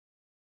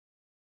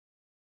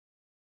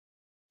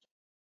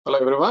Hello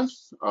everyone,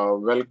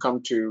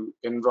 welcome to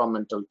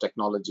Environmental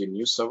Technology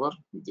NewsHour.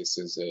 This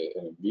is a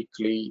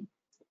weekly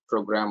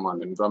program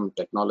on environment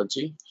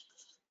technology.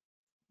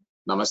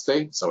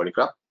 Namaste, Sawadee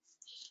Krap.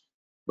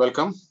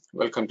 Welcome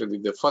to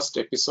the first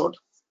episode.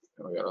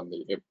 We are on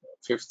the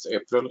 5th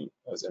April.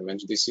 As I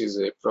mentioned, this is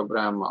a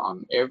program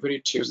on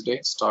every Tuesday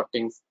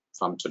starting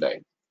from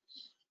today.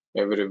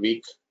 Every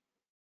week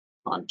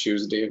on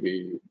Tuesday,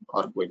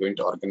 we're going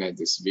to organize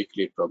this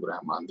weekly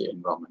program on the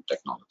environment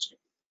technology.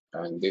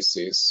 And this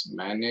is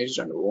managed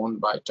and owned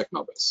by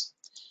Technobase.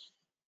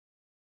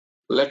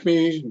 Let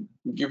me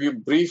give you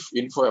brief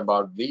info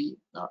about the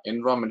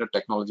environmental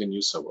technology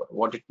NewsHour,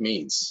 what it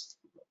means.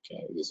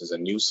 Okay, this is a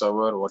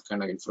NewsHour, what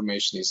kind of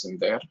information is in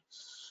there.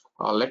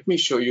 Let me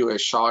show you a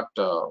short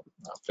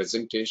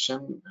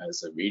presentation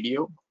as a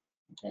video,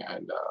 okay,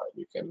 and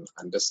you can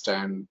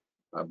understand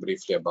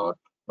briefly about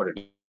what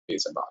it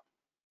is about.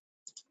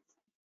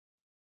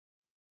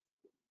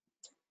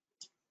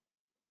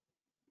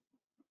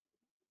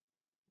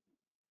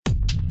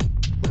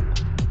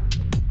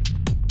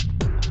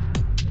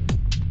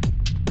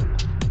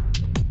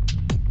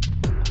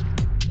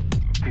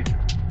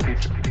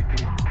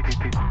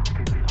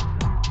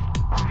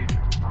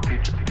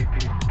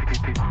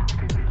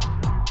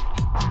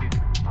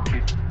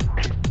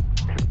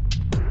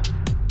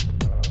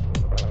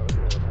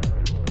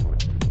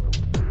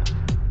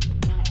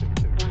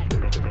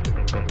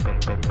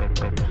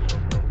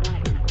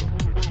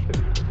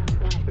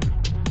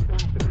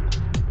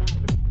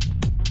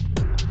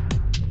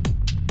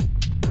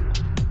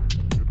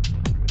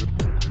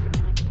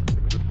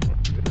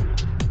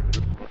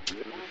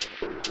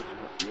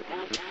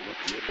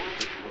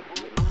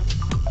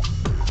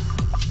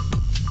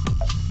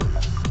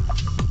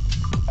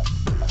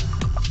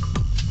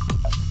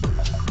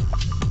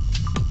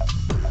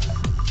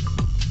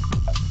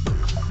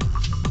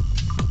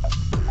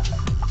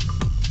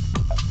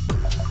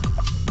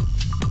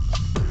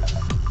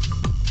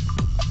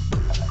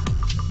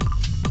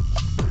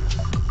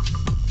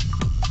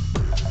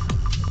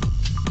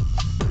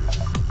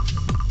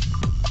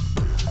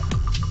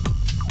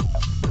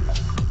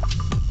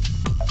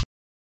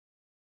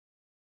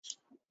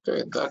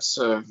 Okay, that's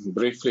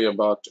briefly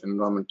about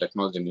environment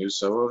technology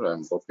NewsHour.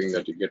 I'm hoping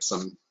that you get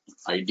some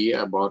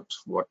idea about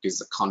what is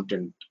the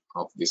content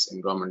of this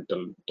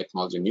environmental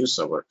technology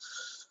NewsHour.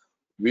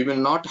 We will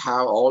not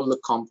have all the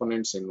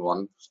components in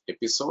one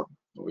episode.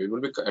 We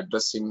will be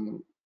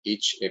addressing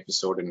each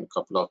episode in a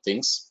couple of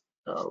things,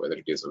 whether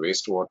it is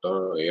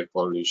wastewater, air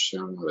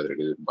pollution, whether it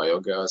is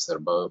biogas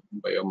or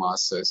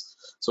biomasses.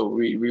 So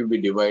we will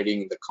be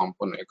dividing the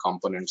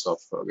components of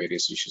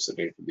various issues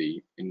related to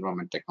the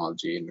environment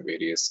technology in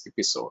various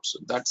episodes. So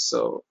that's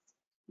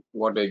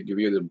what I give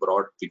you the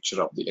broad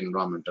picture of the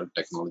environmental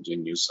technology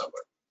NewsHour.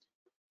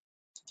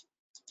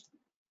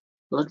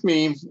 Let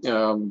me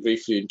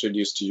briefly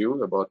introduce to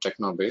you about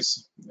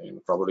Technobase.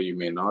 And probably you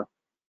may not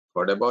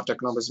heard about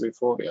Technobase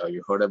before. Yeah,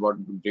 you heard about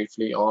it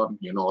briefly, or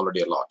you know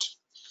already a lot.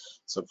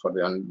 So for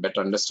the better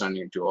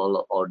understanding to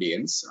all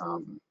audience,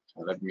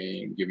 let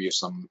me give you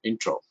some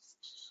intro.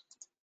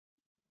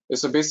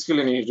 It's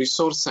basically a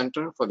resource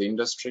center for the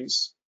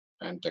industries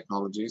and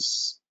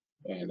technologies.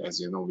 And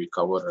as you know, we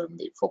cover and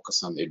they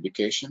focus on the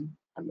education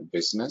and the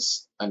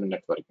business and the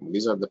networking.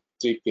 These are the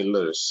three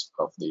pillars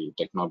of the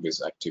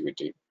Technobase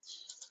activity.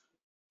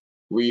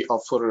 We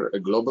offer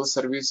global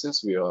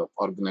services. We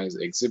organize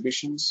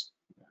exhibitions.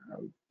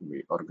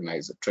 We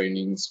organize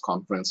trainings,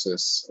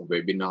 conferences,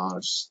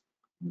 webinars,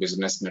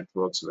 business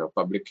networks. We have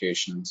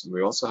publications.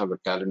 We also have a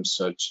talent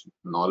search,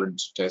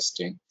 knowledge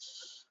testing,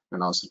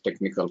 and also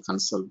technical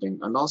consulting.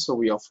 And also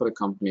we offer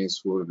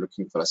companies who are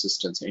looking for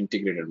assistance,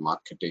 integrated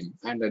marketing,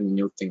 and a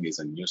new thing is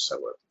a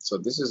NewsHour. So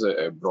this is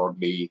a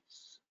broadly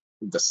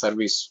the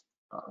service,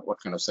 what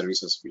kind of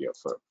services we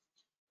offer.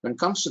 When it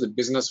comes to the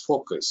business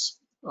focus,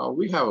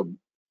 we have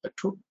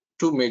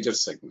two major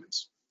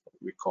segments.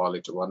 We call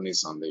it, one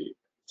is on the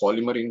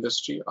polymer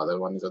industry, other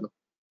one is on the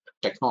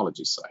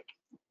technology side.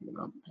 You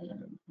know,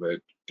 where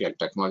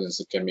technology is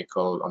a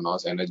chemical, and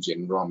also energy,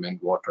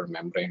 environment, water,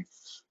 membrane,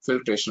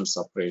 filtration,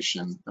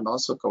 separation, and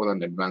also cover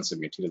on advanced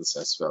materials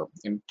as well.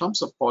 In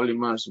terms of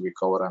polymers, we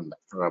cover on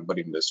the rubber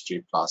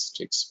industry,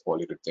 plastics,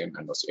 polyurethane,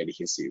 and also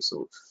adhesives.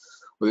 So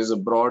there's a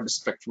broad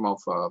spectrum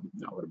of our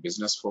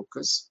business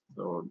focus.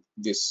 So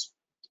this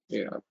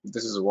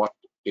is what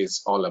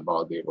is all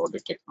about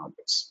the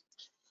technologies.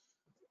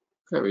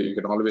 Okay, well, you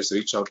can always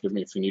reach out to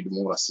me if you need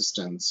more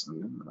assistance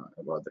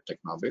about the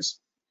Technobase.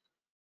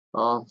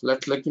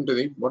 Let's look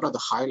into what are the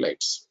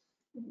highlights.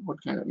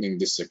 What kind of in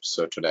this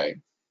episode today?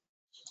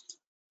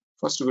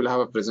 First, we'll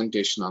have a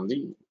presentation on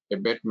the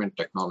abatement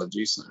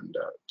technologies and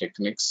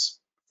techniques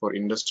for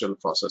industrial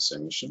process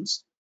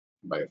emissions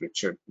by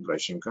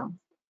Grzanka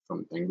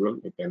from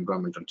Anguil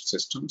Environmental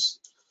Systems.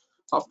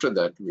 After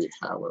that, we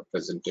have a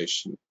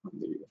presentation on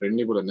the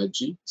renewable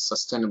energy,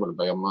 sustainable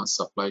biomass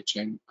supply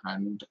chain,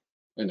 and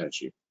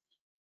energy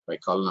by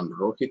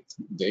Rohit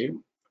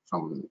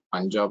from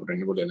Punjab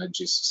Renewable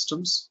Energy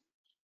Systems.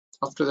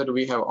 After that,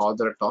 we have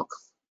other talk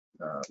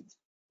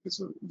is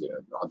the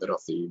author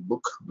of the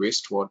book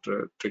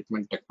Wastewater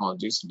Treatment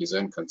Technologies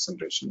Design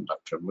Concentration,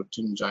 Dr.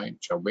 Mritunjay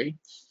Chaubey.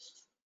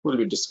 We'll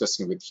be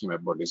discussing with him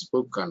about his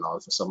book and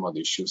also some of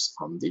the issues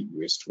on the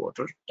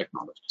wastewater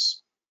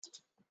technologies.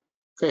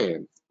 Okay,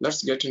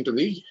 let's get into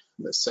the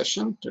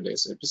session,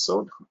 today's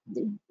episode,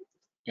 the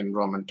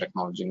Environment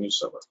Technology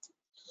NewsHour.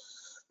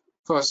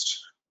 First,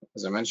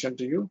 as I mentioned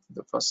to you,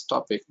 the first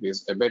topic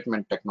is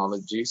abatement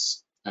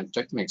technologies and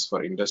techniques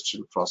for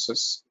industrial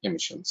process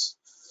emissions.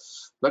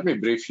 Let me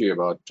brief you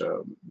about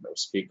the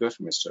speaker,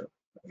 Mr.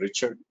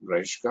 Richard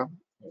Grzanka.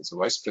 He's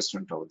Vice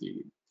President of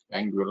the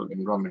Anguil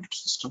Environmental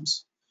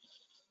Systems.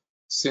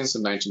 Since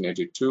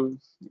 1982,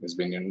 he has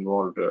been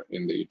involved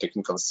in the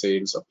technical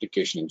sales,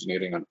 application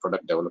engineering, and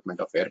product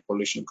development of air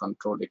pollution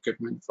control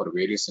equipment for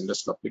various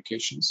industrial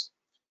applications.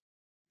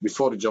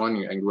 Before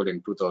joining Anguil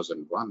in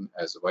 2001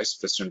 as Vice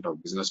President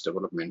of Business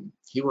Development,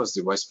 he was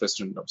the Vice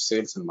President of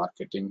Sales and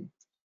Marketing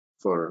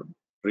for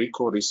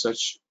RICO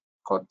Research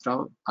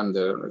Cornell and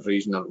the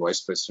Regional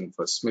Vice President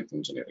for Smith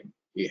Engineering.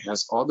 He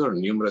has authored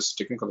numerous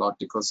technical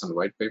articles and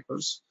white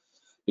papers.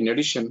 In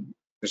addition,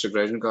 Mr.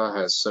 Grzanka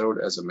has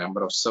served as a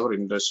member of several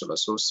industrial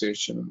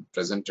associations,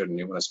 presented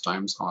numerous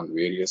times on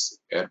various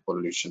air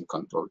pollution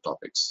control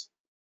topics.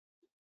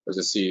 As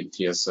you see,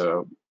 he has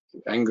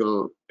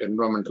Anguil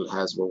Environmental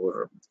has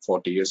over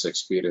 40 years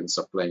experience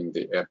supplying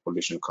the air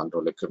pollution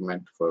control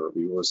equipment for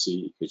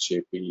VOC,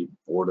 HAP,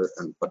 odor,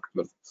 and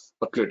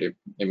particulate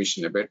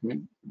emission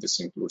abatement.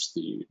 This includes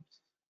the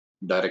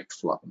direct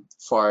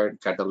fire,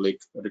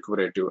 catalytic,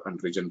 recuperative, and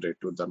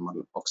regenerative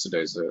thermal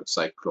oxidizer,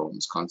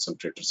 cyclones,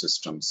 concentrator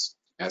systems,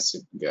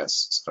 acid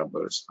gas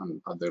scrubbers,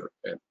 and other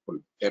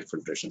air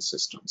filtration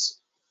systems.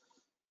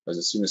 As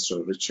you see,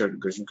 Mr. Richard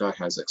Grzanka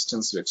has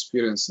extensive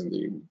experience in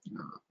the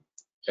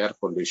air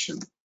pollution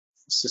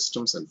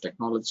systems and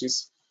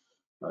technologies.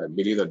 I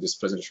believe that this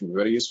presentation will be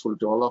very useful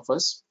to all of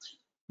us.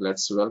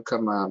 Let's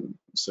welcome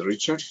Mr.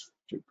 Richard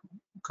to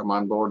come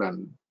on board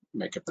and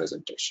make a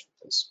presentation,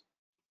 please.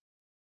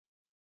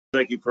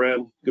 Thank you,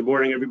 Prem. Good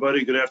morning,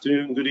 everybody. Good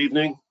afternoon, good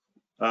evening.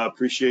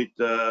 Appreciate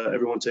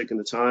everyone taking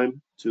the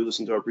time to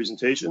listen to our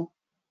presentation.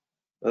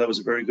 That was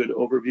a very good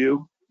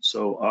overview.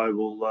 So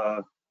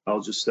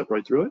I'll just step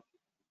right through it.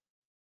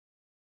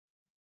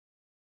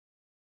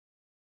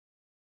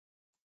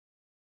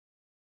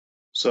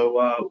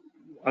 So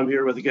I'm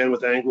here with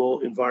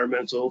Anguil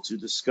Environmental to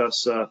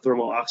discuss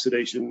thermal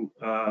oxidation,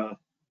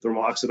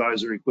 thermal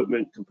oxidizer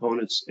equipment,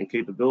 components, and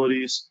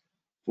capabilities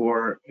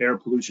for air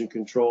pollution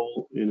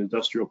control in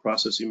industrial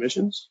process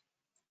emissions.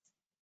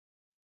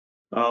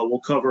 We'll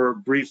cover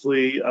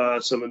briefly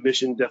some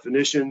emission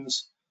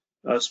definitions,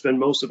 spend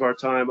most of our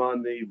time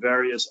on the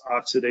various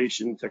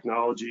oxidation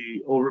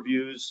technology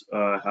overviews,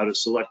 how to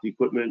select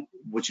equipment,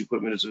 which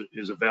equipment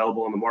is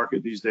available on the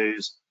market these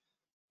days,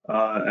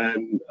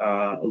 and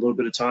a little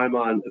bit of time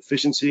on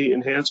efficiency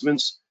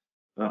enhancements.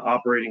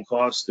 Operating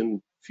cost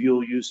and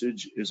fuel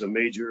usage is a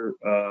major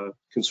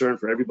concern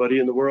for everybody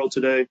in the world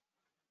today.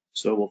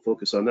 So we'll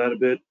focus on that a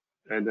bit,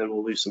 and then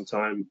we'll leave some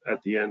time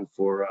at the end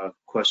for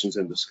questions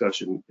and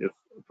discussion if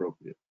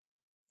appropriate.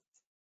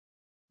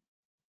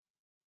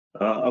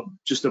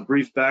 Just a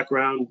brief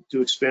background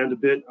to expand a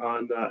bit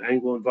on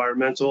Anguil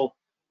Environmental.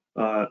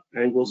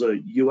 Anguil's a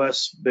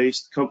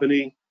US-based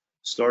company,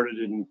 started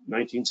in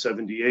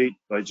 1978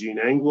 by Gene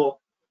Anguil,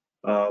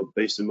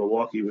 based in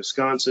Milwaukee,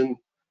 Wisconsin.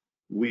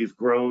 We've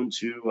grown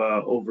to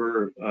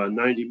over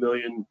 90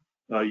 million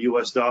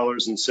US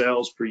dollars in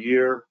sales per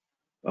year,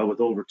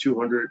 with over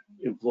 200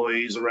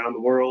 employees around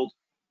the world,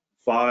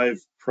 5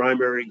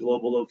 primary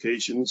global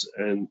locations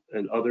and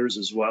others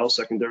as well,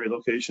 secondary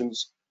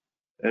locations.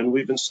 And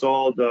we've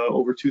installed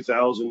over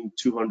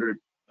 2,200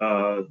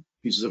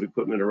 pieces of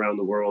equipment around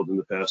the world in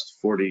the past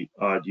 40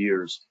 odd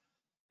years.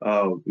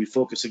 We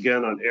focus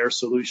again on air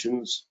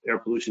solutions, air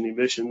pollution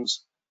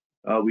emissions.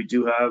 We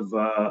do have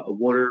a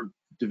water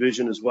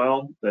division as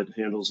well that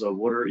handles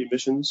water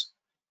emissions.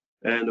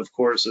 And of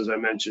course, as I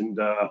mentioned,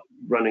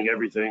 running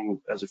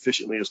everything as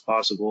efficiently as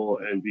possible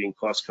and being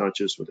cost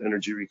conscious with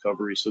energy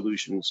recovery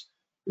solutions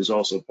is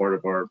also part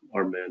of our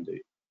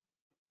mandate.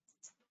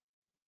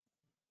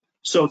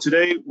 So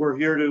today we're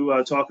here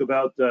to talk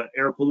about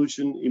air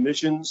pollution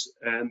emissions,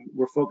 and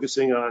we're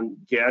focusing on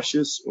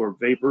gaseous or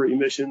vapor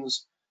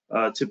emissions.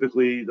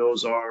 Typically,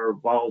 those are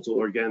volatile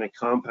organic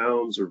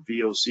compounds, or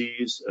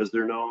VOCs as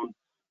they're known.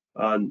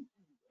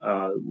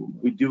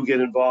 We do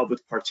get involved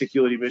with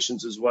particulate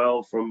emissions as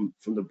well from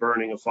the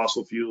burning of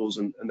fossil fuels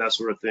and that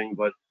sort of thing,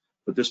 but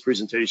this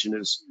presentation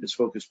is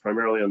focused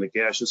primarily on the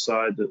gaseous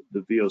side,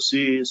 the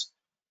VOCs.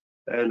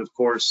 And of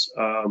course,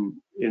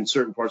 in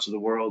certain parts of the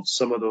world,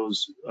 some of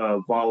those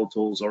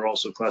volatiles are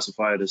also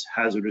classified as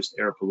hazardous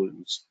air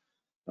pollutants.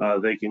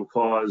 They can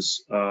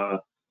cause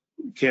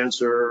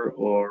cancer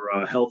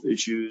or health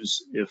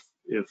issues if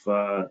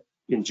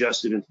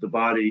ingested into the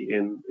body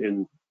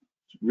in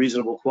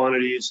reasonable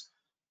quantities.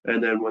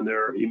 And then when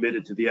they're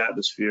emitted to the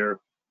atmosphere,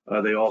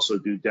 they also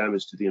do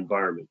damage to the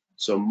environment.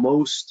 So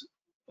most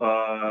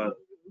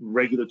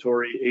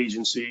regulatory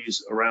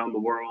agencies around the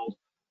world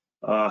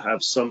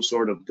have some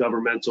sort of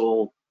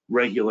governmental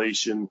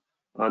regulation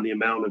on the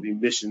amount of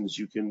emissions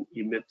you can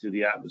emit to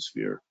the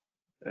atmosphere,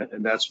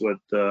 and that's what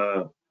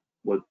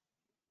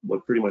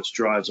pretty much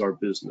drives our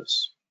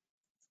business.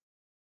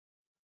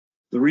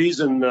 The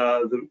reason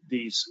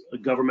these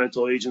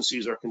governmental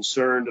agencies are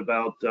concerned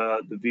about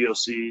the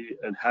VOC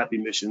and HAP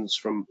emissions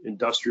from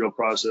industrial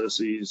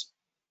processes,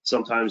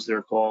 sometimes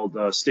they're called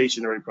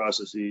stationary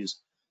processes,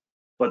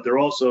 but they're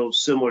also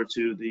similar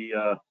to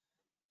the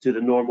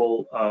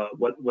normal,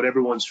 what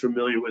everyone's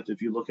familiar with.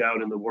 If you look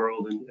out in the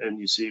world and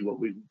you see what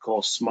we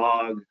call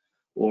smog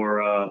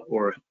or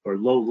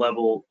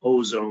low-level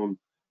ozone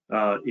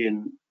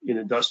in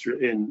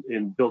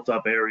built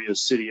up areas,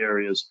 city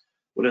areas,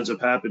 what ends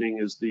up happening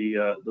is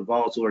the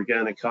volatile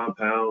organic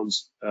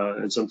compounds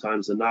and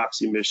sometimes the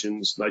NOx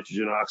emissions,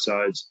 nitrogen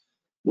oxides,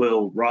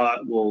 will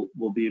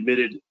be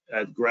emitted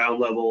at ground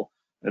level,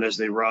 and as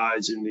they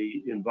rise in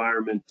the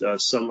environment,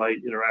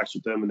 sunlight interacts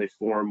with them and they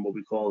form what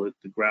we call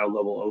the ground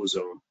level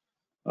ozone.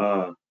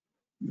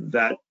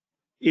 That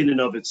in and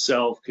of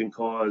itself can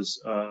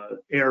cause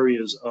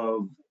areas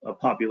of a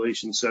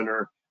population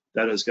center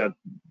that has got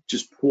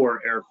just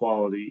poor air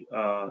quality,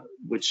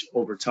 which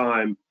over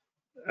time,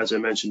 as I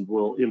mentioned,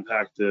 will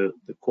impact the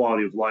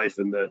quality of life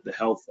and the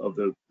health of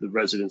the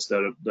residents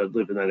that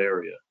live in that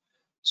area.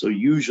 So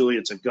usually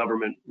it's a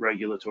government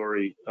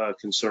regulatory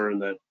concern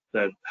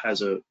that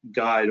has a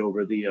guide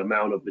over the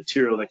amount of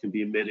material that can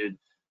be emitted.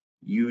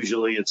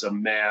 Usually it's a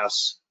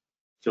mass,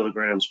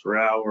 kilograms per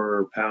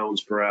hour,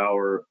 pounds per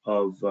hour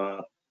of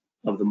the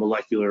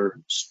molecular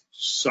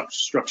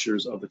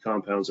structures of the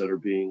compounds that are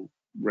being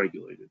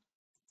regulated.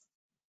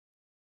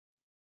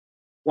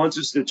 Once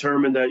it's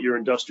determined that your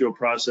industrial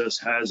process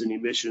has an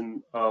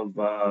emission of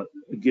a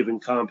given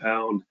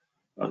compound,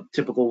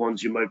 typical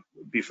ones you might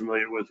be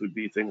familiar with would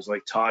be things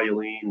like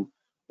toluene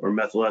or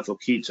methyl ethyl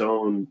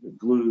ketone,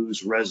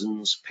 glues,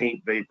 resins,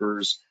 paint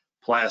vapors,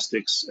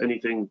 plastics,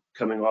 anything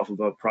coming off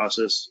of a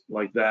process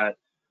like that.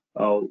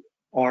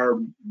 Our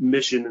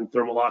mission in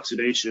thermal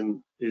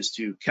oxidation is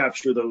to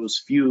capture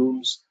those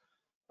fumes,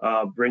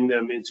 bring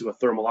them into a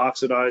thermal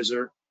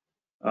oxidizer,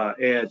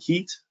 add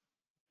heat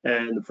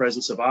and the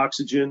presence of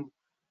oxygen,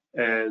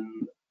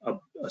 and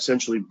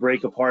essentially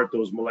break apart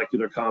those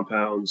molecular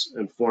compounds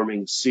and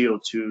forming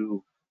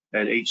CO2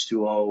 and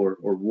H2O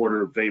or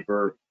water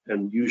vapor,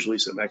 and usually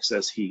some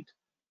excess heat.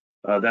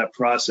 That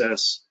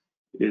process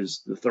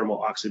is the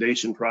thermal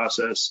oxidation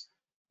process.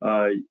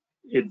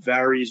 It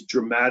varies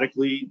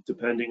dramatically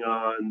depending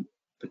on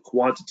the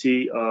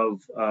quantity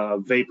of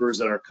vapors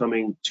that are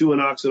coming to an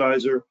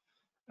oxidizer,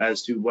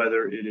 as to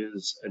whether it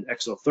is an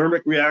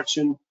exothermic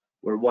reaction,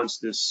 where once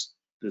this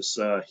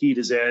heat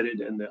is added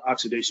and the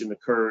oxidation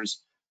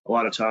occurs, a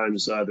lot of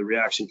times the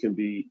reaction can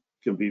be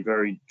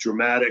very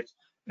dramatic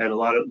and a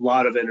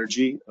lot of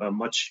energy,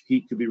 much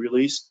heat could be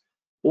released.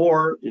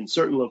 Or in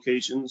certain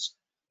locations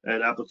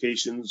and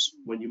applications,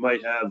 when you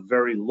might have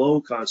very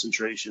low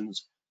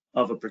concentrations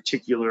of a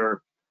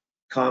particular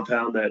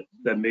compound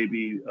that may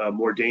be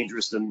more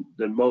dangerous than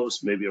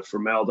most, maybe a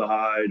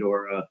formaldehyde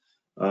or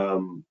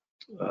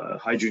a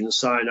hydrogen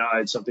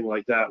cyanide, something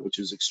like that, which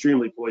is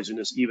extremely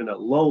poisonous even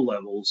at low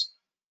levels.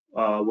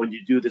 When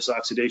you do this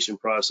oxidation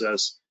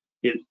process,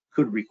 it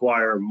could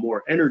require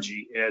more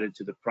energy added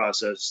to the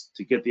process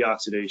to get the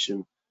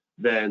oxidation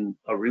than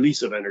a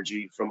release of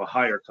energy from a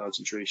higher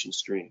concentration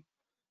stream.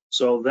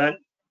 So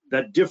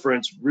that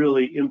difference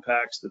really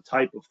impacts the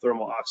type of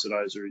thermal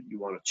oxidizer you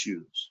want to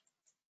choose.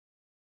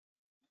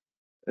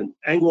 And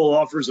Anguil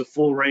offers a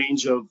full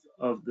range of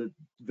the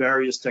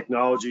various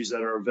technologies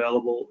that are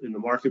available in the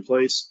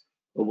marketplace,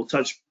 but we'll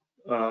touch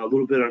a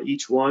little bit on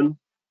each one.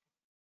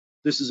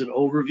 This is an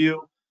overview,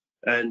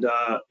 and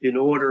in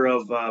order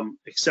of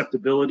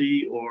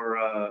acceptability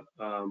or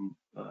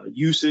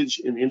usage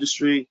in the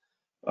industry,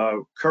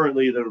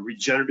 currently the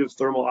regenerative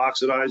thermal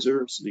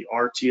oxidizers, the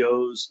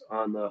RTOs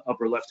on the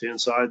upper left-hand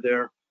side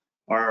there,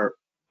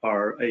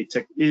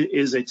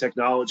 is a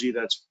technology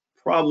that's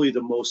probably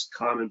the most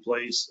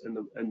commonplace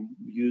and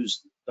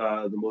used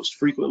the most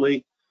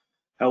frequently.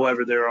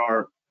 However, there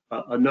are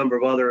a number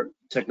of other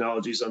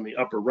technologies on the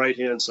upper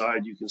right-hand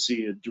side. You can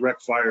see a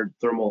direct-fired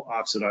thermal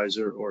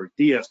oxidizer, or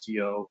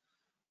DFTO.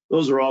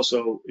 Those are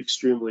also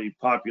extremely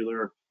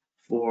popular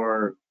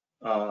for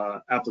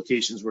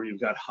applications where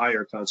you've got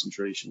higher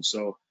concentrations.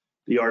 So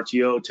the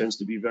RTO tends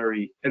to be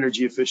very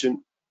energy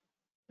efficient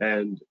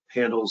and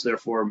handles,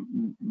 therefore,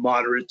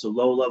 moderate to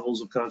low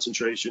levels of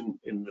concentration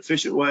in an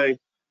efficient way,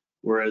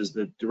 whereas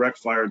the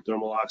direct-fired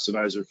thermal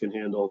oxidizer can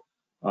handle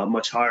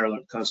much higher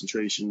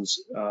concentrations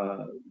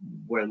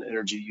when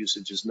energy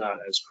usage is not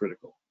as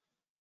critical.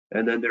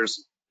 And then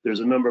there's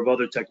a number of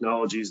other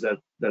technologies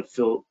that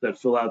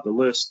fill out the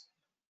list.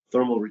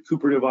 Thermal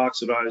recuperative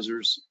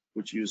oxidizers,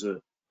 which use a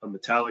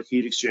metallic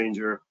heat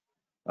exchanger,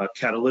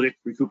 catalytic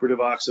recuperative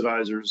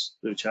oxidizers,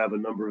 which have a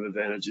number of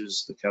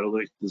advantages. The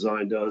catalytic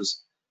design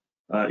does.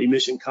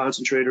 Emission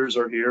concentrators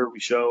are here. We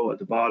show at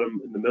the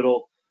bottom in the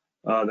middle.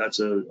 That's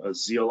a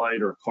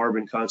zeolite or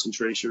carbon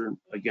concentration,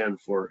 again,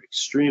 for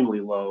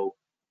extremely low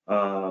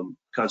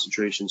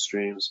concentration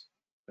streams.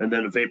 and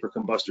then a vapor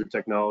combustor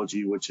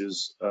technology, which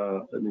is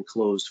an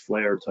enclosed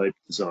flare type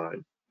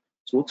design.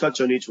 So we'll touch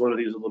on each one of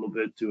these a little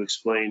bit to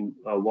explain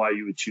why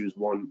you would choose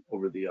one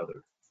over the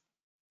other.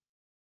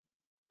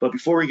 But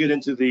before we get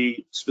into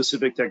the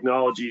specific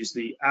technologies,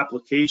 the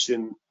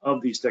application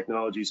of these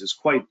technologies is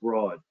quite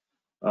broad.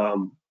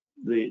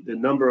 The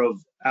number of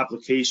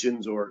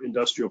applications or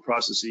industrial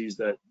processes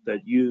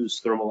that use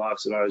thermal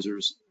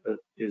oxidizers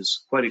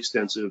is quite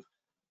extensive.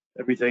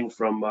 Everything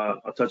from,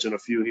 I'll touch on a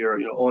few here,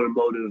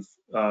 automotive,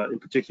 in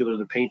particular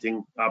the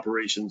painting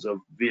operations of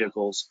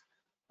vehicles,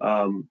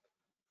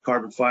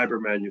 carbon fiber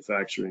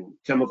manufacturing,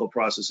 chemical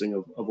processing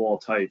of all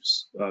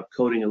types,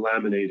 coating and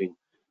laminating.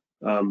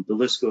 The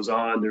list goes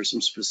on. There's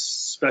some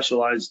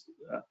specialized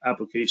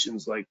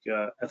applications like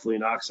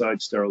ethylene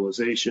oxide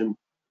sterilization,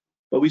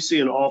 but we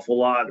see an awful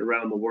lot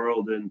around the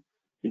world in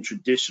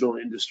traditional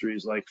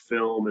industries like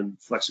film and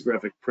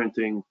flexographic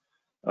printing.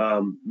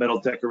 Metal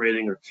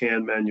decorating or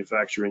can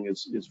manufacturing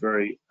is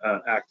very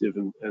active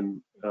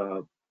and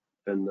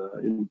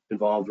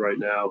involved right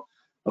now.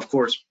 Of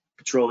course,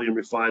 petroleum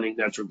refining,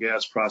 natural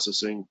gas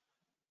processing,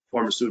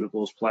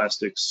 pharmaceuticals,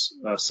 plastics,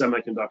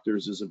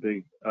 semiconductors is a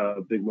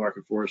big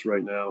market for us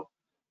right now.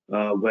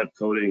 Web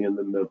coating, and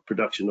then the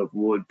production of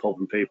wood, pulp,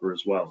 and paper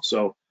as well.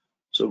 So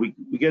we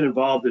get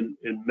involved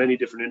in many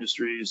different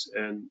industries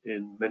and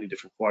in many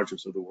different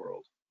quadrants of the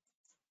world.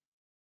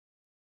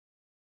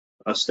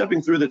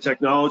 Stepping through the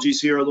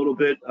technologies here a little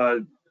bit,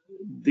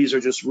 these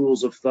are just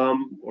rules of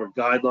thumb or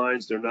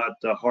guidelines. They're not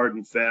hard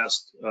and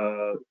fast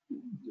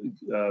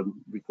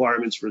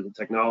requirements for the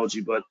technology,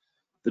 but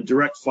the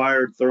direct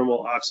fired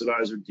thermal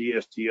oxidizer,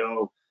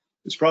 DFTO,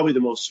 is probably the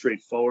most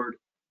straightforward.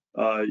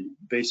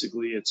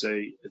 Basically, it's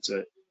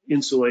a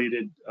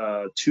insulated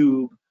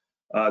tube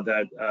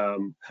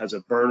that has a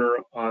burner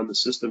on the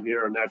system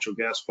here, a natural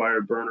gas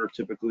fired burner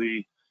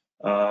typically.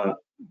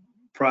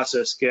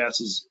 Processed gas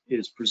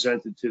is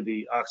presented to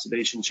the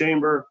oxidation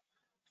chamber.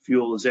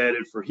 Fuel is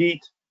added for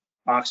heat.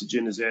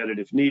 Oxygen is added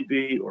if need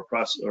be, or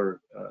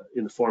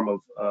in the form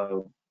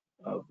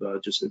of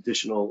just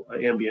additional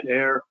ambient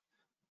air.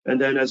 And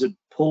then as it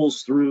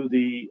pulls through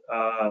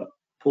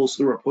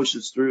or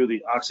pushes through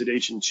the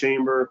oxidation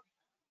chamber,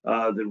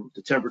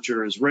 the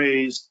temperature is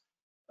raised.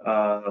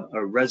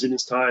 A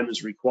residence time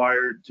is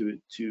required to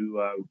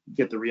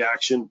get the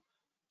reaction.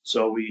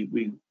 So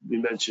we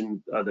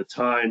mentioned the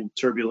time,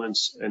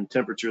 turbulence, and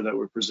temperature that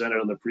were presented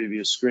on the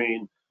previous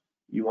screen.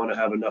 You want to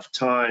have enough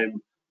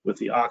time with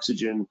the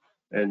oxygen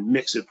and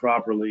mix it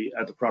properly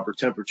at the proper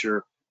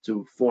temperature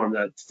to form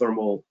that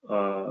thermal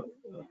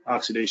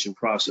oxidation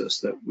process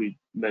that we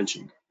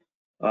mentioned.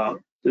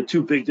 The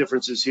two big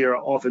differences here,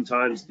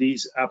 oftentimes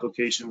these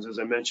applications, as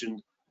I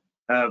mentioned,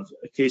 have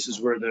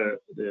cases where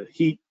the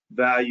heat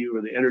value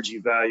or the energy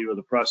value of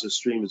the process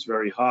stream is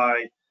very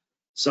high.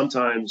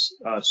 Sometimes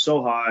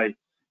so high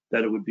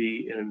that it would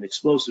be in an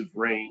explosive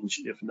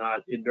range, if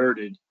not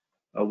inerted.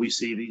 We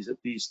see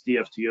these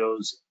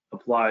DFTOs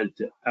applied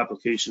to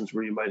applications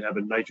where you might have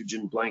a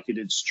nitrogen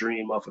blanketed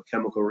stream off a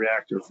chemical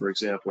reactor, for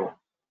example,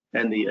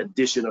 and the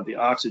addition of the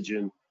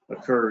oxygen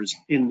occurs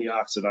in the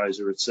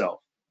oxidizer itself.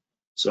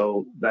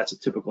 So that's a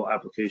typical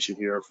application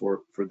here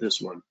for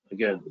this one.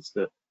 Again, it's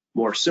the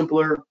more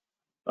simpler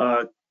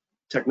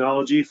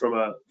technology from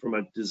a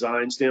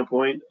design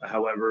standpoint.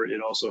 However,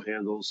 it also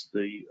handles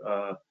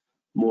the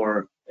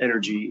more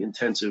energy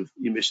intensive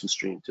emission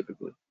stream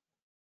typically.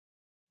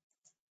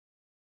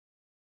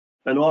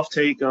 An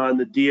offtake on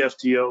the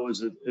DFTO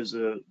is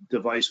a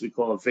device we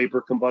call a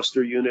vapor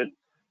combustor unit.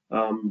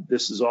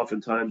 This is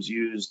oftentimes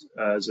used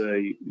as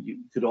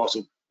you could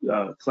also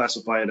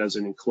classify it as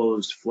an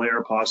enclosed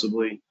flare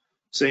possibly.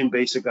 Same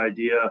basic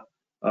idea,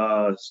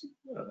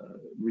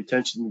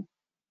 retention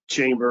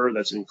chamber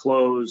that's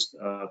enclosed,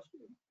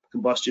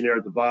 combustion air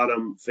at the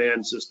bottom,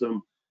 fan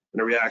system,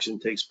 and a reaction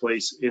takes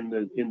place in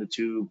the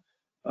tube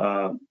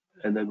and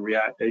then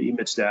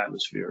emits to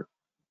atmosphere.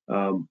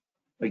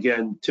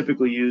 Again,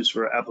 typically used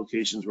for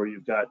applications where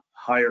you've got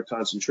higher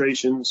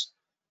concentrations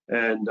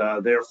and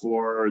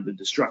therefore the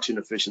destruction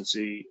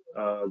efficiency,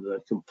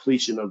 the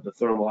completion of the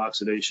thermal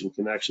oxidation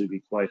can actually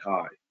be quite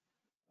high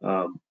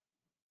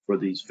for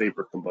these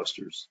vapor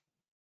combustors.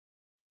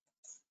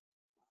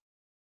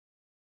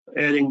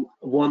 Adding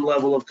one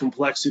level of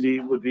complexity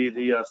would be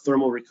the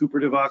thermal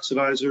recuperative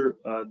oxidizer.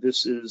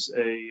 This is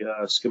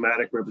a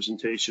schematic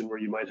representation where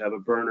you might have a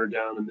burner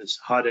down in this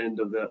hot end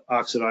of the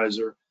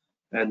oxidizer,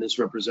 and this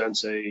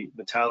represents a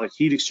metallic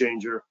heat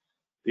exchanger.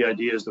 The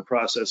idea is the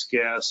process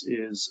gas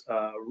is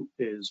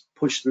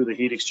pushed through the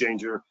heat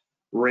exchanger,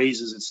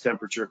 raises its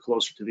temperature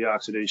closer to the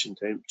oxidation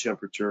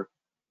temperature.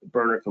 The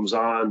burner comes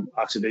on,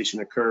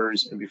 oxidation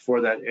occurs, and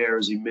before that air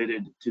is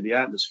emitted to the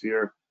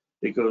atmosphere,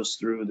 it goes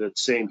through the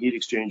same heat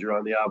exchanger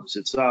on the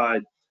opposite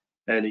side,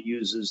 and it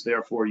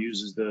therefore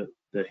uses the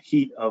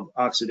heat of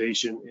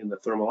oxidation in the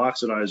thermal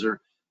oxidizer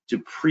to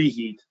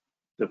preheat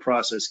the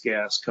process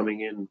gas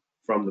coming in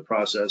from the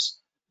process,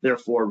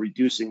 therefore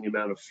reducing the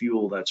amount of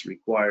fuel that's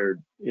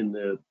required in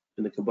the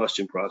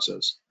combustion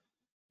process.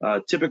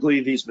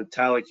 Typically, these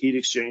metallic heat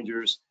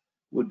exchangers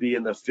would be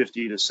in the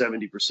 50 to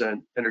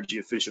 70% energy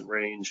efficient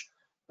range.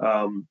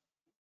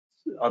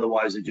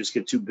 Otherwise, they just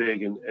get too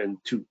big and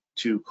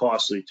too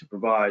costly to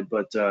provide.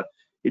 But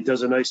it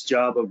does a nice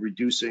job of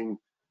reducing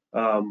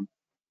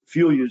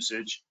fuel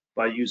usage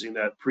by using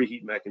that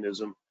preheat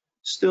mechanism.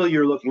 Still,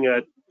 you're looking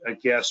at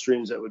gas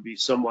streams that would be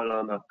somewhat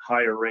on the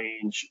higher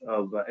range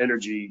of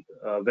energy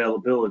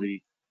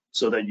availability,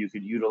 so that you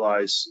could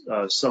utilize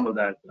some of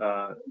that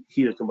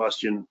heat of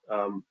combustion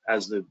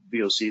as the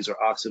VOCs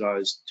are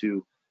oxidized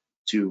to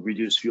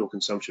reduce fuel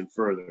consumption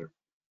further.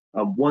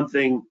 One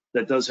thing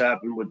that does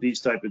happen with these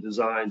type of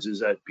designs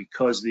is that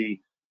because the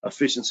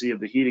efficiency of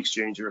the heat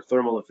exchanger,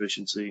 thermal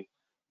efficiency,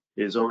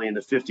 is only in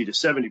the 50 to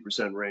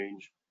 70%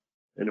 range,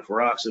 and if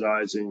we're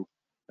oxidizing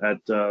at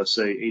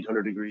say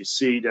 800 degrees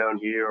C down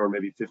here, or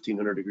maybe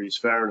 1500 degrees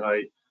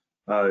Fahrenheit,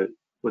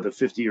 with a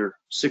 50 or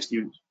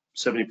 60,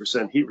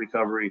 70% heat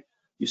recovery,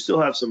 you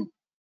still have some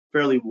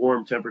fairly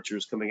warm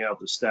temperatures coming out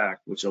the stack,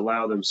 which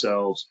allow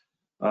themselves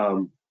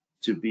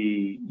to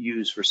be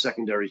used for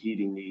secondary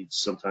heating needs,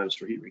 sometimes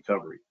for heat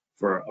recovery,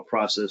 for a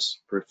process,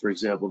 for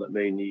example, that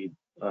may need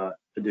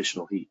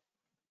additional heat.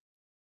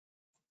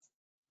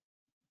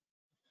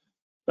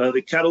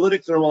 The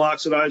catalytic thermal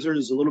oxidizer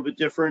is a little bit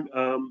different.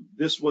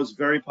 This was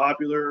very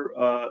popular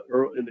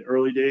in the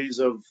early days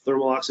of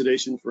thermal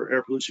oxidation for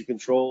air pollution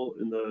control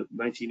in the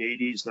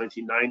 1980s,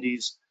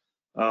 1990s.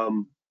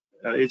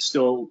 It's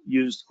still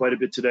used quite a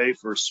bit today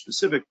for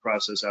specific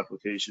process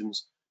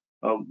applications.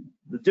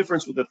 The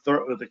difference with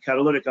the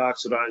catalytic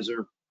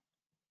oxidizer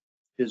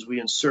is we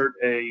insert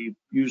a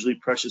usually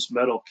precious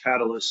metal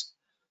catalyst,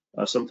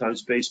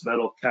 sometimes base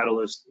metal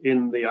catalyst,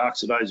 in the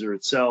oxidizer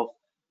itself.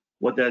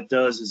 What that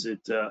does is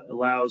it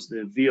allows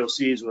the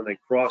VOCs, when they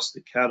cross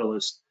the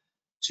catalyst,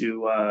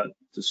 to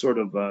sort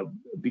of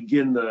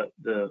begin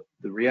the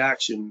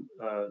reaction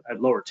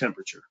at lower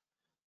temperature.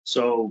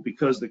 So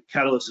because the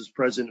catalyst is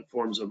present, it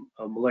forms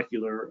a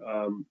molecular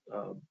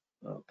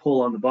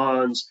pull on the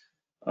bonds.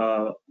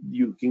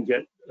 You can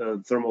get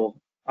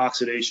thermal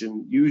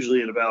oxidation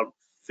usually at about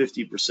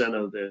 50%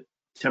 of the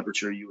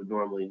temperature you would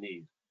normally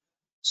need.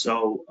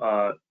 So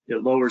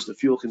it lowers the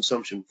fuel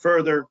consumption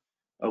further.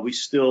 We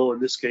still, in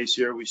this case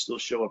here, we still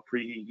show a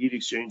preheat heat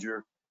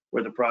exchanger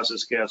where the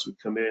process gas would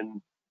come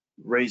in,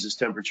 raises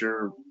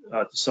temperature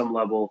to some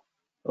level,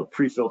 a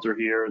pre-filter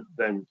here,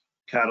 then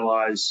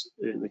catalyze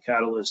in the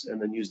catalyst,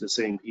 and then use the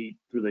same heat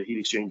through the heat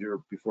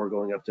exchanger before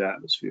going up to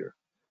atmosphere.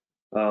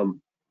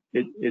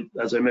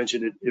 As I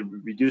mentioned, it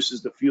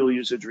reduces the fuel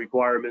usage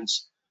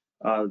requirements.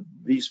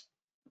 These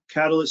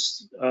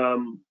catalysts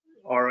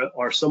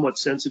are somewhat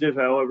sensitive,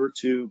 however,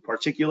 to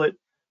particulate.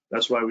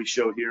 That's why we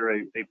show here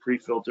a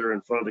pre-filter in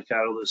front of the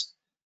catalyst.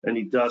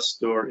 Any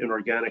dust or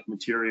inorganic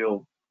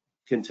material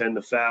can tend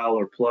to foul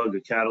or plug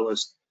a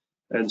catalyst,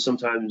 and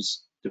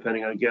sometimes,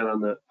 depending again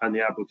on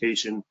the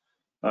application,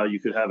 you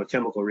could have a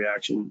chemical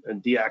reaction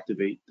and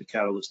deactivate the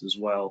catalyst as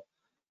well.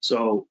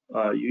 So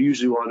you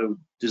usually want to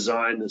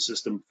design the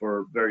system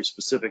for very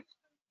specific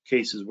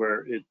cases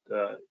where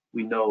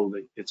we know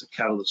that it's a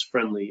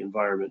catalyst-friendly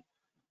environment.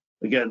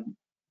 Again,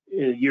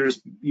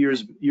 years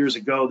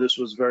ago, this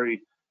was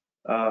very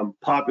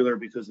popular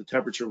because the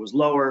temperature was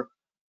lower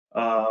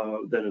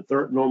than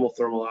a normal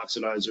thermal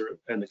oxidizer,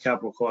 and the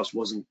capital cost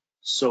wasn't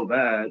so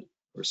bad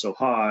or so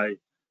high,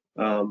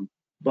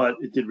 but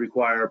it did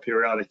require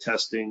periodic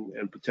testing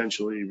and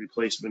potentially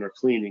replacement or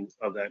cleaning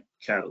of that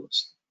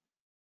catalyst.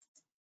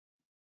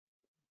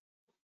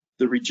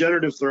 The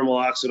regenerative thermal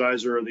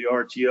oxidizer, or the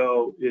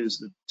RTO, is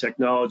the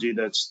technology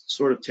that's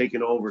sort of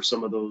taken over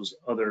some of those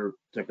other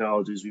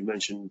technologies we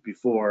mentioned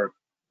before.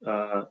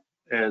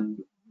 And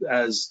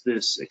as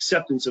this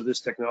acceptance of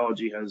this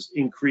technology has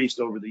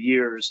increased over the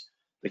years,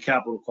 the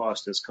capital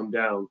cost has come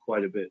down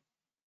quite a bit.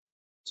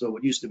 So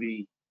what used to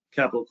be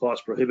capital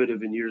cost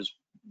prohibitive in years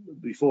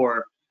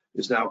before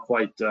is now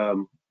quite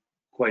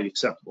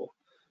acceptable.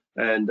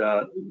 And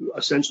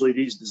essentially,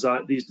 these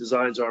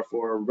designs are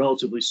for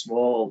relatively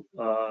small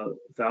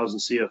 1,000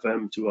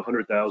 CFM to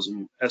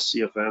 100,000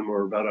 SCFM,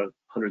 or about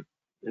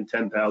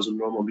 110,000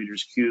 normal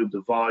meters cubed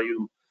of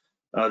volume.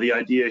 The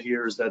idea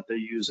here is that they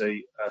use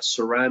a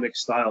ceramic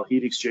style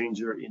heat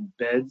exchanger in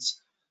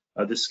beds.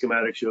 This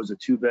schematic shows a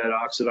 2-bed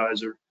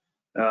oxidizer,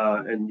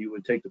 and you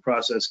would take the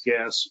process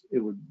gas, it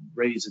would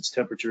raise its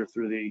temperature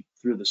through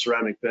the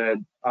ceramic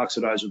bed,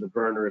 oxidize with a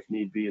burner if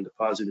need be, and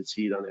deposit its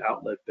heat on the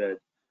outlet bed.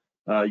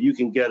 You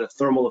can get a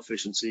thermal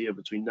efficiency of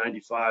between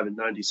 95 and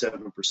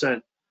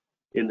 97%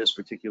 in this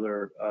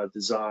particular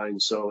design,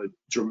 so it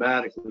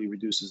dramatically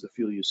reduces the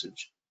fuel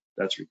usage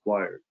that's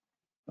required.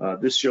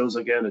 This shows,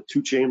 again, a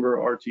 2-chamber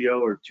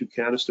RTO or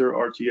 2-canister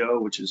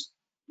RTO, which is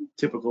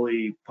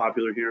typically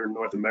popular here in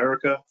North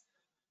America.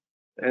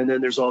 And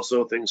then there's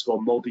also things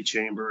called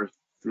multi-chamber,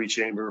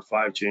 3-chamber,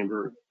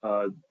 5-chamber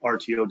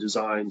RTO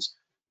designs,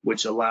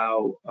 which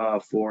allow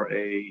for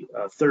a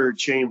 3rd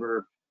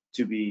chamber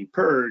to be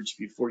purged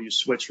before you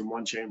switch from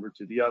one chamber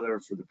to the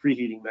other for the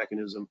preheating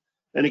mechanism.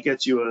 And it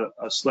gets you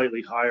a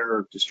slightly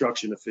higher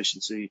destruction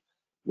efficiency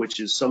which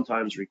is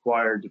sometimes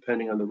required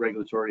depending on the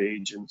regulatory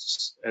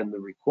agents and the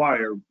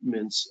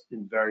requirements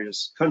in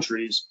various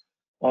countries.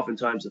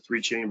 Oftentimes, the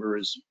 3-chamber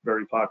is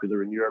very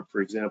popular in Europe,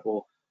 for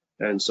example,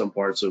 and some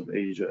parts of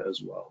Asia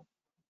as well.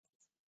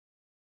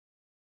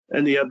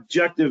 And the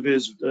objective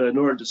is, in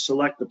order to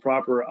select the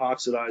proper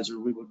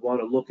oxidizer, we would want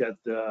to look at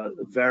the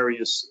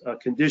various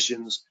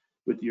conditions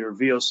with your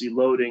VOC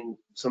loading.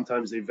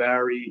 Sometimes they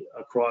vary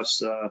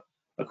across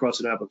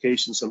an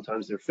application,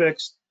 sometimes they're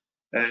fixed.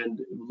 And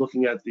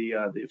looking at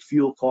the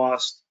fuel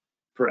cost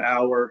per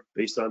hour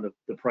based on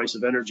the price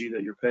of energy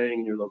that you're paying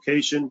in your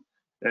location,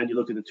 and you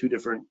look at the 2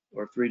 different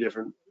or 3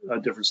 different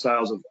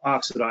styles of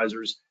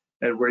oxidizers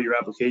and where your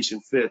application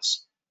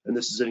fits. And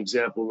this is an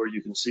example where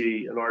you can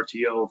see an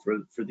RTO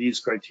for these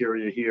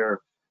criteria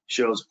here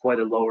shows quite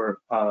a lower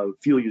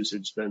fuel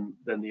usage than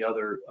the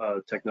other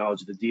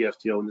technology, the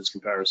DFTO in this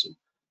comparison.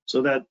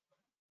 So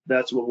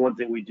that's what one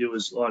thing we do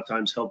is a lot of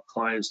times help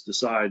clients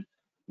decide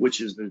which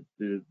is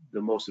the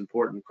most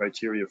important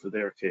criteria for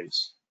their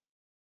case.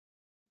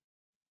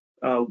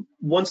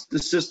 Once the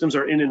systems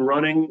are in and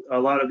running, a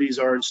lot of these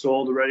are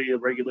installed already. The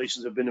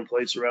regulations have been in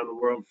place around the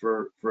world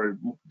for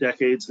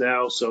decades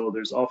now. So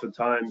there's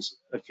oftentimes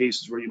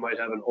cases where you might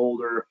have an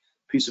older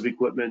piece of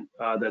equipment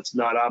that's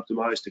not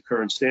optimized to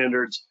current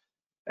standards.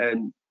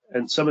 And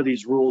some of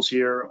these rules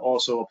here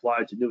also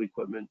apply to new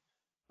equipment.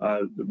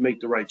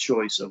 Make the right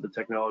choice of the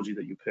technology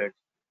that you pick.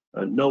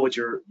 Know what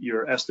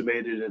your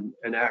estimated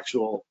and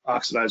actual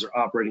oxidizer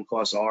operating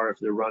costs are if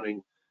they're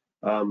running.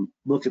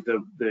 Look at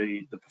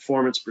the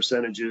performance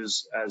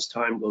percentages as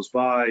time goes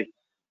by.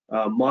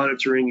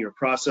 Monitoring your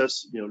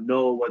process,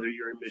 know whether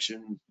your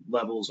emission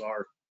levels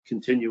are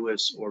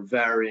continuous or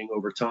varying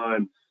over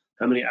time.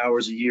 How many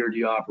hours a year do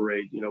you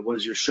operate? What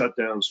is your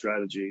shutdown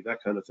strategy?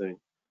 That kind of thing.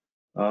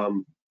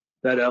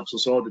 That helps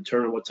us all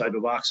determine what type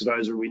of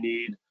oxidizer we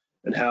need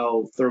and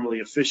how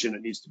thermally efficient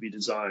it needs to be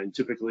designed.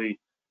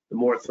 Typically, the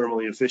more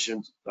thermally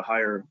efficient, the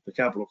higher the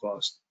capital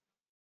cost.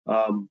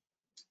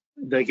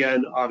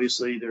 Again,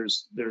 obviously,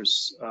 there's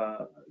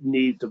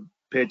need to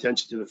pay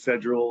attention to the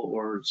federal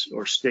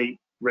or state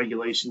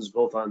regulations,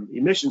 both on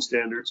emission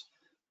standards,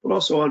 but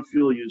also on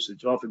fuel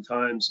usage.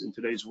 Oftentimes, in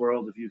today's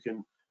world, if you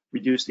can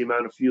reduce the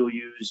amount of fuel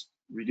used,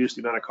 reduce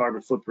the amount of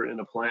carbon footprint in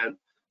a plant,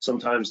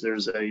 sometimes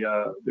there's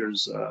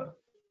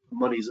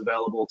monies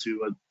available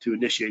to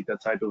initiate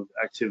that type of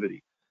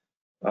activity.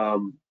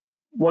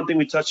 One thing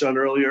we touched on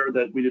earlier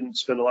that we didn't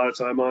spend a lot of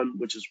time on,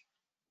 which is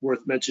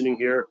worth mentioning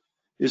here,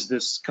 is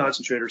this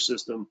concentrator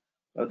system.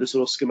 This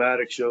little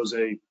schematic shows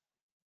a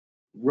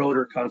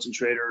rotor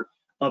concentrator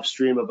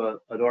upstream of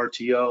an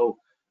RTO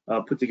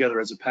put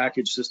together as a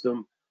package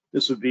system.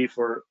 This would be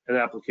for an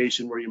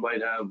application where you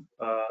might have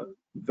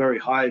very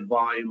high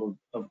volume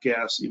of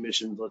gas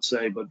emissions, let's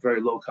say, but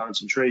very low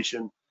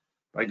concentration.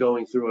 By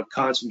going through a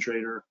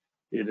concentrator,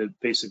 it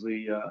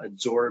basically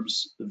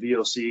absorbs the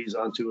VOCs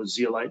onto a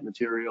zeolite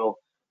material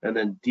and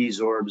then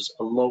desorbs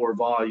a lower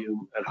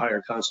volume at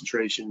higher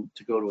concentration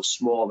to go to a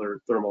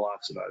smaller thermal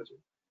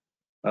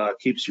oxidizer.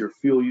 Keeps your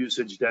fuel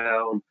usage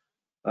down,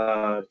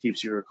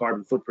 keeps your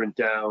carbon footprint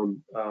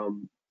down.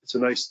 It's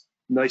a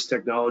nice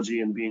technology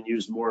and being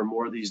used more and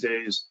more these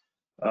days.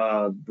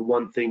 The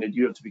one thing that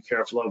you have to be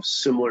careful of,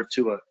 similar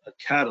to a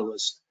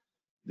catalyst,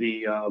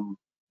 the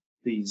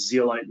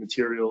zeolite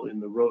material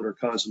in the rotor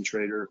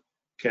concentrator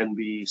can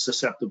be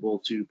susceptible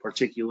to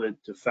particulate,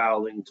 to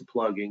fouling, to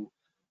plugging.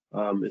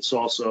 It's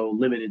also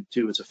limited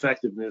to its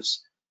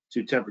effectiveness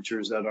to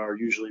temperatures that are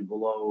usually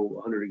below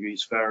 100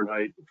 degrees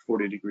Fahrenheit,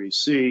 40 degrees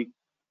C,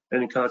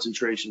 and in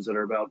concentrations that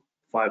are about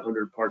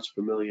 500 parts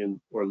per million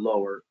or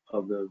lower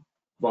of the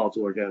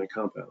volatile organic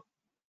compound.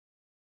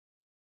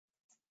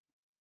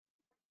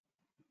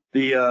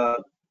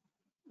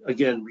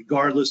 Again,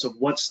 regardless of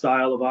what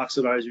style of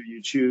oxidizer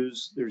you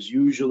choose, there's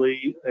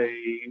usually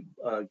a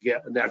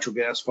natural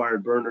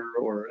gas-fired burner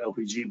or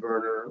LPG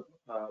burner,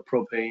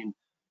 propane.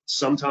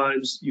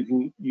 Sometimes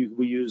we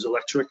use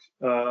electric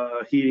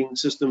heating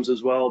systems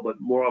as well,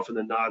 but more often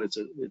than not,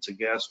 it's a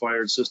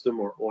gas-fired system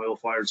or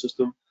oil-fired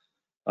system.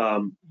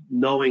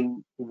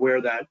 Knowing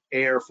where that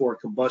air for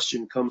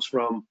combustion comes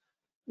from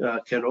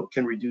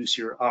can reduce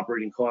your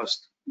operating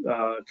cost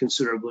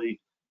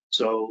considerably.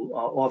 So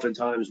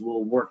oftentimes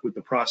we'll work with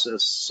the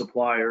process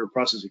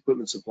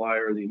equipment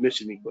supplier, the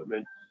emission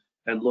equipment,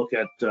 and look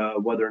at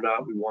whether or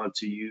not we want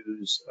to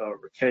use or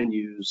can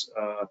use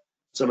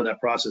some of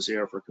that process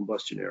air for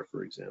combustion air,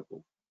 for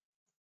example.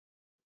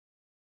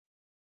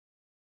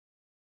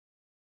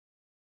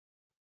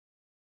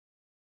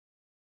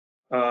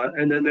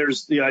 And then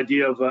there's the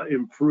idea of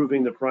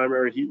improving the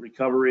primary heat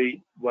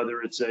recovery,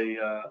 whether it's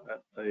a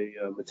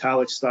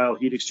metallic style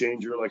heat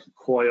exchanger like a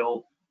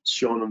coil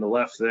shown on the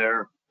left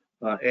there,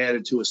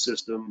 added to a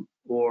system,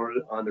 or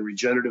on the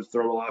regenerative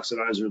thermal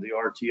oxidizer, the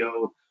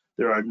RTO.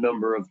 There are a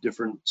number of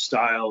different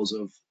styles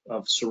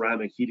of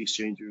ceramic heat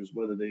exchangers,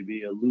 whether they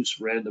be a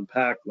loose random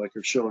pack like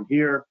are shown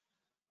here,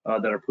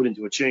 that are put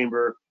into a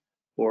chamber,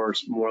 or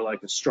more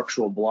like a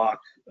structural block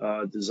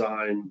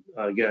design.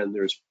 Again,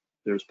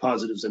 there's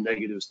positives and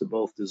negatives to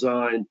both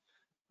design.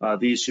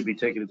 These should be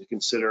taken into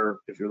consider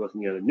if you're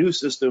looking at a new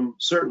system,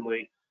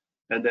 certainly,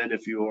 and then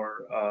if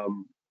you're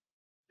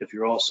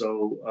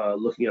also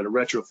looking at a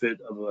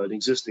retrofit of an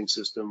existing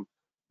system,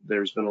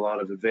 there's been a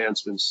lot of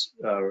advancements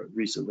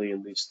recently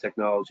in these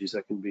technologies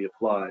that can be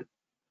applied.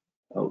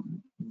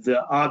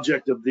 The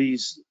object of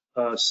these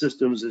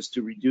systems is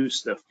to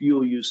reduce the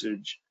fuel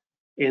usage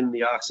in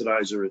the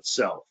oxidizer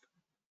itself.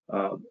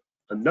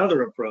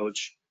 Another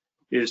approach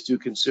is to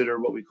consider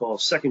what we call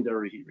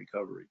secondary heat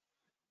recovery.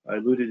 I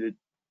alluded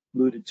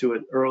to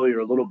it earlier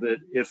a little bit.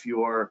 If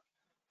your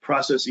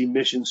process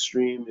emission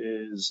stream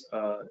is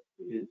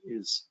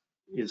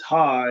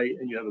high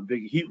and you have a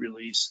big heat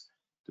release,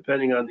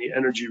 depending on the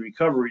energy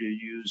recovery you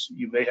use,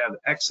 you may have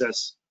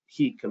excess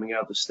heat coming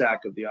out the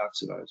stack of the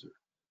oxidizer.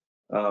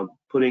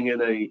 Putting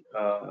in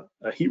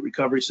a heat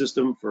recovery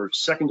system for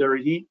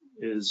secondary heat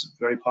is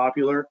very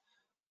popular.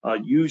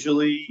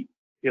 Usually,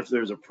 if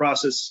there's a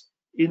process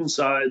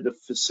inside the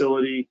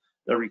facility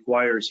that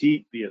requires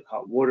heat, be it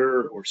hot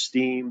water or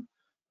steam,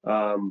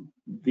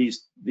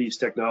 these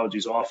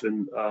technologies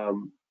often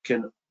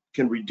can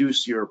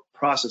reduce your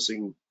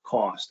processing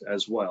cost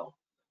as well.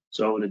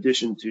 So in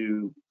addition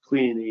to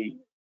cleaning the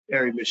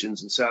air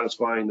emissions and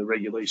satisfying the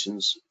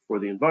regulations for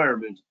the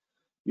environment,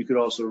 you could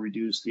also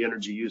reduce the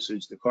energy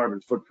usage, the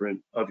carbon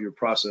footprint of your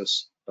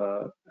process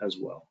as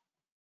well.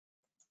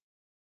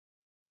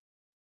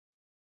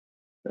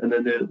 And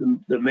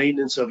then the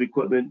maintenance of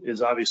equipment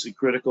is obviously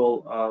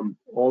critical.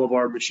 All of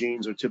our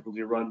machines are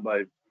typically run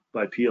by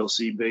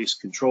PLC-based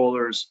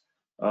controllers.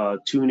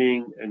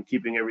 Tuning and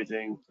keeping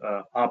everything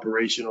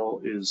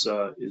operational is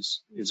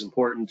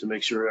important to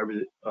make sure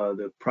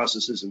the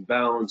process is in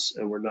balance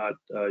and we're not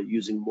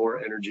using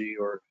more energy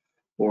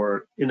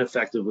or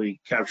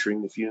ineffectively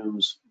capturing the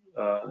fumes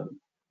on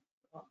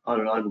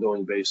an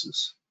ongoing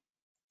basis.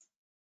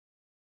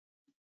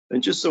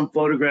 And just some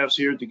photographs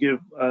here to give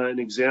an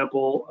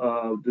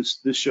example. This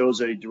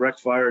shows a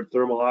direct-fired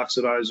thermal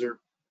oxidizer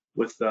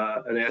with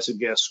an acid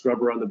gas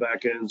scrubber on the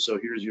back end. So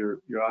here's your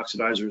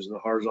oxidizers in the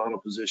horizontal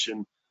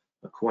position,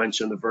 a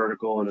quench on the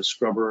vertical, and a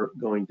scrubber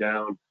going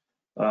down.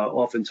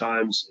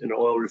 Oftentimes in an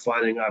oil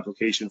refining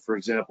application, for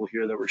example,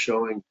 here that we're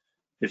showing,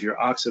 if you're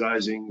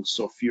oxidizing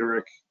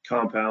sulfuric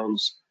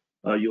compounds,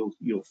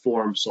 you'll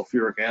form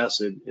sulfuric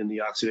acid in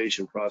the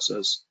oxidation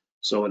process.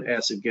 So an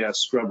acid gas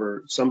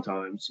scrubber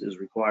sometimes is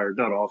required,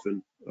 not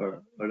often,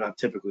 or not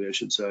typically, I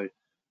should say,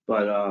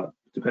 but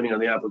depending on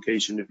the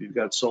application, if you've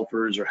got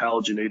sulfurs or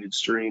halogenated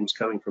streams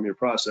coming from your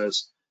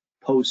process,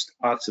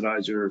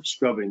 post-oxidizer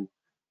scrubbing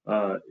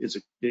is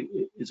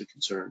a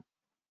concern.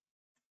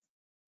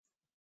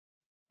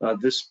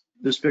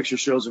 This picture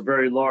shows a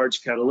very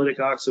large catalytic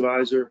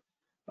oxidizer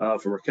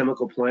from a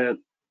chemical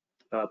plant,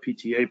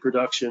 PTA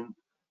production.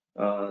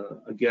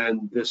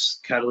 Again, this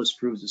catalyst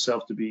proves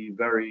itself to be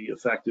very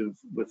effective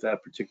with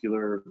that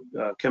particular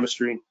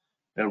chemistry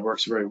and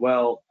works very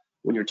well.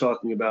 When you're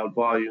talking about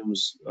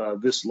volumes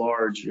this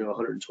large,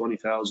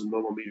 120,000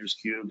 millimeters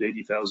cubed,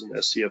 80,000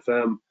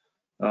 SCFM,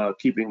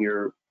 keeping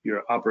your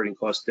operating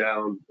costs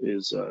down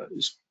is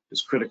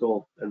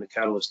critical, and the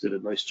catalyst did a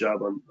nice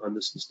job on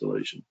this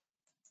installation.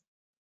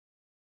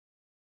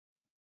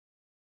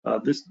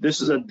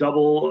 This is a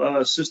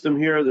double system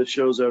here that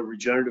shows a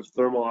regenerative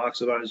thermal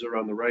oxidizer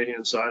on the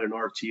right-hand side, an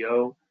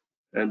RTO,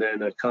 and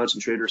then a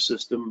concentrator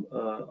system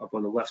up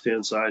on the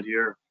left-hand side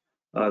here.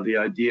 The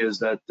idea is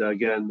that,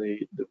 again,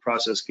 the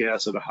process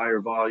gas at a higher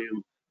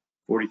volume,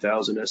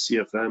 40,000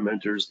 SCFM,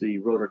 enters the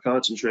rotor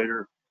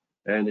concentrator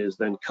and is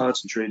then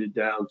concentrated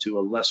down to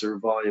a lesser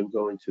volume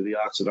going to the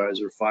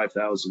oxidizer,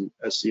 5,000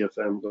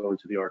 SCFM going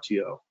to the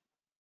RTO.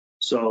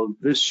 So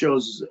this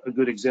shows a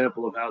good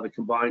example of how the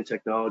combined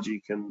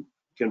technology can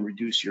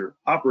reduce your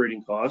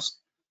operating cost.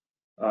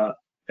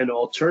 An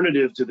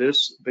alternative to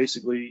this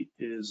basically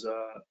is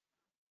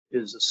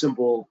a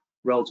simple,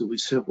 relatively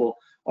simple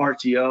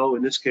RTO.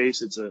 In this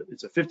case, it's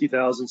a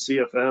 50,000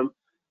 CFM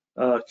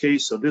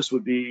case. So this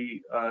would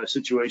be a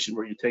situation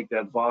where you take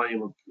that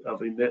volume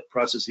of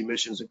process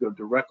emissions and go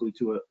directly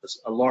to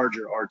a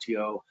larger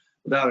RTO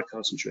without a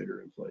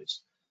concentrator in place.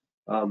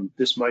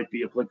 This might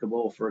be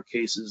applicable for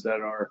cases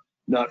that are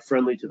not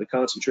friendly to the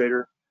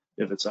concentrator.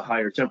 If it's a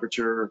higher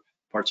temperature,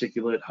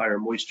 particulate, higher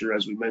moisture,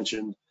 as we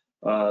mentioned,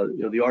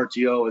 the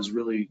RTO has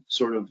really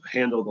sort of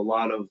handled a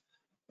lot of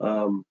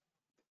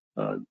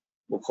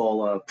we'll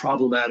call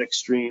problematic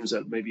streams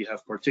that maybe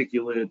have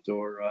particulate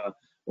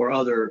or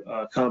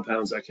other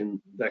compounds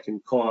that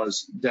can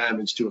cause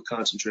damage to a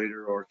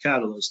concentrator or a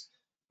catalyst.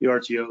 The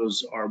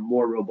RTOs are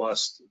more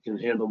robust, can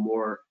handle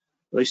more.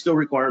 They still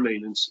require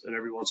maintenance, and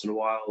every once in a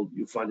while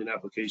you find an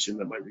application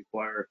that might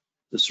require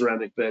the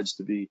ceramic beds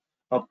to be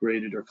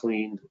upgraded or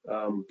cleaned.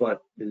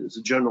 But as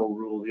a general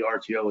rule, the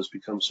RTO has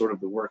become sort of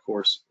the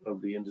workhorse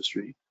of the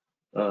industry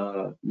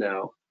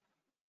now.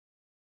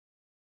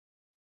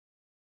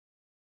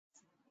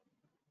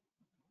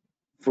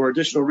 For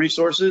additional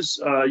resources,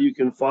 you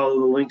can follow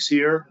the links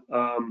here,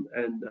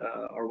 and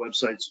our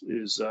website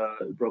is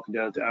broken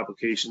down into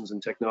applications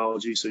and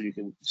technology, so you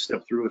can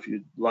step through if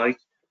you'd like.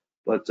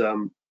 But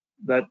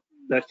that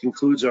that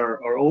concludes our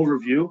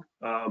overview.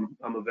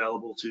 I'm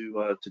available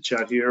to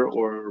chat here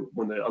or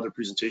when the other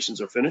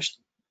presentations are finished.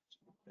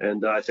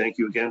 And I thank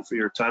you again for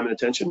your time and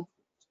attention,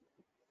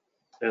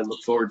 and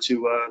look forward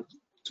to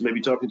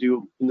maybe talking to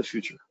you in the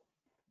future.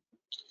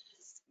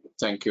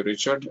 Thank you,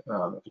 Richard.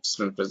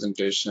 Excellent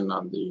presentation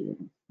on the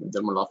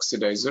thermal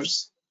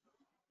oxidizers.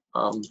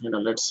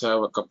 Let's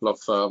have a couple of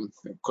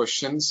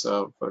questions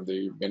for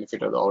the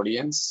benefit of the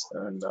audience.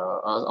 And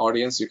our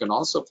audience, you can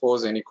also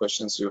pose any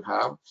questions you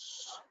have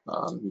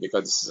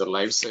because this is a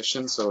live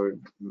session. So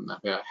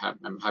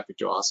I'm happy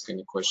to ask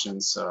any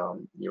questions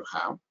you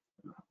have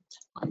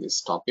on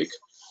this topic.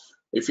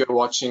 If you're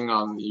watching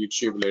on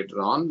YouTube later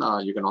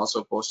on, you can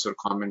also post your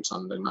comments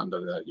under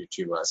the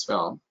YouTube as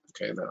well.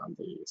 Okay,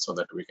 so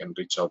that we can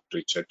reach out to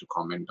Richard to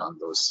comment on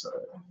those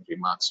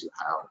remarks you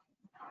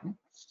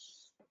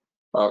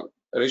have.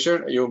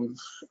 Richard,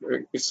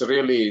 it's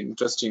really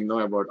interesting to know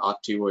about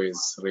RTO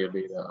is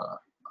really,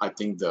 I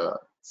think, the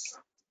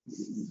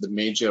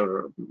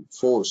major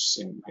force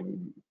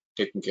in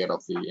taking care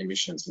of the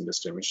emissions,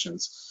 industry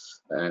emissions.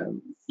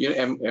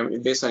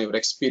 Based on your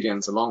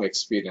experience, a long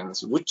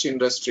experience, which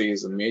industry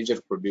is a major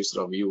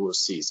producer of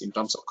VOCs in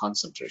terms of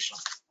concentration?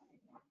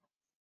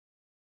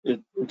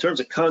 In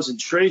terms of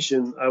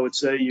concentration, I would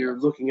say you're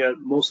looking at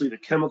mostly the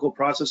chemical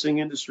processing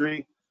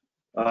industry,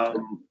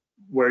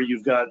 where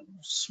you've got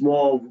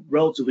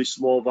relatively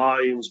small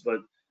volumes,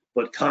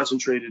 but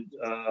concentrated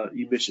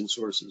emission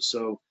sources.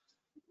 So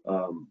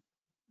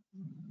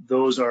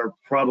those are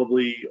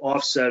probably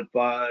offset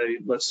by,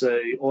 let's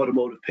say,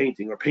 automotive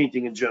painting or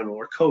painting in general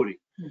or coating.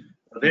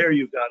 There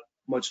you've got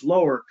much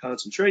lower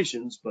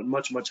concentrations, but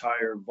much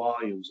higher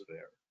volumes of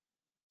air.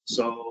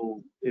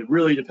 So it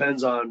really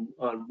depends on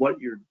what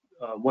your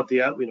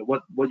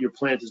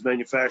plant is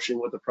manufacturing,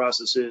 what the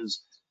process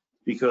is,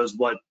 because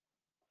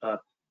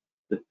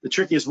the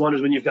trickiest one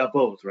is when you've got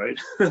both, right?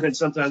 And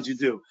sometimes you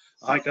do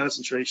a high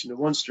concentration in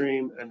one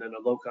stream and then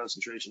a low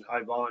concentration,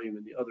 high volume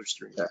in the other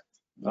stream.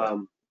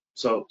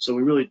 So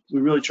we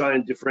really try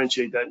and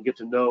differentiate that and get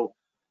to know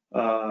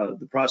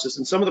the process.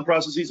 And some of the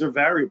processes are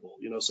variable.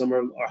 Some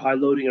are high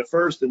loading at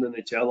first and then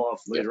they tail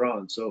off later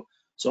on. So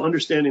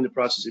understanding the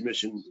process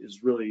emission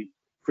is really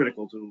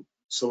critical to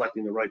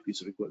selecting the right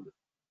piece of equipment.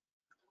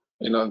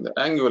 The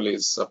Anguil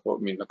is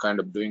kind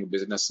of doing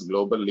business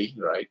globally,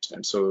 right?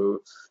 And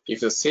so if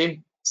the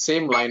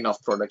same line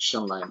of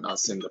production line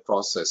as in the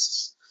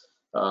process,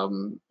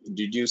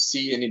 did you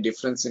see any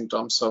difference in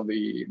terms of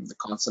the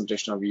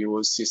concentration of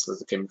VOCs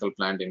as a chemical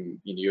plant in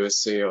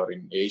USA or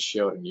in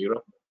Asia or in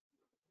Europe?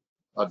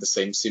 Are the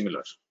same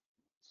similar?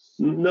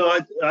 No,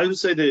 I would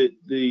say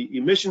the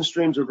emission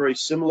streams are very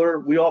similar.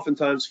 We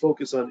oftentimes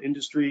focus on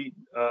industry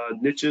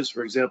niches,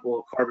 for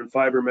example, carbon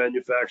fiber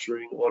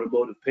manufacturing,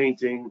 automotive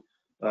painting,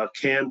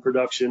 can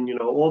production.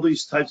 All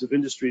these types of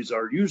industries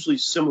are usually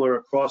similar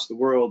across the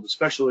world,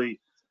 especially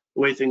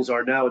the way things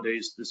are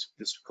nowadays.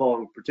 This call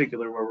in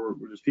particular, where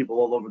there's people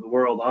all over the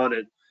world on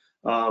it,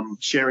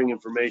 sharing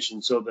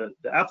information, so that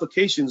the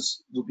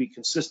applications will be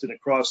consistent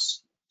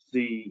across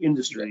the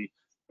industry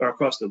or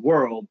across the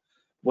world.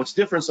 What's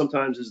different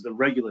sometimes is the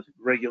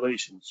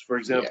regulations. For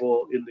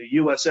example, in the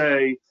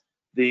USA,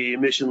 the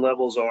emission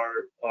levels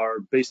are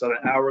based on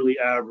an hourly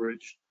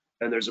average,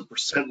 and there's a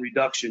 %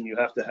 reduction you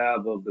have to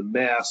have of the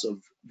mass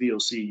of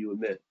VOC you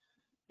emit.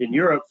 In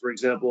Europe, for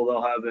example,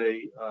 they'll have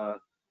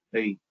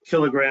a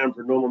kilogram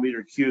per normal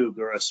meter cubed,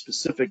 or a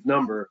specific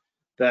number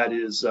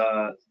that's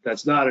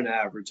not an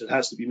average. It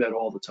has to be met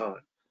all the time.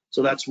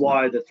 So that's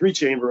why the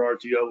 3-chamber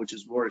RTO, which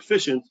is more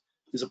efficient,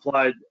 is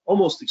applied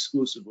almost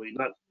exclusively,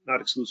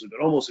 not exclusive, but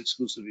almost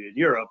exclusively in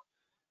Europe.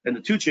 And the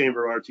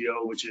 2-chamber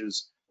RTO, which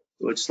is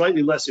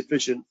slightly less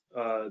efficient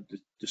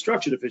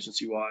destruction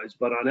efficiency-wise,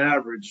 but on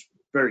average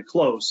very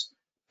close,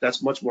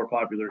 that's much more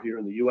popular here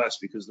in the US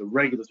because the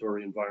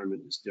regulatory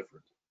environment is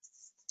different.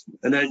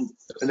 And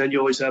then you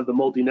always have the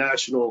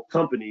multinational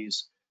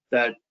companies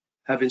that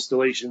have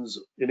installations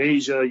in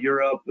Asia,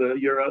 Europe,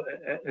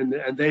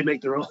 and they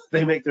make their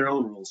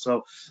own rules.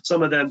 So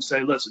some of them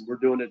say, listen, we're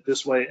doing it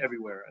this way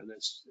everywhere, and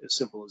it's as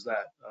simple as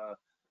that.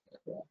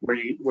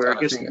 Where it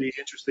gets to be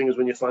interesting is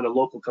when you find a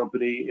local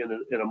company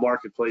in a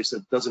marketplace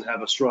that doesn't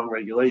have a strong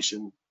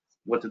regulation.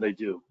 What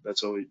do?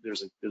 That's always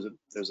there's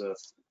a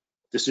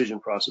decision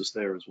process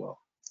there as well.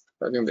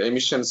 I think the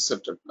emissions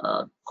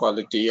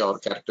quality or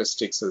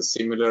characteristics is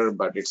similar,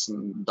 but it's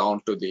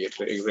down to the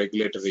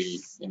regulatory,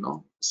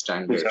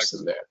 standards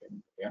in there.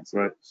 Yeah.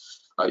 Right.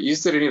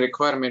 Is there any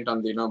requirement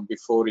on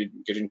before you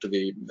get into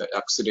the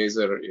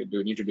oxidizer? Do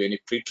you need to do any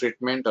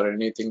pre-treatment or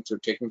anything to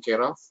taken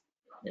care of?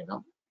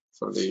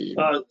 For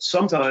the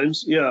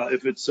sometimes, yeah.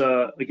 If it's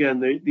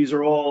again, these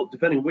are all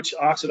depending which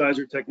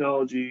oxidizer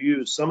technology you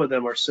use. Some of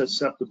them are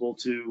susceptible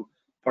to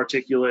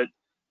particulate,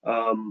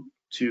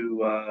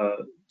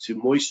 to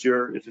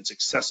moisture if it's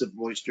excessive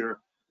moisture.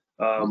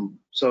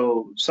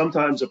 So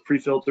sometimes a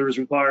pre-filter is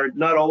required.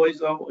 Not always,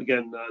 though.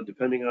 Again,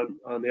 depending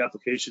on the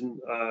application,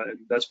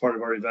 that's part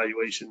of our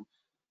evaluation.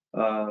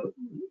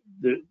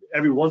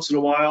 every once in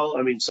a while,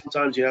 I mean,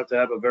 sometimes you have to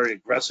have a very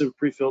aggressive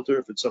pre-filter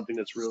if it's something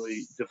that's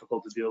really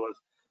difficult to deal with,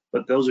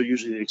 but those are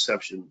usually the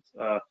exceptions.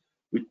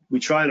 We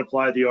try and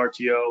apply the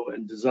RTO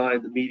and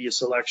design the media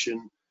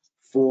selection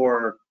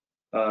for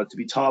to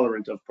be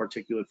tolerant of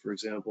particulate, for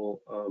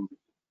example,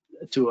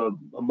 to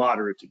a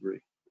moderate degree.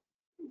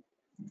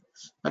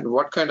 And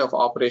what kind of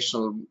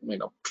operational,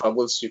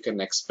 troubles you can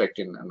expect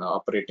in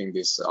operating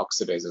these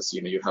oxidizers?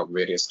 You have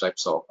various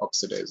types of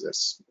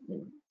oxidizers.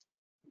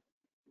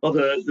 Well,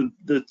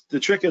 the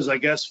trick is, I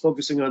guess,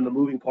 focusing on the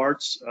moving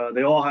parts.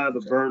 They all have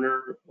a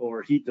burner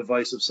or heat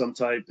device of some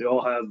type. They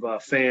all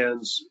have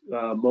fans,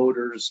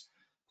 motors.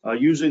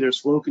 Usually there's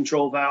flow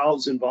control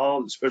valves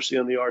involved, especially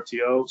on the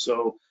RTO.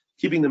 So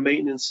keeping the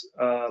maintenance,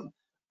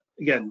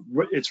 again,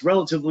 it's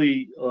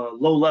relatively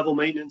low-level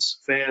maintenance,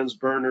 fans,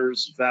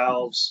 burners,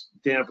 valves,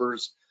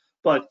 dampers,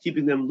 but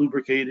keeping them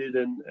lubricated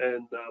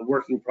and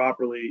working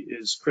properly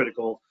is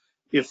critical.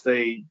 If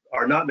they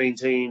are not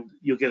maintained,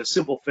 you'll get a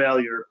simple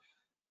failure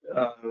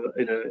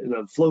in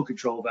a flow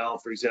control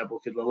valve, for example,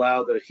 could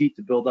allow the heat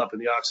to build up in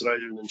the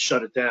oxidizer and then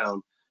shut it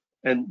down.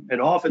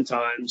 And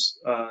oftentimes,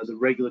 the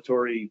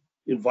regulatory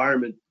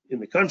environment in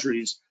the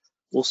countries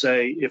will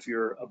say if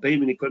your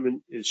abatement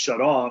equipment is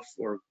shut off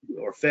or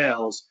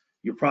fails,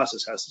 your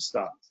process has to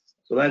stop.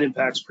 So that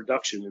impacts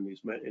production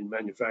in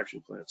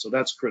manufacturing plants. So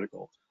that's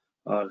critical.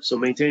 So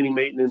maintaining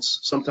maintenance,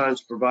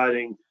 sometimes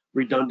providing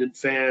redundant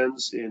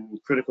fans in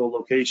critical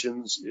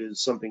locations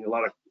is something a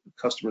lot of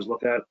customers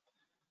look at.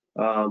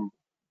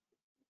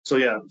 So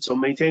yeah, so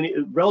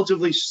maintaining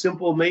relatively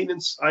simple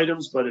maintenance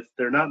items, but if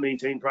they're not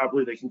maintained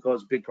properly, they can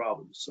cause big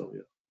problems. So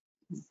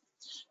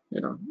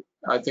yeah.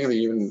 I think that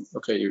even,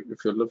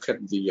 if you look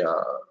at the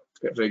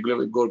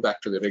go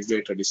back to the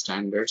regulatory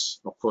standards,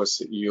 of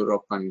course,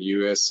 Europe and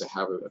US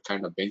have a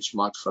kind of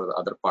benchmark for the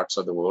other parts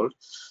of the world,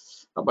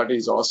 but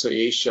it's also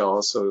Asia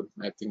also,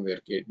 I think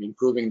they're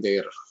improving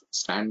their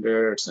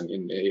standards and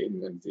in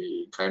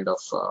the kind of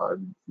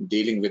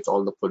dealing with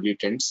all the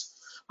pollutants.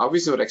 How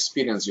is your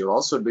experience? You're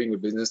also doing a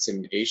business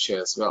in Asia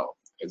as well.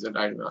 Is it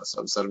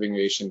serving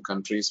Asian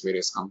countries,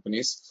 various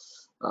companies?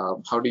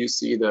 How do you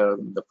see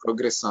the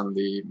progress on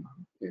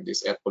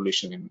this air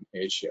pollution in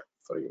Asia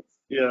for you?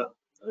 Yeah,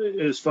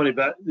 it's funny,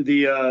 but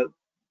the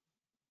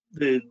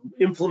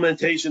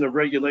implementation of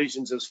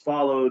regulations has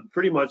followed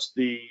pretty much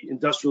the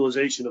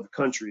industrialization of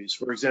countries.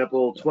 For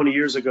example, 20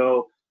 years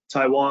ago,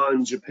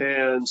 Taiwan,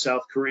 Japan,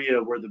 South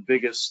Korea were the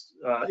biggest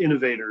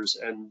innovators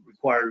and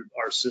required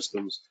our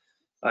systems.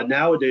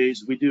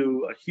 Nowadays, we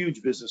do a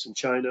huge business in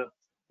China,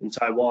 in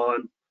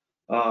Taiwan.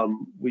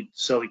 We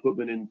sell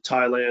equipment in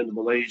Thailand,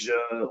 Malaysia,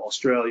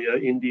 Australia,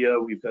 India.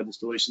 We've got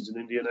installations in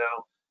India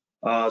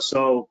now.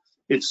 So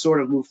it's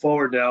sort of moved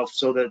forward now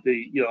so that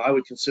I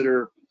would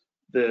consider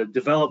the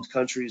developed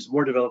countries,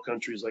 more developed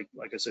countries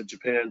like I said,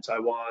 Japan,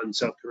 Taiwan,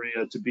 South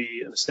Korea, to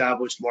be an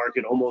established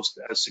market, almost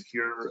as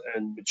secure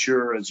and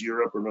mature as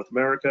Europe or North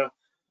America.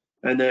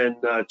 And then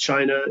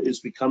China is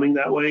becoming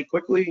that way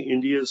quickly.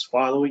 India is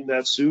following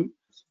that suit.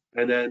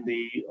 And then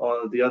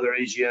the other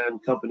Asian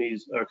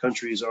companies or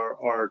countries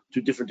are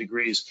to different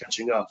degrees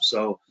catching up.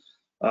 So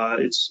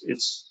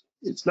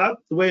it's not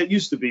the way it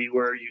used to be,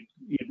 where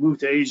you'd move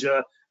to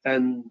Asia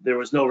and there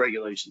was no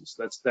regulations.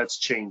 That's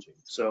changing.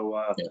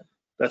 So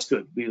that's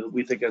good.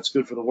 We think that's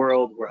good for the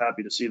world. We're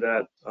happy to see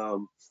that,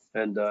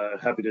 and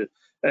happy to.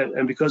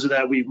 And because of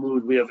that, we've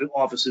moved. We have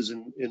offices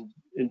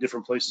in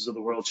different places of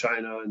the world: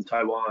 China and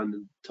Taiwan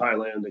and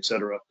Thailand,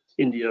 etc.,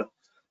 India.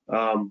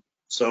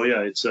 So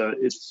yeah,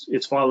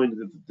 it's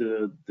following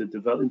the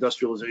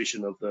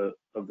industrialization of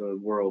the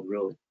world,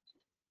 really.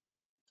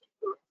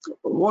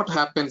 What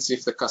happens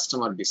if the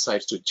customer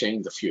decides to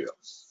change the fuel?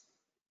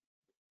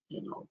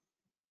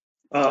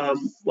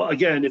 Well,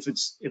 again, if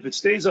it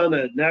stays on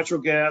a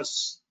natural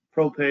gas,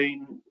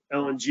 propane,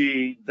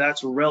 LNG,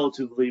 that's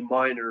relatively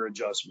minor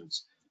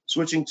adjustments.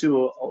 Switching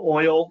to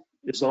oil,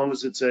 as long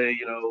as it's a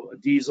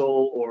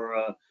diesel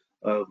or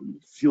a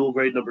fuel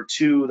grade number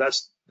 2,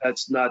 that's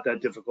not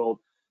that difficult.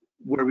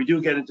 Where we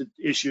do get into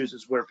issues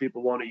is where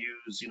people want to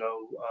use,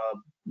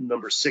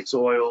 number 6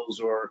 oils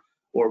or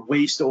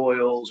waste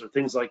oils or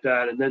things like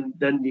that, and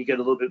then you get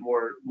a little bit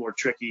more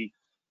tricky.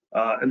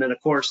 And then of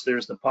course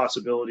there's the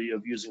possibility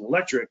of using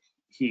electric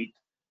heat,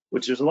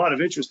 which there's a lot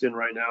of interest in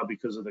right now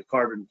because of the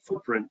carbon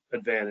footprint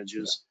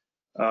advantages.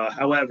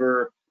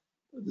 However,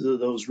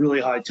 those really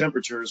high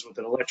temperatures with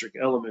an electric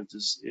element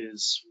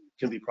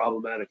can be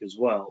problematic as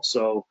well.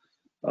 So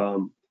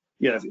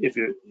yeah, if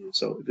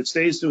it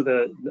stays with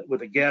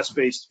a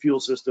gas-based fuel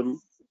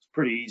system, it's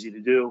pretty easy to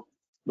do.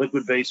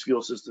 Liquid-based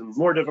fuel system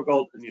more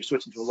difficult, and you're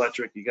switching to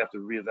electric, you have to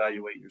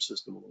reevaluate your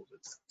system a little bit.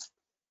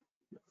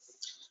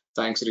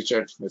 Thanks,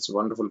 Richard. It's a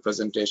wonderful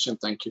presentation.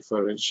 Thank you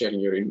for sharing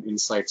your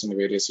insights on the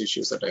various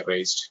issues that I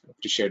raised.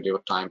 Appreciate your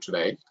time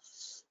today.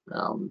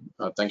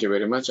 Thank you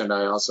very much, and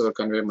I also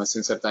convey my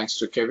sincere thanks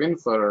to Kevin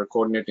for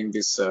coordinating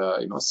this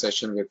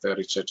session with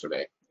Richard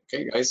today.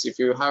 Okay, guys, if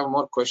you have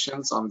more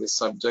questions on this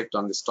subject,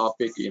 on this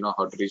topic, you know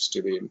how to reach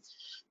to the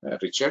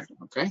Richard.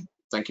 Okay,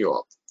 thank you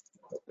all.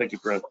 Thank you,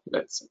 Brent.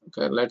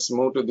 Let's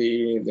move to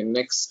the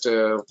next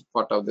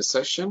part of the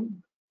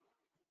session.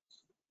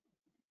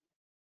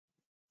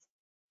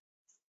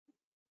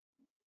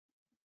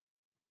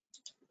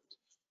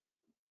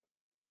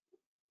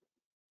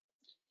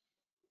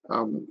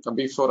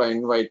 Before I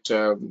invite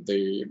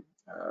the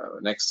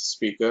next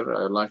speaker,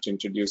 I would like to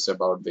introduce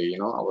about the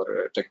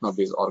our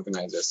TechnoBiz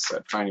organizers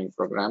training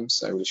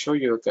programs. I will show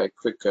you a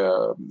quick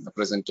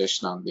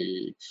presentation on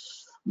the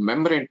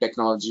membrane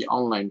technology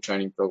online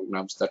training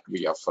programs that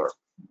we offer.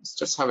 Let's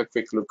just have a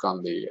quick look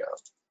on the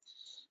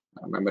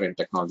membrane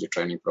technology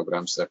training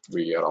programs that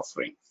we are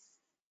offering.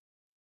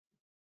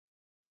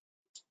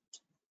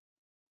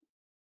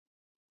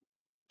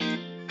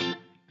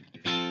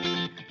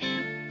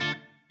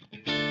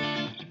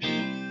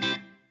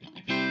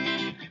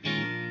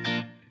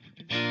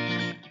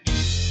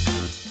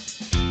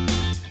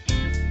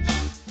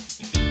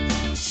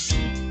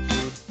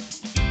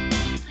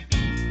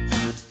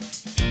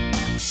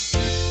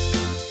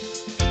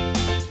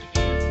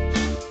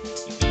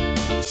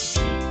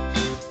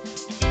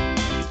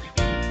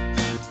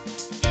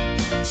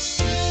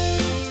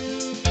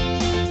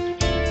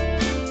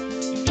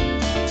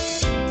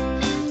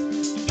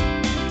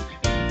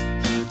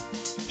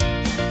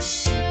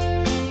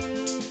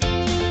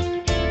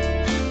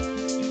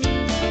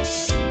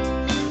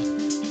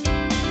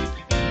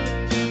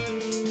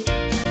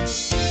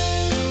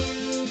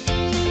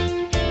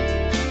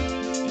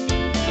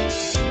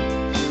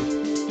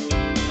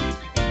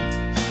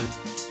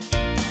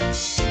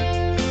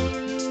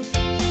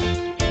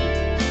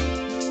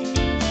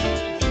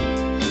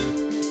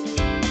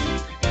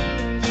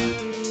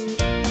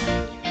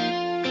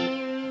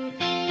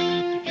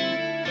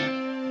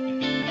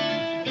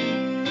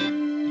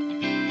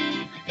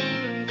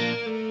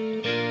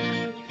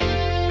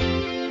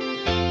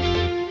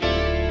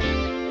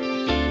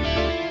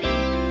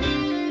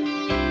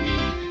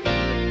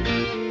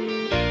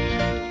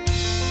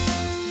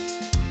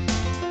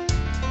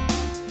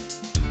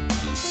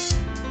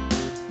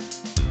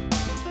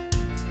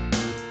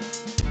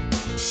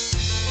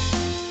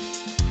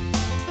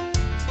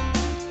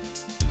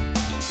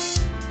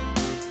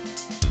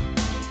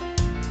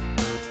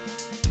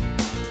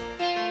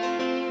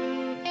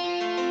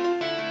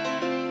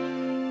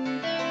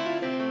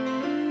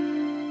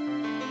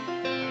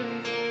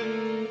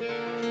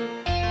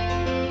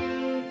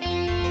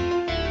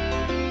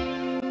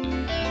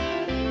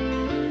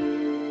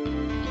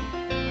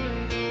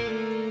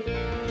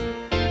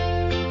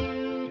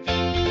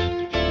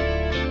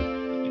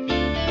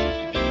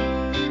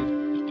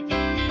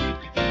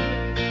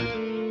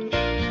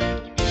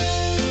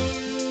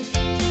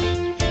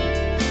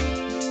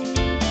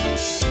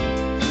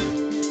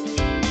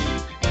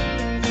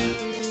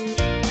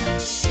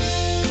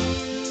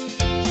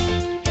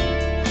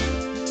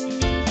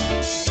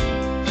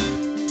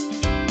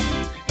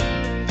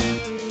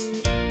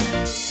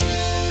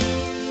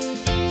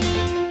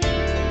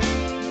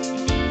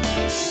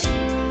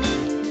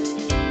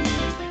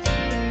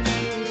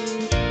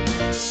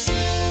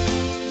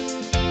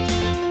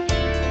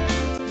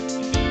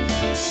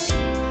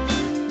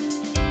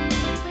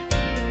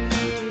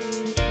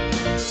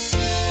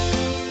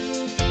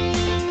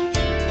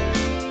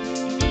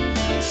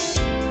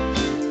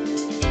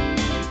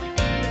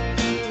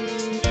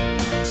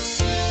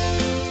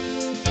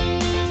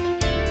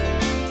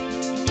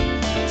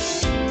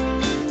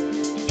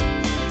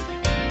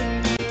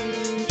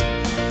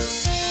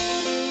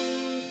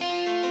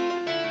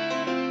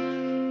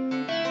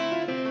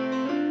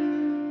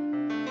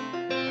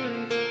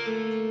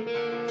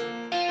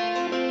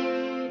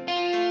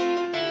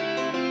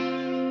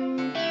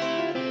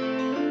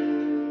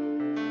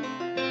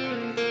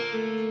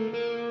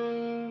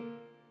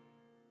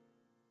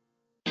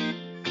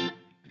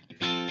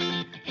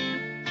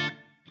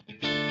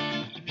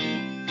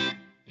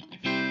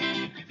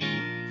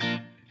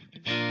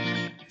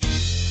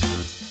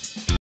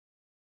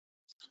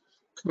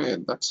 Okay,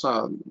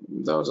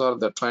 those are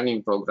the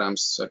training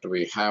programs that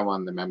we have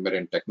on the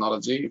membrane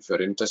technology. If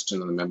you're interested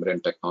in the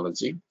membrane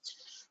technology,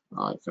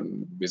 you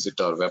can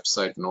visit our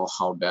website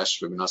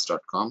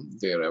knowhow-webinars.com.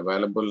 They are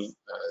available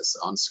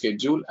on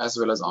schedule as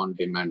well as on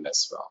demand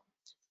as well.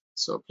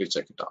 So please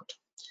check it out.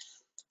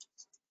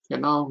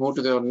 Okay, now move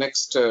to the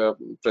next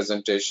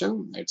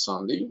presentation. It's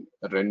on the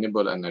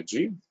renewable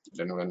energy,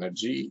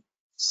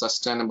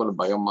 sustainable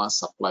biomass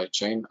supply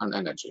chain and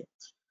energy.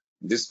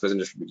 This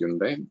presentation will be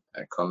given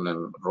by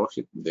Colonel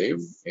Rohit Dev.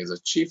 He is a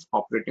Chief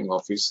Operating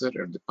Officer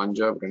at the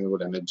Punjab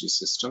Renewable Energy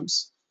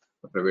Systems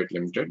Private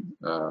Limited,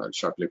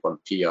 shortly called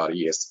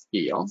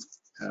PRESPL,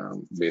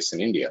 based in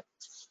India.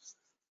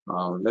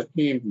 Let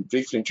me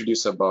briefly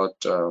introduce about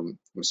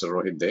Mr.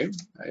 Rohit Dev.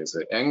 He is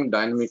a young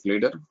dynamic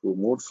leader who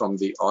moved from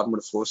the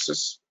armed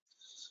forces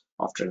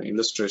after an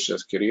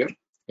illustrious career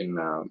in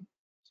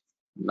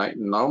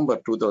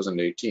November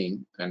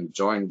 2018 and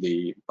joined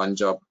the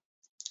Punjab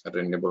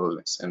Renewable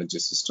Energy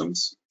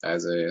Systems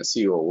as a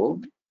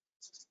COO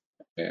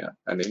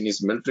And in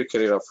his military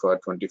career of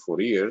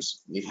 24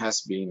 years, he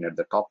has been at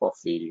the top of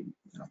the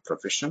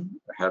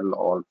profession, held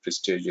all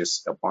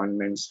prestigious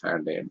appointments,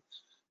 had a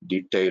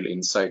detailed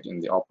insight in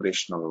the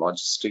operational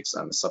logistics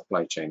and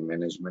supply chain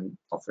management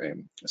of a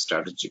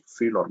strategic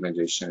field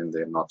organization in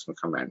the Northern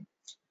Command.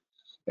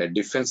 A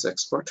defense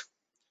expert,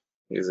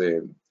 is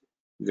a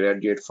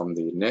graduate from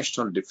the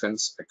National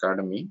Defense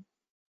Academy.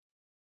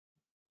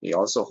 He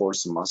also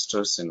holds a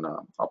master's in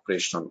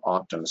operational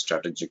art and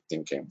strategic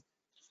thinking.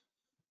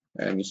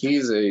 And he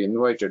is an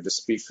invited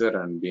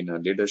speaker and been a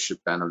leadership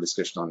panel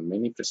discussion on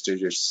many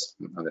prestigious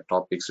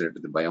topics related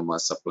to the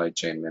biomass supply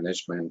chain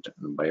management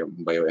and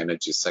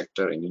bioenergy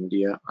sector in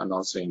India and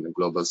also in the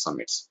global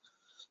summits.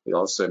 He's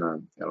also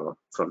a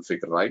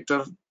prolific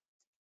writer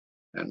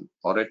and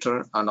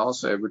orator and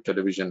also a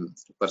television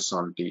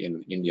personality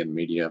in Indian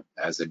media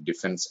as a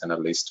defense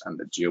analyst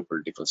and a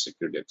geopolitical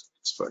security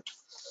expert.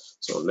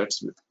 So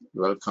let's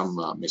welcome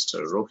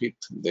Mr. Rohit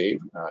Dev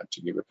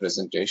to give a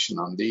presentation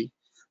on the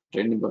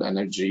renewable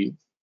energy,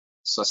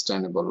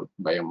 sustainable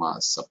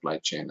biomass supply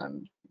chain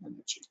and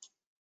energy.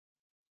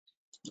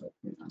 Let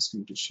me ask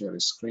him to share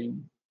his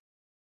screen.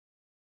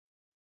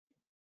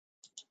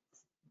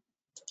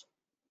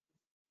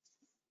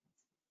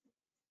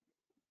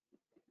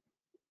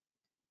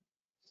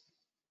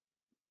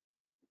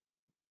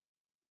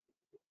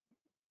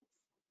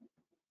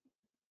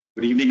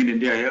 Good evening in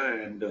India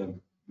here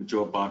and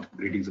mature part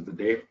greetings of the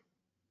day.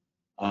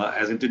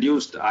 As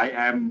introduced, I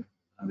am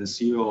the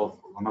CEO of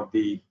one of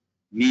the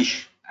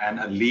niche and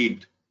a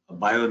lead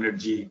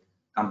bioenergy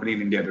company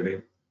in India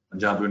today,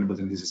 Punjab Renewable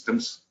Energy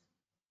Systems.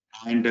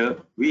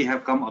 And we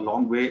have come a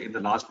long way in the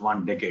last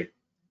 1 decade.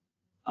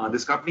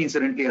 This company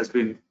incidentally has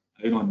been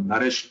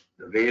nourished,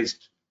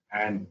 raised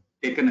and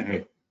taken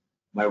ahead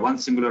by one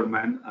singular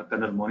man,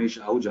 Colonel Monish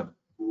Ahuja,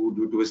 who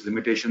due to his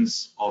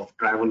limitations of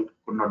travel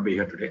could not be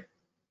here today.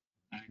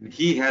 And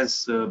he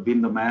has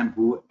been the man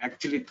who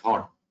actually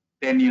thought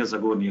 10 years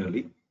ago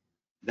nearly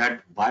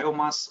that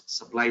biomass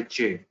supply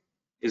chain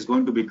is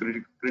going to be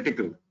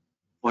critical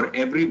for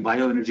every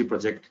bioenergy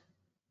project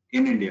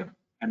in India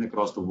and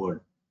across the world.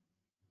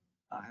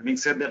 Having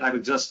said that, I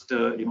will just,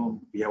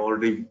 we have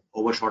already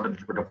overshot a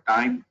little bit of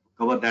time to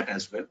cover that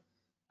as well.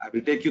 I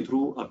will take you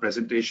through a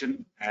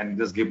presentation and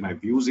just give my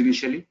views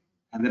initially,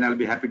 and then I'll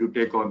be happy to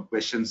take on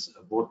questions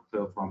both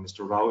from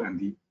Mr. Rao and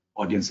the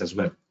audience as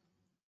well.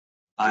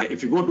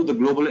 If you go to the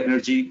global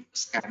energy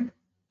scan,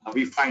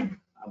 we find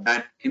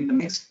that in the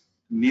next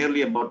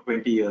nearly about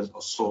 20 years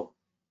or so,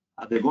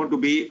 there's going to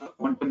be a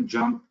quantum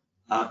jump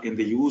in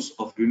the use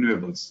of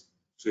renewables.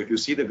 So if you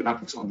see the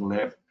graphics on the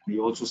left, and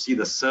you also see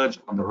the surge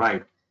on the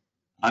right,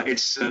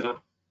 it's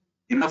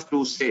enough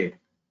to say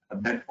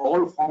that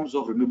all forms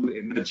of renewable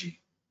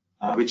energy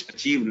which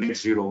achieve net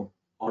zero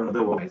or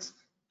otherwise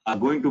are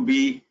going to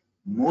be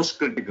most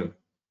critical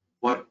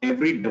for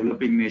every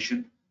developing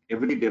nation,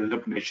 every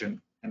developed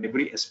nation, and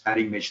every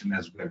aspiring nation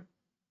as well.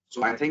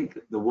 So I think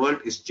the world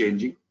is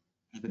changing,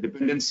 and the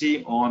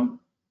dependency on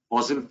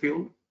fossil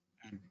fuel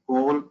and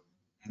coal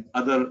and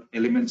other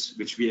elements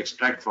which we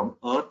extract from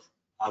earth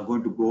are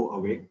going to go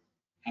away.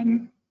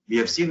 And we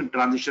have seen a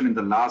transition in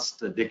the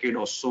last decade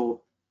or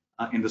so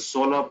in the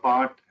solar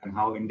part and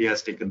how India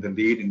has taken the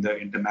lead in the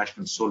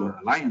International Solar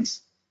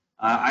Alliance.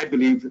 I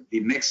believe the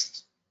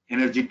next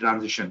energy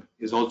transition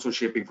is also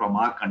shaping from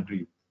our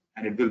country,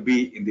 and it will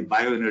be in the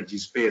bioenergy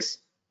space,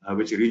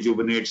 which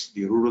rejuvenates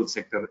the rural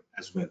sector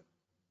as well.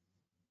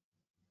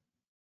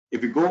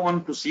 If you go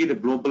on to see the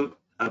global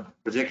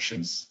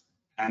projections,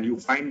 and you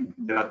find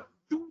there are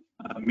two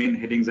main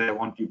headings I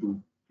want you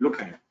to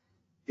look at,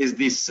 is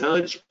the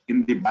surge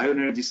in the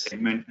bioenergy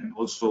segment and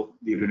also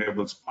the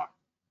renewables part.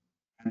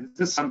 And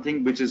this is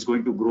something which is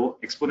going to grow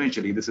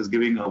exponentially. This is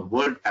giving a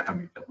world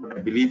parameter. I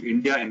believe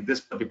India in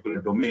this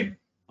particular domain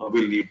will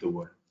lead the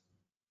world.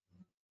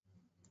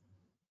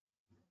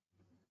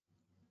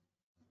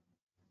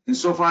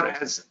 Insofar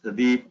as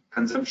the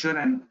consumption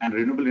and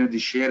renewable energy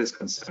share is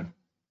concerned,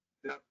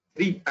 there are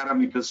 3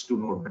 parameters to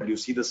note. And you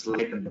see the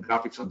slide and the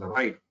graphics on the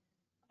right.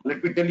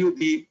 Let me tell you,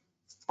 the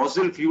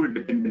fossil fuel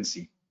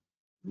dependency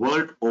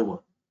world over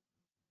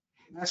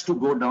has to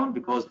go down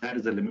because that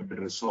is a limited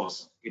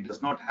resource. It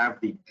does not have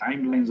the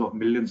timelines of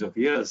millions of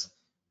years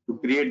to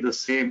create the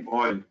same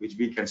oil which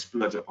we can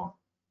splurge upon.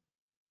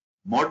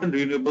 Modern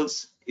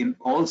renewables in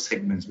all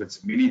segments,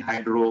 with mini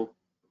hydro,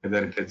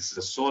 whether it is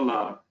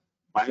solar,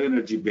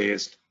 bioenergy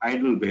based,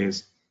 hydro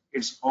based,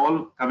 it's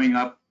all coming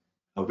up.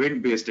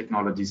 Wind based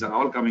technologies are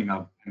all coming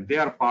up, and they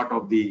are part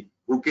of the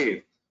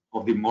bouquet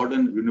of the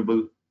modern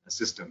renewable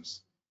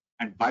systems.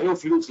 And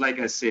biofuels, like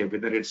I say,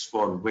 whether it's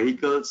for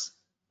vehicles,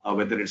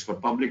 whether it's for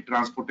public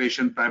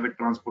transportation, private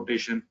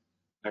transportation,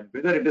 and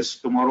whether it is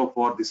tomorrow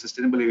for the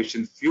sustainable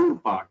aviation fuel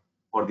part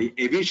or the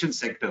aviation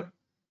sector,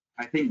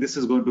 I think this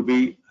is going to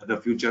be the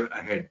future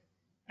ahead.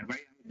 And why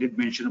I did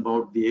mention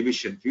about the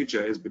aviation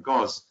future is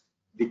because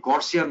the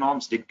CORSIA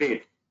norms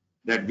dictate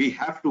that we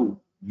have to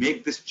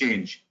make this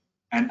change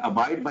and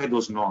abide by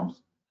those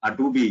norms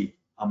to be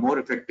more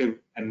effective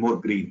and more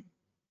green.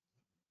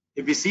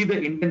 If we see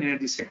the Indian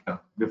energy sector,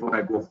 before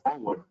I go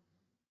forward,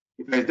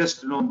 if I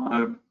just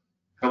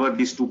cover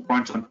these 2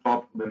 points on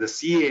top, when the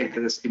CA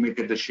has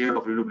estimated the share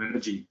of renewable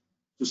energy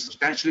to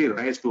substantially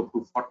rise to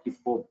up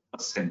to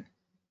 44%.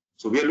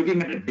 So we are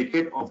looking at a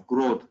decade of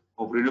growth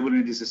of renewable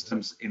energy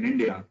systems in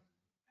India.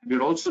 And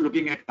we're also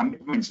looking at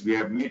commitments we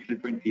have made till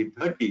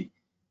 2030.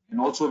 And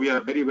also we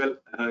are very well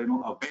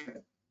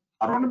aware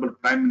our Honorable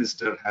Prime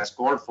Minister has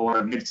called for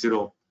a net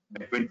zero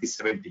by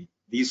 2070.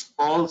 These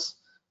calls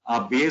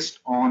are based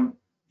on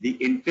the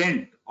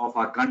intent of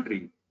our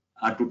country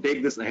to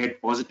take this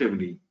ahead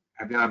positively.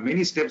 And there are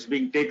many steps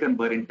being taken,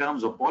 but in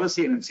terms of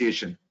policy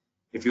enunciation,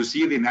 if you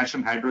see the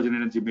National Hydrogen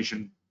Energy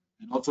Mission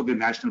and also the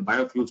National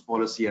Biofuels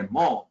Policy and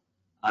more,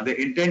 the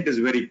intent is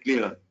very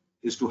clear,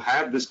 is to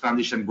have this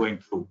transition going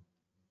through.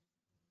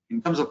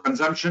 In terms of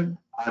consumption,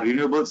 our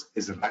renewables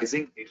is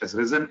rising. It has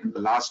risen in the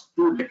last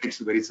 2 decades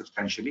very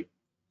substantially.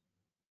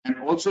 And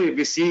also, if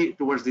we see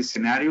towards the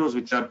scenarios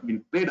which have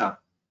been played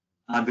up,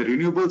 the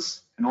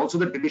renewables and also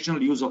the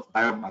traditional use of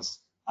biomass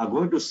are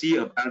going to see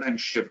a paradigm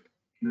shift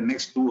in the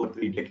next 2 or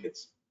 3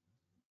 decades.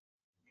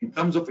 In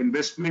terms of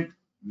investment,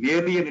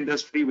 nearly an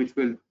industry which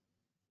will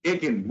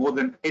take in more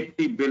than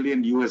 80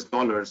 billion US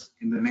dollars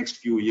in the next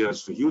few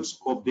years. So huge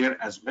scope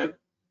there as well.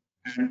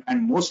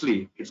 And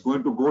mostly it's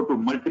going to go to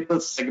multiple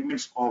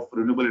segments of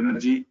renewable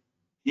energy,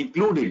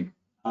 including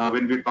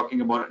when we're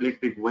talking about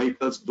electric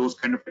vehicles, those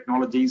kind of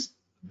technologies,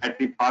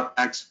 battery power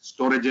packs,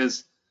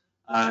 storages,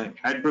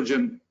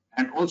 hydrogen,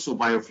 and also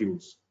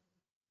biofuels.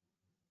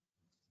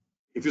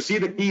 If you see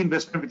the key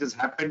investment which has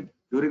happened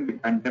during the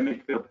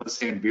pandemic per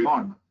se and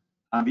beyond,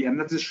 the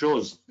analysis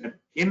shows that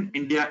in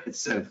India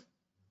itself,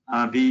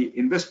 the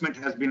investment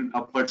has been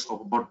upwards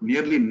of about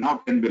nearly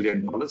now $10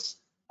 billion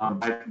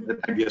by the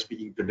time we are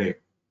speaking today.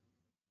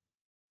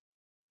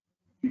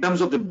 In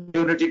terms of the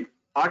bioenergy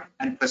part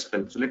and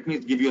PRESPL, so let me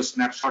give you a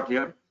snapshot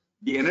here.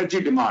 The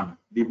energy demand,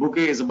 the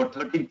bouquet is about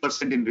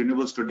 13% in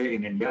renewables today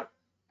in India,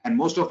 and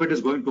most of it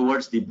is going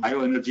towards the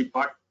bioenergy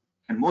part,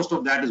 and most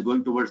of that is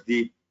going towards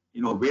the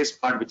waste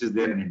part which is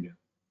there in India.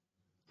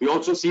 We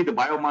also see the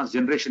biomass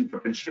generation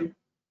potential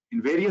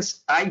in various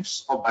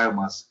types of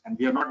biomass, and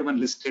we have not even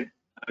listed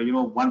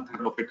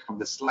 1/3 of it from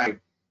the slide,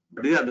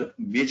 but these are the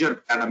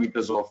major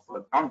parameters of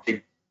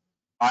counting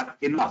are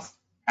enough.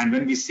 And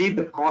when we see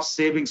the cost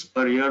savings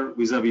per year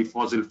vis-a-vis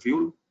fossil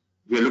fuel,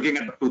 we are looking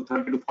at up to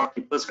 30 to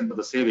 40% of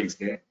the savings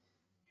there.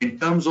 In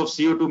terms of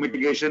CO2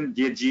 mitigation,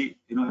 GHG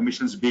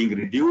emissions being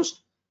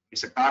reduced,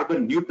 it's a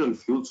carbon neutral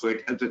fuel, so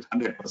it helps with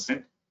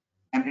 100%.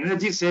 And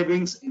energy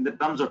savings in the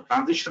terms of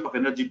transition of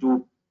energy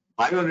to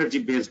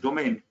bioenergy based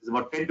domain is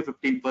about 10 to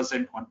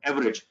 15% on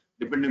average,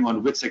 depending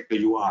on which sector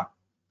you are.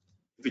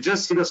 If you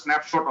just see the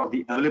snapshot of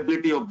the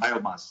availability of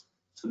biomass,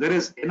 so there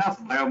is enough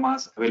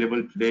biomass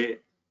available today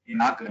in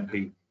our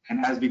country.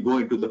 And as we go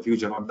into the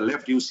future, on the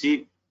left, you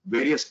see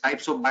various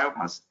types of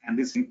biomass, and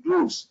this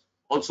includes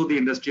also the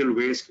industrial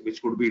waste,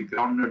 which could be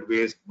groundnut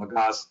waste,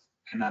 bagasse,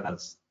 and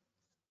others.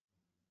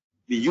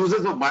 The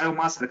uses of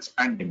biomass are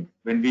expanding.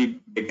 When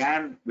we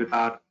began with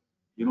our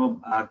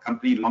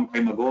company long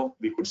time ago,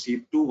 we could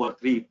see 2 or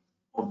 3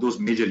 of those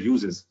major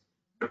uses.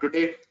 But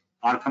today,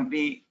 our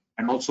company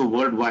and also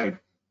worldwide,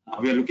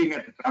 we are looking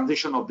at the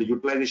transition of the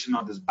utilization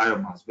of this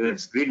biomass, whether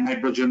it's green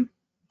hydrogen,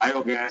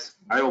 biogas,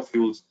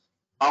 biofuels,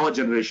 power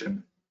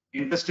generation,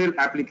 industrial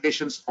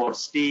applications for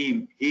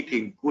steam,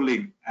 heating,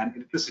 cooling, and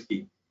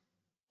electricity.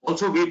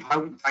 Also, we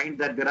find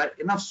that there are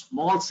enough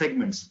small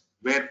segments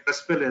where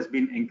PRESPL has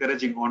been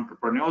encouraging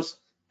entrepreneurs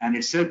and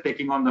itself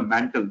taking on the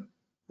mantle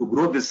to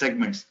grow these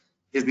segments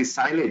is the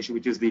silage,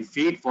 which is the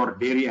feed for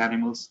dairy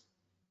animals,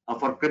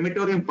 for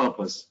crematorium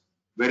purpose,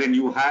 wherein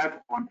you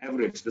have on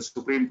average, the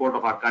Supreme Court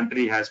of our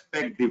country has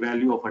pegged the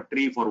value of a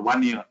tree for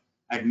 1 year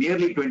at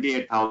nearly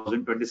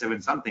 28,000,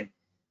 27 something.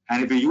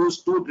 And if you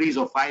use 2 trees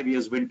of 5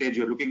 years vintage,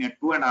 you're looking at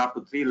 2.5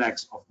 to 3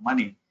 lakhs of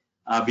money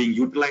being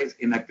utilized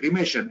in a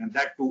cremation, and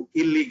that to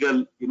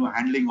illegal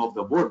handling of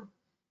the wood.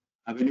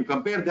 When you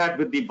compare that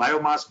with the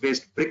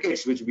biomass-based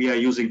briquettes which we are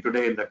using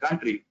today in the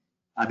country,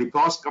 the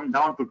costs come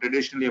down to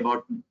traditionally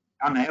about,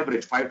 on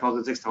average,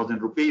 5,000,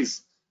 6,000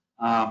 rupees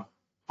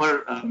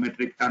per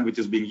metric ton which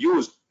is being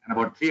used, and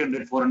about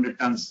 300, 400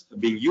 tons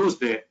being used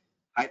there.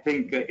 I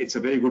think it's a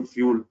very good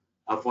fuel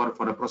for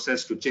a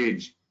process to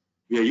change.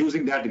 We are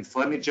using that in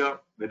furniture,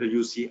 whether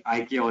you see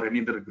IKEA or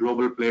any other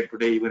global player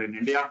today, even in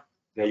India,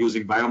 they are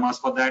using biomass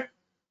for that.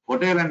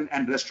 Hotel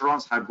and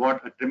restaurants have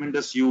got a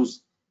tremendous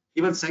use.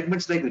 Even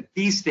segments like the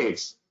tea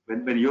states,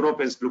 when Europe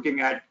is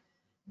looking at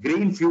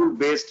green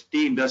fuel-based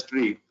tea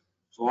industry,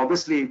 so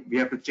obviously we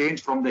have to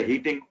change from the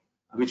heating,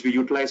 which we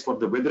utilize for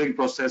the weathering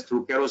process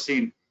through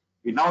kerosene.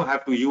 We now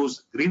have to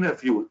use greener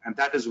fuel, and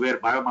that is where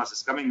biomass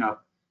is coming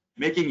up,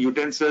 making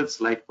utensils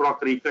like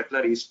crockery,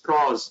 cutlery,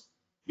 straws.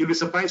 You'll be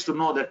surprised to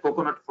know that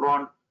coconut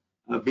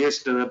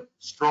frond-based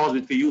straws,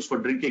 which we use for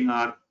drinking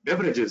our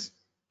beverages,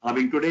 are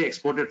being today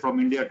exported from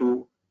India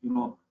to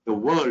the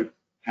world.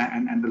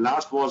 And the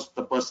last was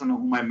the person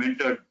whom I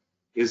mentored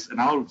is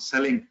now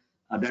selling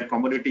that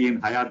commodity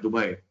in Hyatt,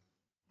 Dubai.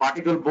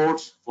 Particle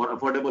boards for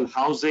affordable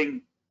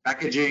housing,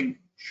 packaging,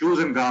 shoes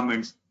and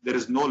garments, there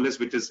is no list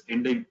which is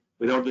ending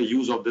without the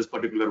use of this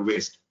particular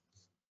waste.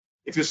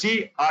 If you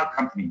see our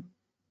company,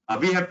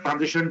 we have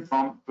transitioned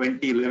from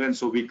 2011,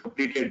 so we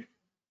completed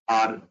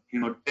our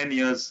 10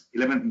 years,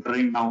 11th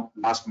running now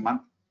last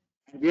month,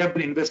 and we have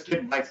been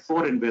invested by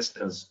 4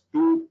 investors,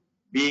 2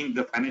 being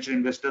the financial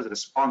investors,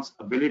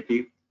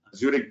 Responsibility,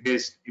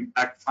 Zurich-based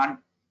impact fund,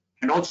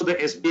 and also the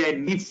SBI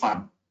NEEP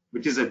fund,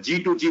 which is a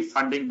G2G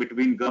funding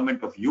between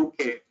government of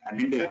UK and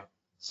India,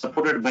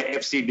 supported by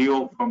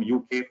FCDO from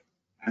UK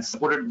and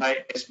supported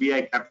by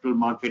SBI Capital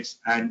Markets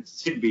and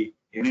SIDBI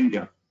in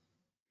India.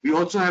 We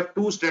also have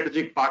 2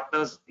 strategic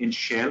partners in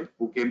Shell,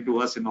 who came to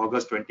us in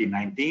August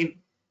 2019,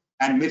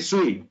 and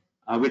Mitsui,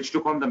 which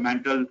took on the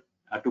mantle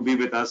to be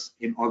with us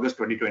in August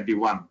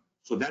 2021.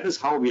 So that is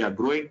how we are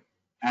growing.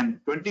 And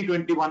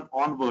 2021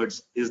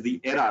 onwards is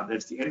the era,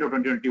 that's the end of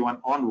 2021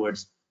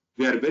 onwards.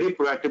 We are very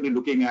proactively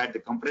looking at the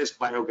compressed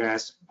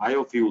biogas,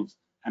 biofuels,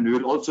 and we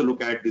will also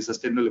look at the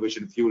sustainable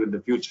aviation fuel in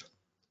the future.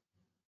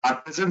 Our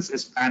presence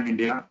is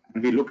pan-India,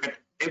 and we look at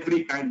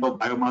every kind of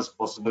biomass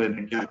possible in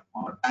India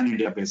on a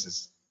pan-India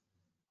basis.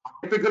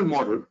 A typical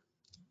model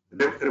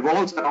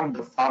revolves around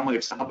the farmer.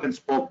 It's a hub and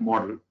spoke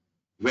model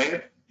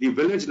where the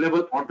village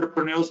level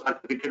entrepreneurs are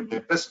created by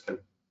PRESPL,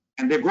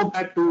 and they go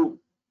back to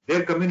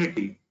their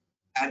community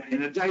and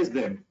energize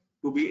them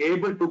to be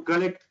able to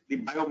collect the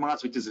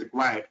biomass which is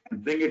required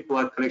and bring it to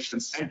our collection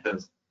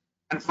centers.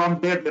 And from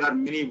there are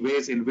many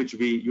ways in which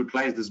we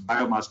utilize this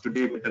biomass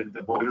today, whether in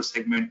the boiler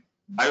segment,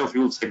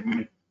 biofuel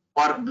segment,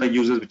 or the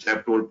uses which I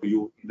have told to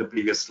you in the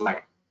previous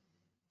slide.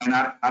 And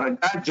our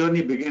entire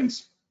journey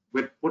begins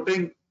with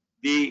putting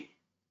the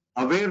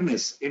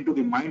awareness into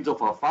the minds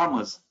of our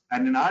farmers.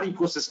 And in our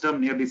ecosystem,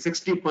 nearly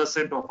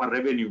 60% of our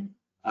revenue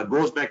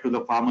goes back to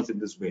the farmers in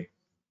this way.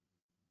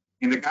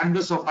 In the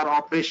canvas of our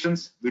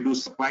operations, we do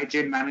supply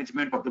chain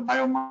management of the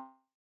biomass.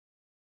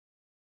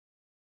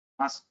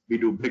 We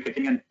do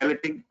briquetting and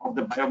pelleting of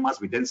the biomass.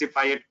 We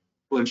densify it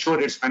to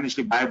ensure it's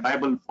financially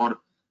viable for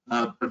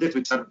projects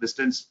which are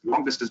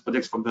long distance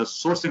projects from the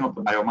sourcing of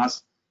the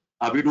biomass.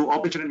 We do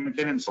operation and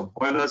maintenance of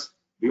boilers.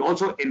 We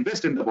also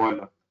invest in the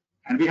boiler,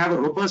 and we have a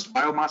robust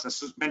biomass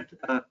assessment,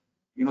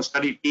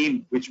 study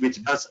team which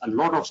does a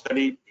lot of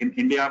study in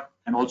India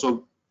and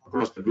also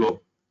across the globe.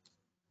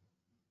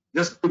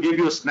 Just to give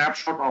you a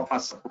snapshot of our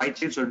supply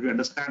chain, so that you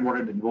understand what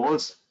it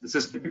involves. This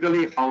is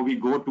typically how we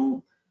go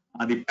to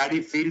the paddy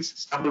fields.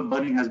 Stubble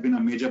burning has been a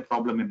major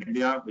problem in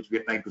India, which we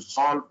are trying to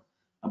solve,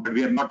 but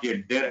we are not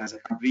yet there as a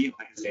country,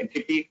 as an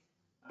entity.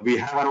 We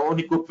have our own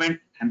equipment,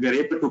 and we are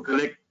able to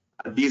collect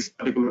these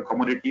particular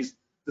commodities.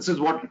 This is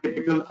what a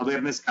typical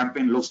awareness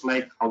campaign looks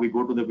like, how we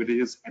go to the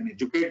villages and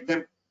educate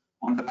them.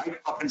 On the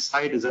right top-hand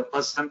side is a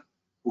person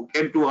who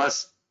came to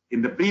us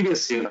in the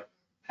previous year,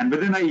 and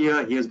within a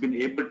year, he has been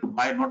able to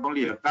buy not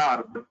only a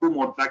car, but 2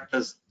 more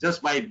tractors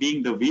just by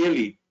being the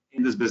VLE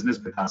in this business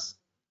with us.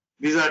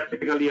 These are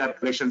typically our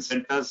collection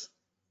centers.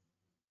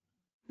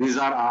 These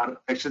are our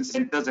collection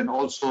centers and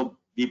also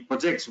the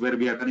projects where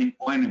we are running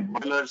O&M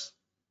boilers.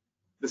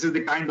 This is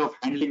the kind of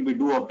handling we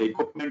do of the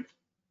equipment.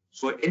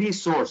 So any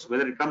source,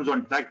 whether it comes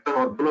on tractor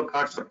or bullock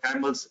carts or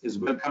camels, is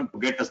welcome to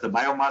get us the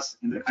biomass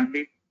in the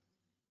country.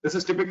 This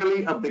is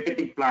typically a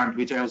briquetting plant,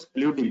 which I was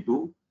alluding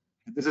to.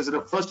 This is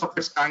the first of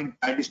its kind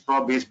paddy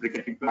straw-based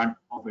briquetting plant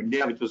of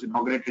India, which was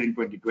inaugurated in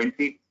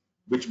 2020,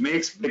 which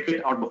makes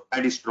briquette out of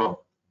paddy straw.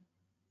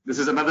 This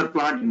is another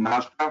plant in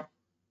Maharashtra.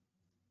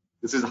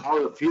 This is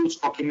how the fuel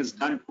stocking is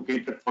done to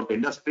cater for the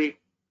industry.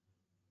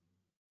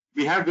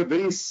 We have a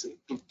very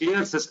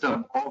clear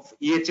system of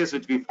EHS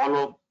which we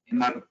follow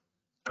in our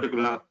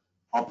particular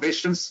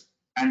operations,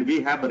 and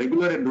we have a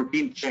regular and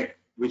routine check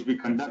which we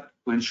conduct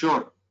to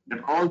ensure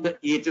that all the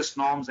EHS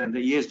norms and the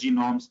ESG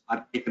norms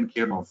are taken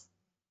care of.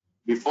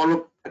 We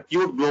follow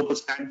acute global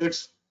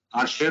standards.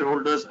 Our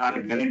shareholders are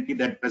a guarantee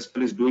that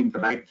PRESPL is doing the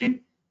right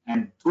thing,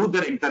 and through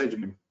their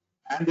encouragement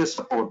and their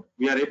support,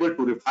 we are able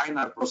to refine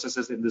our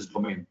processes in this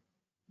domain.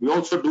 We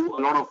also do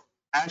a lot of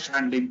ash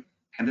handling,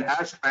 and the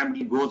ash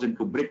primarily goes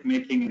into brick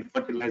making and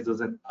fertilizers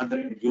and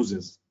other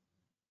uses.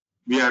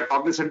 We are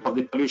cognizant of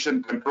the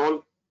pollution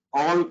control.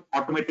 All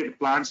automated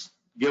plants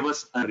give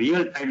us a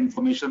real-time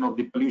information of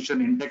the pollution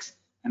index,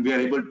 and we are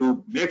able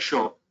to make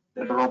sure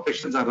that our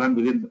operations are run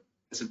within the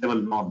acceptable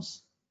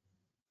norms.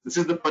 This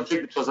is the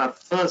project which was our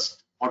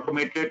first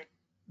automated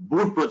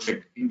boot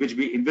project, in which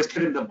we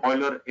invested in the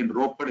boiler in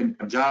Rohit in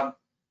Punjab.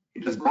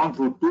 It has gone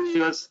through 2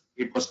 years.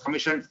 It was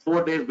commissioned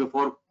 4 days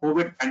before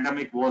COVID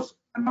pandemic was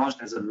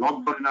announced as a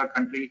lockdown in our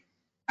country,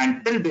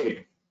 and till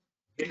date,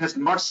 it has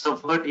not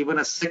suffered even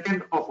a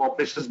second of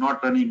operations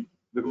not running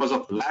because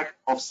of lack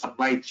of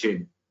supply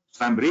chain.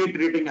 So I'm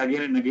reiterating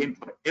again and again,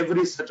 for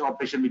every such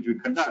operation which we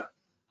conduct,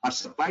 our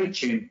supply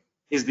chain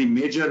is the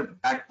major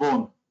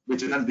backbone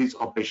which runs these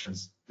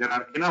operations. There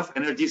are enough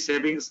energy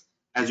savings,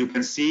 as you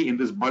can see in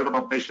this boiler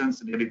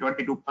operations. Nearly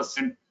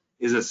 22%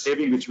 is a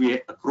saving which we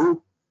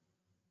accrue.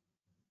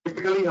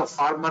 Typically, a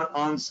farmer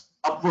earns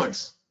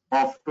upwards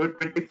of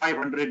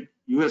 $2,500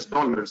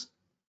 US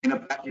in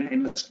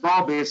a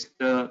straw-based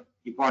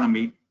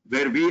economy,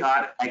 where we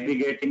are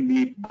aggregating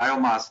the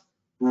biomass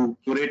to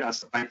curate our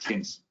supply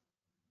chains.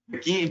 The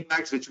key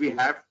impacts which we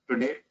have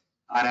today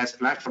are as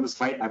flashed on the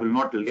slide. I will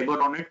not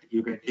labor on it.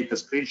 You can take a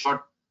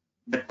screenshot.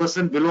 That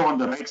person below on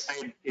the right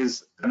side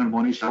is Colonel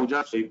Monish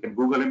Ahuja, so you can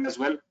Google him as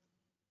well.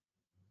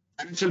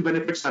 Financial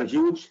benefits are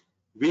huge.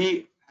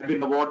 We have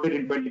been awarded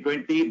in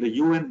 2020 the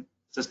UN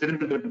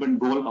Sustainable Development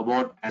Goal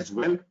Award as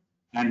well,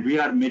 and we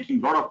are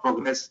making a lot of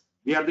progress.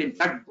 We are, in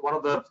fact, one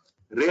of the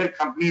rare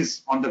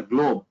companies on the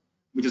globe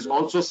which has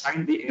also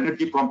signed the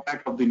Energy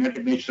Compact of the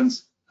United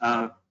Nations,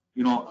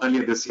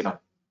 earlier this year.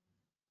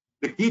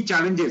 The key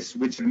challenges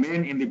which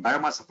remain in the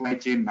biomass supply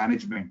chain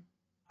management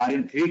are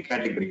in three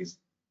categories.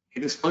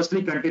 It is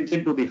firstly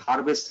contingent to the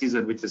harvest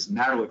season, which is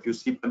narrow. If you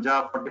see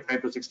Punjab,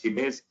 45 to 60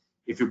 days.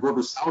 If you go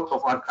to south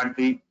of our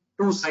country,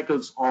 2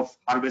 cycles of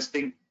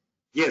harvesting.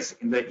 Yes,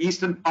 in the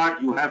eastern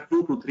part, you have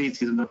 2 to 3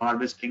 seasons of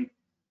harvesting.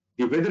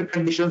 The weather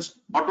conditions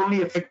not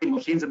only affect the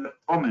machines and the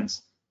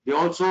performance, they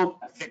also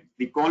affect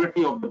the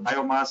quality of the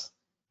biomass,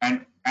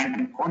 and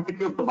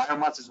quantity of the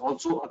biomass is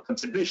also a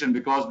consideration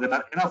because there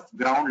are enough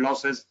ground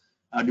losses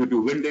due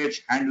to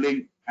windage,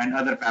 handling, and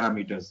other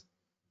parameters.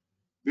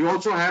 We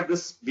also have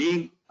this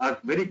being a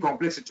very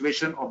complex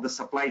situation of the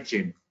supply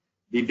chain.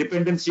 The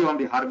dependency on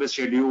the harvest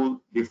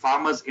schedule, the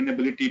farmer's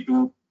inability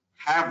to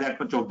have that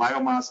much of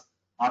biomass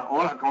are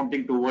all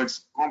accounting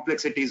towards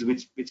complexities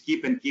which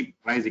keep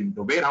rising.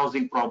 The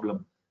warehousing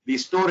problem, the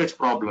storage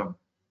problem.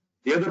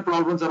 The other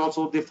problems are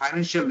also the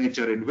financial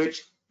nature, in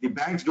which the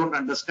banks don't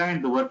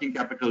understand the working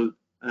capital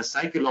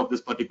cycle of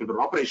this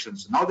particular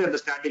operations. Now they're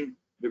understanding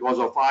because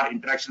of our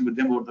interaction with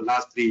them over the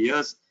last 3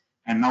 years,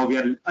 and now we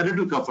are a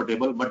little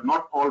comfortable, but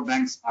not all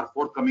banks are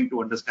forthcoming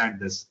to understand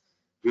this.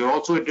 We have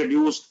also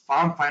introduced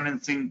farm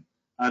financing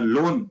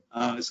loan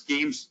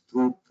schemes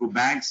through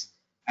banks,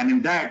 and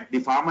in that the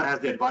farmer has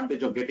the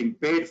advantage of getting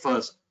paid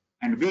first,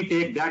 and we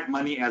take that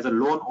money as a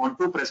loan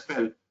onto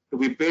PRESPL to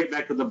be paid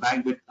back to the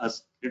bank with a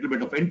little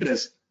bit of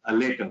interest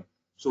later.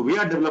 So we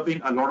are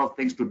developing a lot of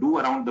things to do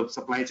around the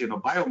supply chain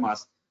of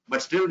biomass,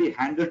 but still the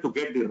handle to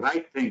get the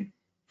right thing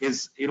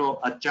is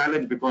a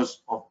challenge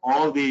because of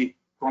all the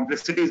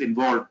complexities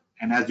involved,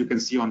 and as you can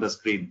see on the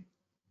screen.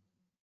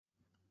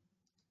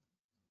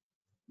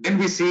 Then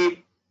we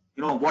see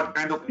what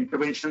kind of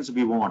interventions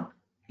we want,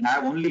 and I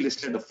have only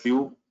listed a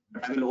few,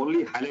 but I will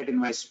only highlight in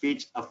my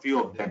speech a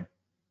few of them.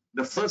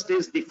 The first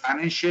is the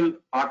financial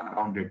part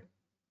around it,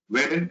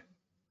 wherein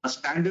a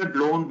standard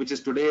loan which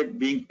is today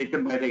being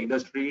taken by the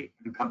industry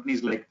and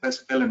companies like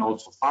PRESPL and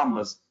also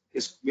farmers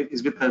is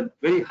with a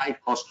very high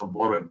cost of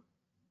borrowing.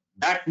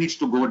 That needs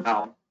to go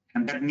down,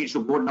 and that needs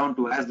to go down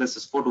to as less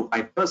as 4 to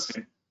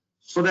 5%,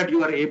 so that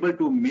you are able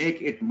to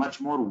make it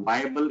much more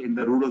viable in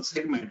the rural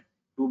segment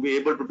to be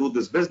able to do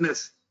this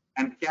business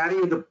and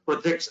carry the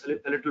projects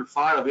a little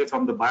far away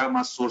from the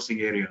biomass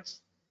sourcing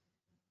areas.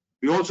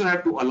 We also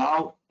have to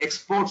allow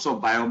exports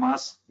of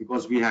biomass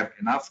because we have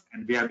enough,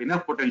 and we have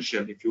enough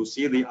potential. If you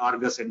see the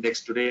Argus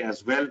index today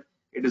as well,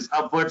 it is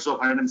upwards of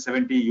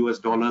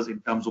 $170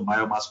 in terms of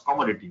biomass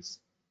commodities.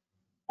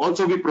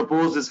 Also, we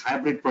propose this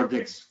hybrid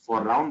projects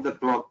for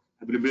round-the-clock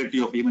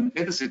availability of even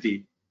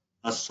electricity.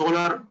 A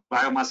solar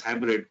biomass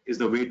hybrid is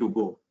the way to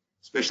go.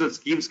 Special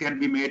schemes can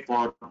be made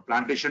for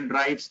plantation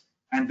drives,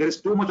 and there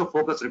is too much of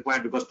focus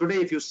required because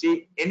today, if you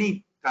see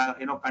any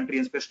country,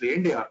 especially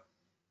India,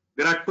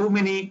 there are too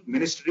many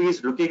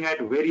ministries looking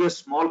at various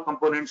small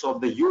components of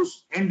the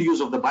end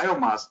use of the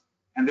biomass,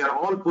 and they are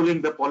all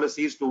pulling the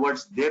policies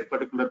towards their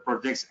particular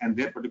projects and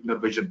their particular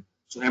vision.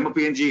 So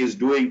MOPNG is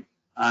doing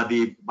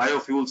the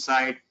biofuel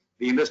side,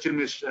 the Industrial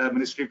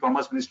Ministry,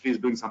 Commerce Ministry is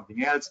doing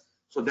something else.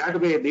 So that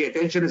way the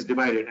attention is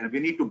divided, and we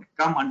need to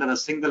come under a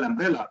single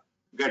umbrella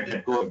to get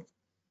that going.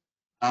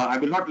 I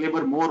will not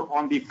labor more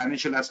on the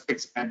financial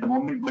aspects at the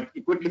moment, but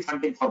equity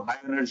funding for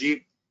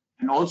bioenergy,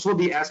 and also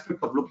the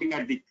aspect of looking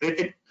at the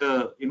credit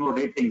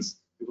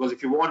ratings, because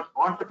if you want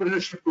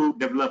entrepreneurship to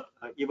develop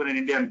even in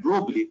India and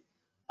globally,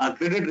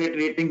 credit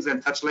ratings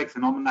and such like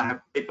phenomena have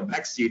to take a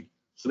back seat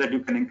so that you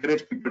can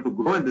encourage people to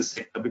grow in this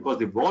sector, because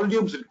the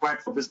volumes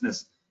required for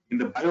business in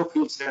the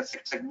biofuel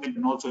segment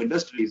and also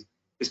industries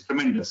is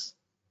tremendous.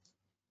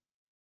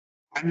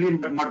 Finally,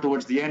 but not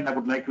towards the end, I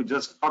would like to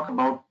just talk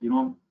about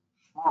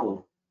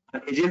how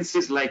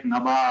agencies like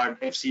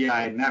NABARD,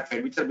 FCI,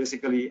 NAFED, which are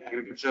basically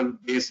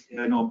agricultural-based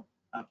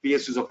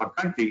PSUs of our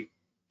country,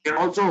 can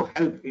also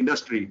help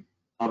industry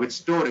with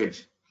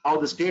storage, how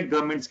the state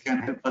governments can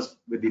help us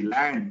with the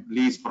land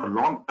lease for a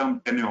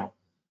long-term tenure.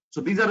 So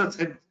these are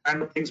the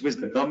kind of things which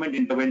the government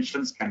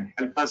interventions can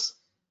help us,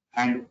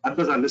 and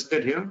others are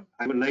listed here.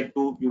 I would like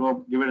to give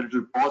it a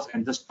little pause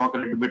and just talk a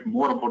little bit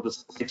more about the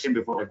supply chain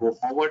before I go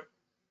forward.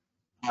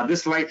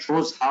 This slide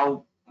shows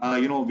how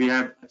we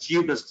have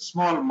achieved a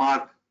small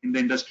mark in the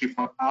industry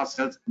for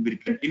ourselves, and we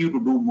continue to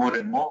do more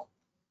and more.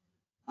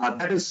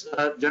 That is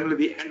generally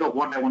the end of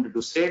what I wanted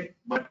to say.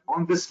 But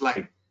on this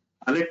slide,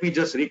 let me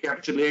just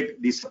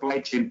recapitulate the supply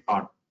chain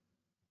part.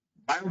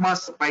 Biomass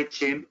supply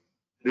chain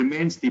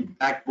remains the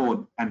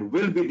backbone and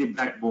will be the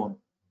backbone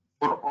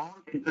for all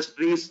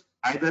industries,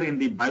 either in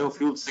the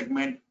biofuel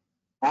segment,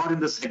 or in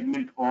the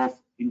segment of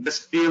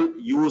industrial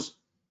use,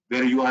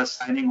 where you are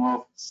signing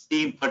off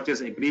steam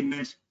purchase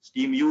agreements,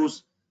 steam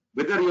use,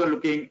 whether you are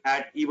looking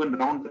at even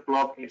round the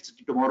clock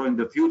electricity tomorrow in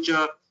the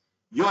future,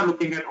 you are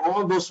looking at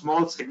all those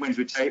small segments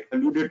which I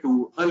alluded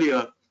to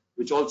earlier,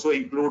 which also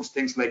includes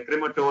things like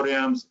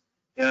crematoriums,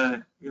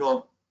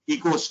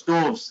 eco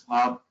stoves.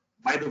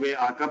 By the way,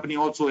 our company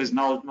also is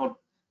now not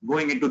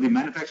going into the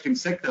manufacturing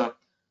sector,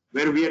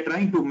 where we are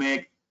trying to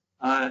make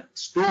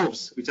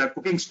stoves, which are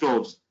cooking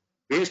stoves,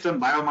 based on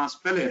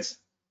biomass pellets,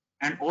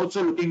 and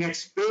also looking at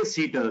space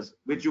heaters,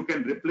 which you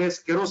can replace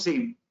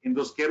kerosene in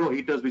those kero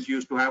heaters which you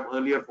used to have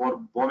earlier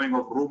for warming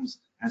of rooms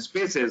and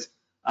spaces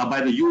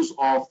by the use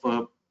of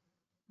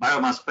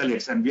biomass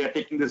pellets. And we are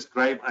taking this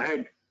drive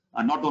ahead,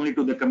 not only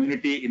to the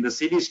community in the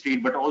city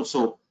street, but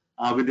also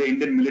with the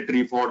Indian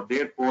military for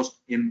their post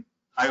in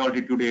high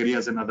altitude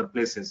areas and other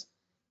places.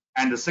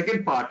 And the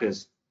second part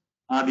is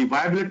the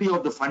viability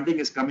of the funding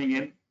is coming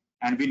in,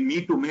 and we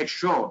need to make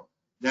sure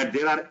that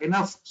there are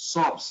enough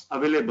SOPs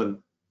available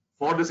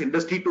for this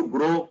industry to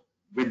grow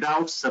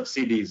without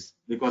subsidies,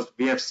 because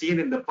we have seen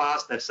in the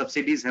past that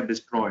subsidies have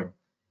destroyed.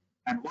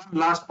 And one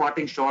last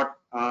parting shot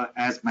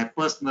as my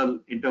personal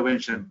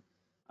intervention.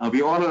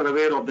 We all are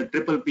aware of the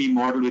triple P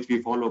model which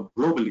we follow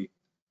globally.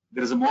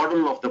 There is a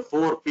model of the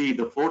 4P,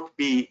 the fourth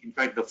P. In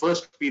fact, the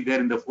first P there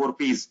in the 4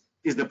 Ps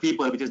is the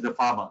people, which is the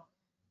farmer.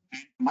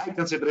 And my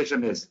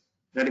consideration is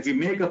that if we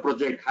make a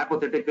project,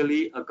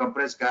 hypothetically a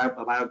compressed gas,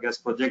 a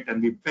biogas project,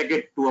 and we peg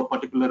it to a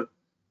particular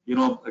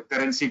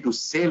currency to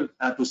sell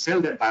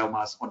that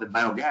biomass or the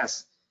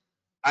biogas,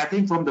 I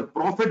think from the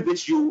profit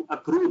which you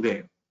accrue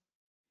there,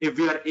 if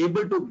we are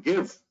able to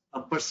give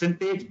a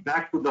percentage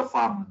back to the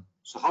farmer.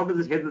 So how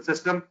does it hit the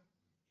system?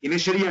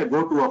 Initially, I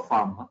go to a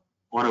farmer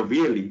or a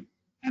VLE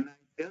and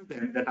I tell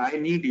them that I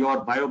need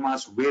your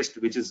biomass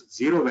waste, which is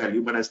zero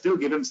value, but I still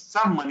give them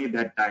some money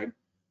that time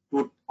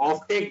to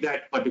offtake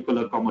that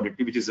particular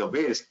commodity, which is a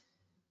waste.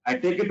 I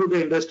take it to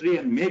the industry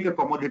and make a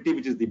commodity,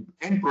 which is the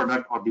end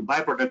product or the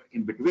byproduct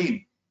in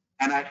between,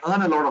 and I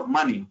earn a lot of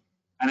money.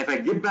 And if I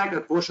give back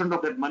a portion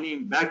of that money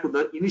back to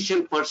the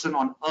initial person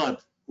on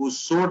earth who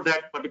sowed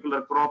that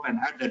particular crop and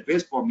had that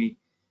waste for me,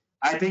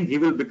 I think he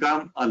will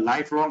become a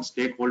lifelong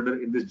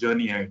stakeholder in this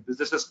journey ahead. This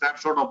is just a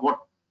snapshot of what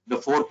the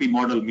 4P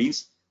model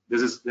means.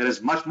 There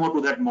is much more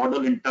to that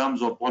model in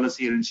terms of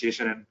policy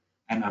initiation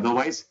and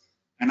otherwise.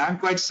 And I'm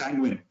quite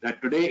sanguine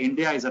that today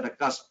India is at a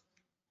cusp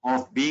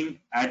of being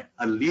at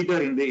a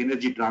leader in the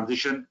energy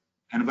transition.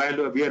 And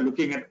while we are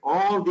looking at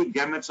all the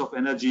gamuts of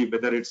energy,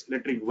 whether it's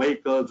electric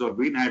vehicles or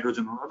green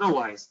hydrogen or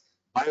otherwise,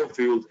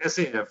 biofuels,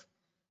 SAF,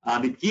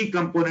 the key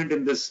component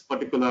in this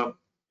particular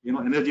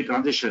energy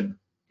transition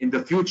in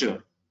the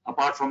future,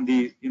 apart from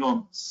the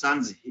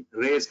sun's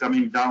rays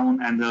coming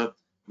down and the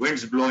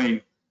winds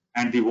blowing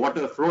and the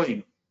water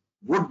flowing,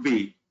 would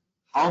be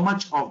how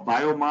much of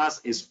biomass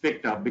is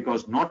picked up,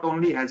 because not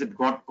only has it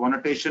got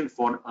connotation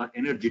for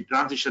energy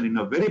transition in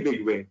a very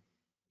big way,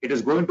 it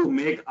is going to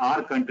make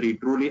our country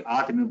truly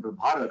Atmanirbhar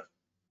Bharat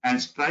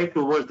and strive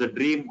towards the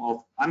dream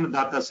of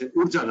Annadata se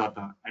Urja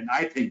Data. And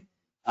I think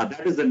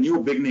that is the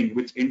new beginning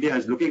which India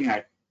is looking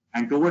at.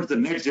 And towards the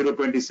net zero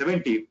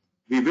 2070,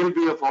 we will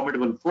be a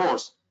formidable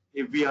force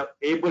if we are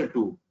able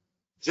to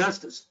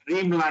just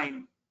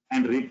streamline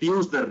and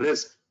reduce the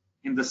risk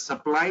in the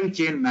supply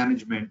chain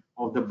management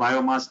of the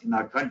biomass in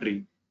our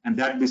country, and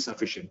that be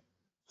sufficient.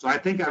 So I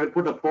think I will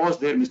put a pause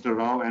there, Mr.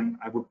 Rao, and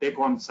I would take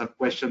on some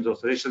questions or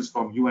suggestions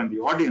from you and the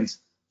audience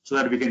so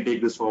that we can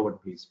take this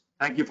forward, please.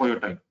 Thank you for your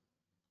time.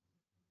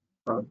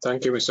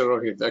 Thank you, Mr.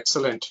 Rohit.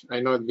 Excellent. I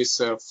know this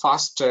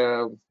fast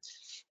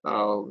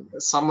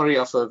summary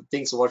of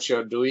things what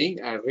you're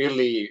doing, and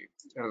really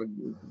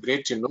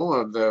great to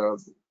know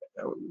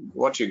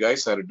what you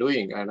guys are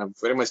doing. And I'm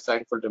very much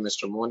thankful to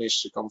Mr.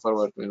 Monish to come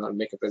forward and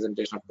make a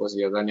presentation. Of course,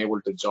 he was unable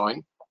to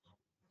join,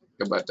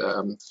 but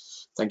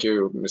thank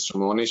you, Mr.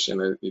 Monish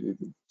and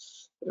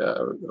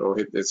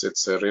Rohit.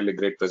 It's a really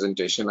great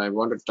presentation. I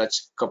want to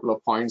touch a couple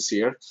of points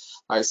here.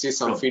 I see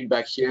some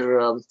feedback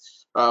here.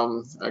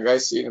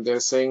 Guys, they're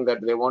saying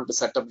that they want to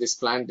set up this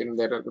plant in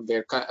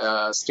their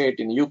state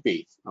in UP.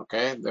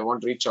 Okay, they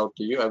want to reach out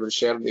to you. I will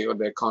share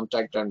their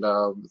contact, and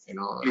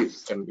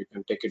we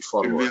can take it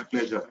forward. It will be a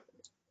pleasure.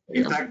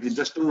 In fact,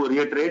 just to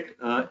reiterate,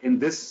 in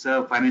this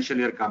financial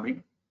year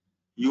coming,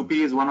 UP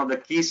is one of the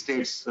key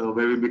states where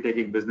we'll be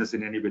taking business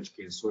in any which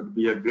case. So it will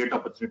be a great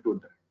opportunity to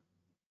interact.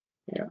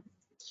 Yeah.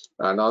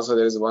 And also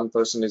there is one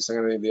person is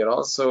saying they are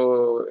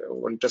also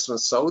interested in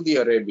Saudi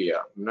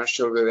Arabia. I'm not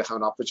sure whether they have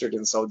an opportunity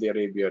in Saudi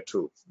Arabia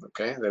too.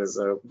 Okay, there is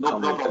a no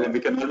problem. We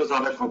can always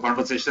have a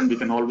conversation. We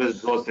can always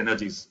draw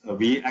synergies.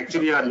 We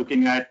actually are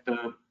looking at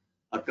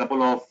a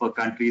couple of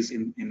countries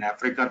in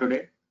Africa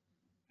today,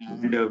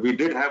 and we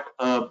did have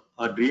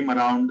a dream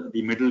around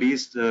the Middle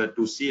East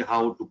to see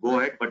how to go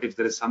ahead. But if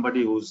there is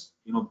somebody who's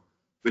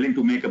willing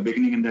to make a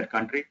beginning in that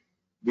country,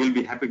 we'll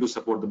be happy to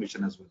support the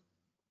mission as well.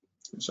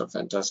 So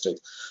fantastic.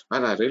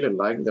 And I really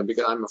like them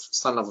because I'm a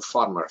son of a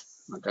farmer.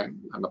 Okay,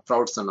 I'm a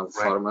proud son of a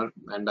farmer,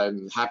 and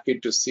I'm happy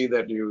to see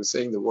that you're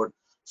saying the word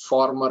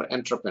farmer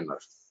entrepreneur.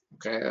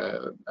 Okay,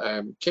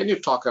 can you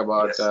talk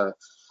about Yes.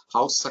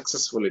 how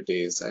successful it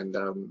is, and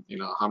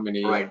how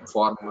many Right.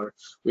 farmer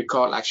we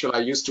call? Actually,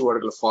 I used to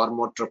work with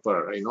farmer tripper.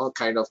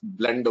 Kind of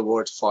blend the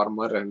words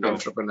farmer and Sure.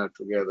 entrepreneur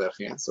together.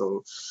 Yeah.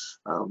 So,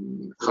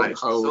 Right.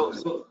 how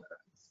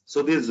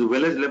So these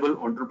village level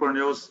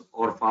entrepreneurs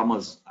or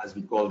farmers, as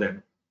we call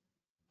them,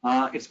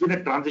 it's been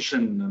a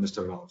transition,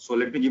 Mr. Rao. So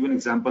let me give you an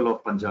example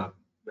of Punjab.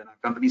 When our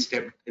company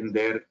stepped in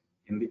there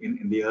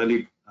in the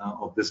early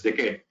of this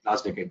decade,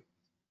 last decade,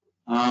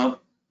 uh,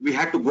 we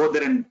had to go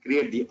there and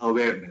create the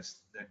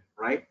awareness that,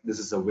 right, this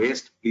is a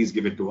waste, please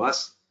give it to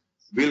us.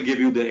 We'll give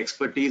you the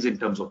expertise in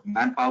terms of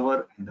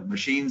manpower and the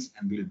machines,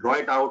 and we'll draw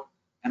it out.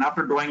 And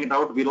after drawing it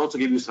out, we'll also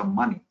give you some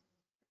money.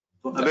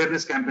 So yeah,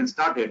 awareness campaign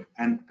started,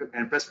 and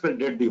PRESPL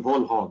did the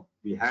whole hog.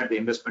 We had the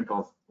investment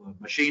of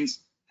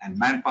machines and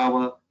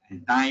manpower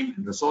and time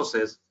and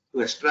resources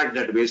to extract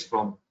that waste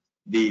from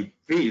the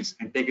fields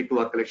and take it to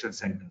our collection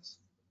centers.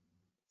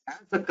 As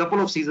a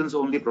couple of seasons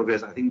only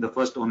progressed, I think the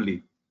first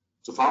only.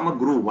 So farmer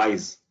grew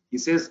wise. He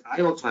says,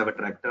 I also have a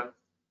tractor.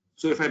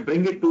 So if I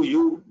bring it to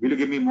you, will you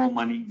give me more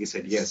money? We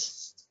said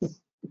yes.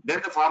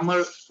 Then the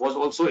farmer was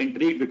also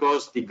intrigued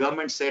because the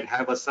government said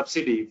have a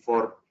subsidy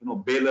for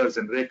balers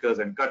and rakers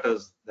and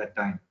cutters that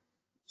time.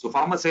 So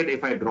farmer said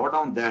if I draw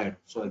down that,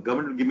 so the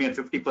government will give me a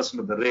 50%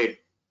 of the rate.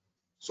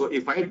 So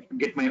if I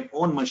get my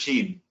own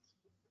machine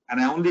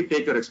and I only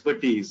take your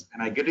expertise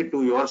and I get it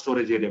to your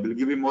storage area, will you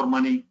give me more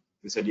money?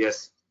 We said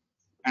yes.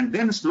 And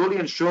then slowly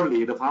and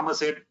surely the farmer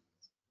said,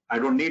 I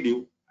don't need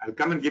you. I'll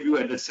come and give you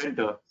at the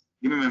center.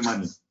 Give me my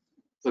money.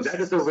 So that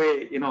is the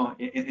way, in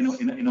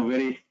a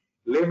very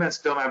layman's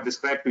term, I've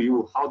described to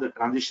you how the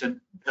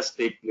transition does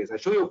take place. I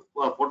show you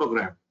a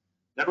photograph.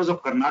 That was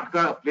of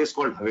Karnataka, a place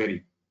called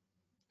Haveri.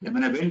 And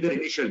when I went there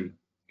initially,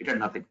 it had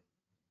nothing.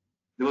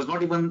 There was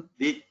not even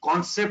the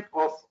concept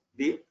of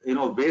the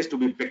waste to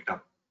be picked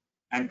up.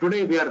 And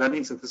today we are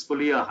running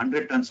successfully a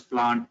 100 tons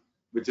plant,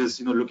 which is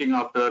looking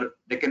after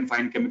Deccan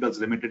Fine Chemicals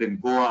Limited in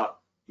Goa.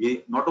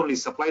 We not only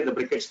supply the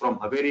briquettes from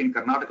Haveri in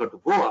Karnataka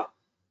to Goa,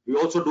 we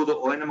also do the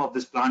O&M of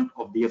this plant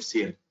of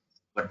DFCL.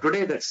 But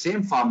today that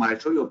same farmer, I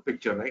show you a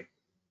picture, right?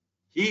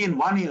 He in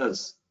 1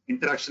 year's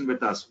interaction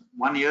with us,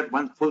 1 year,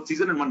 one full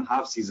season and one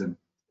half season,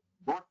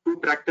 bought 2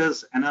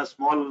 tractors and a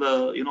small,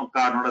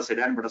 car, not a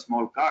sedan, but a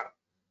small car.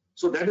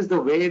 So that is the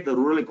way the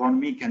rural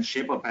economy can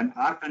shape up, and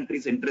our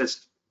country's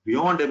interest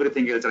beyond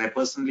everything else. And I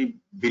personally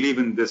believe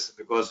in this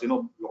because, a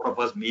lot of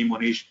us, me,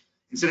 Monish,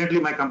 incidentally,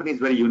 my company is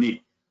very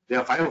unique. There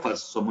are 5 of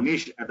us. So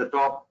Monish at the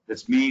top,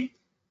 that's me.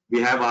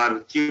 We have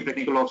our Chief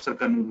Technical Officer,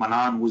 Colonel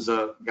Manan, who's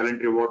a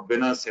Gallantry Award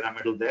winner, Sena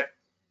Medal there.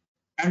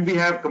 And we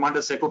have Commander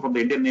Seko from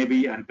the Indian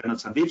Navy and Colonel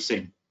Sandeep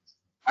Singh.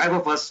 5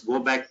 of us go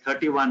back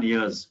 31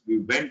 years. We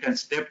went and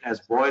stepped as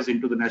boys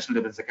into the National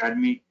Defense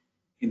Academy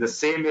in the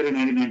same year in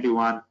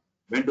 1991,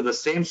 went to the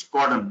same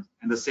squadron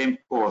and the same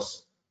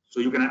course.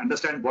 So you can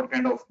understand what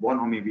kind of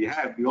bonhomie we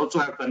have. We also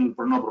have Colonel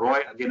Pranab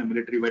Roy, again a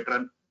military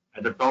veteran,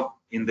 at the top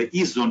in the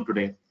East Zone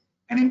today.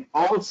 And in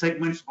all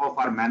segments of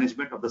our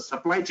management of the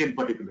supply chain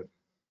particularly,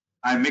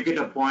 I make it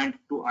a point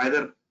to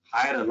either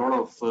hire a lot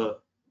of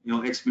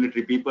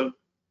ex-military people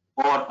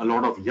or a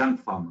lot of young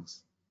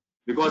farmers,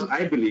 because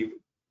I believe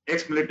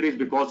ex-military is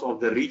because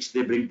of the reach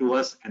they bring to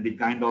us and the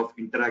kind of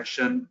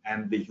interaction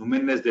and the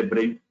humanness they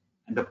bring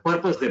and the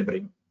purpose they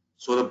bring.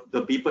 So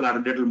the people are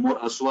a little more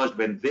assuaged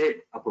when they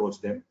approach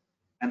them.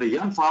 And the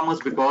young farmers,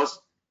 because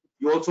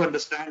you also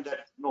understand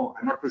that, no,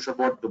 I'm not too sure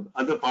about the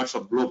other parts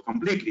of the globe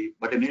completely,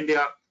 but in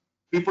India,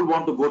 people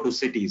want to go to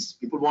cities.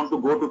 People want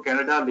to go to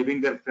Canada, leaving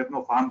their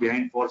farm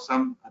behind for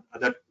some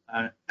other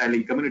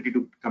tiling community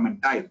to come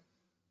and tile.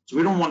 So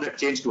we don't want that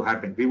change to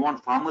happen. We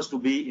want farmers to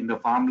be in the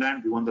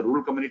farmland. We want the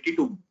rural community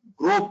to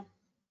grow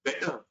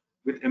better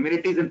with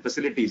amenities and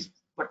facilities,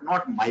 but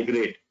not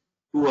migrate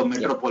to a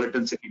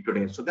metropolitan city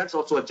today. So that's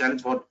also a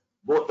challenge for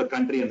both the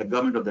country and the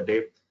government of the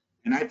day.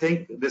 And I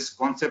think this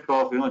concept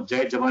of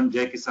Jai Jawan,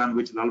 Jai Kisan,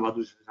 which Lal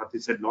Bahadur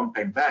Shastri said long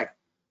time back.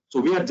 So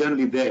we are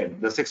generally there.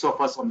 The 6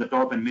 of us on the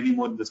top and many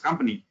more in this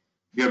company.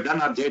 We have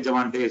done our Jai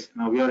Jawan days.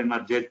 Now we are in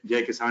our Jai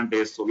Kisan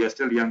days. So we are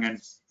still young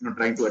and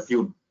trying to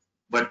attune.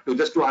 But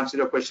just to answer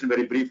your question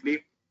very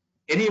briefly,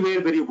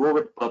 anywhere where you go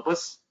with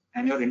purpose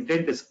and your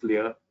intent is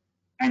clear,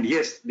 and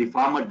yes, the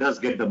farmer does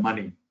get the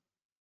money,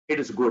 it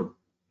is good.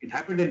 It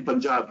happened in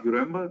Punjab, you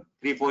remember,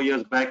 3-4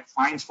 years back,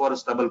 fines for a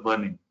stubble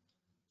burning.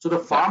 So the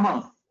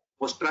farmer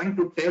was trying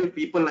to tell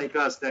people like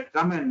us that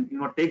come and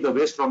take the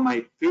waste from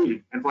my field,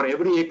 and for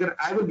every acre,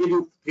 I will give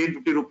you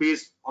 350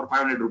 rupees or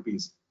 500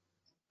 rupees.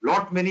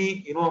 Lot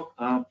many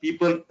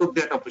people took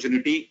that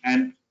opportunity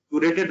and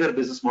curated their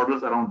business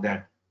models around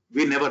that.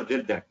 We never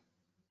did that.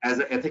 As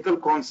an ethical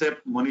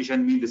concept, Monish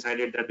and me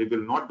decided that we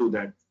will not do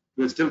that.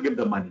 We'll still give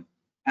the money.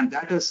 And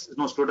that has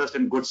stood us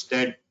in good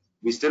stead.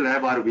 We still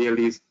have our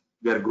VLEs.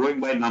 We are growing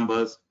by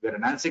numbers. We are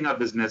enhancing our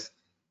business.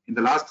 In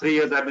the last 3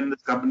 years I've been in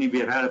this company, we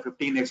have had a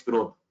 15x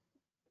growth.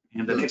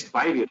 In the next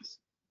 5 years,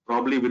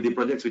 probably with the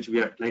projects which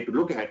we are like to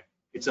look at,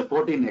 it's a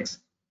 14x.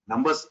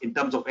 Numbers in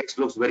terms of X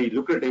looks very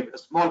lucrative, a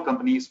small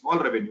company, small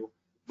revenue,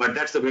 but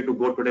that's the way to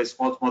go today.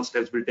 Small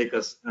steps will take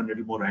us a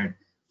little more ahead.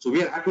 So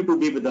we are happy to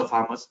be with the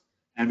farmers,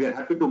 and we are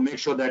happy to make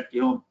sure that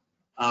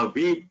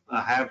we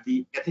have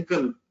the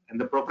ethical and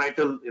the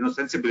proprietorial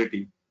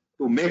sensibility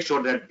to make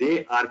sure that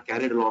they are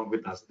carried along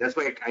with us. That's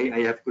why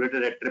I have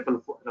created a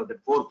the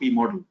 4P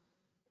model,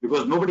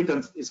 because nobody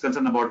is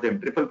concerned about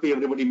them. Triple P,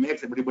 everybody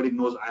makes, everybody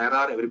knows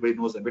IRR, everybody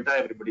knows EBITDA,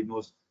 everybody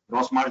knows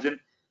gross margin.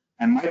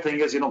 And my thing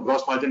is,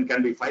 gross margin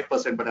can be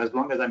 5%, but as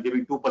long as I'm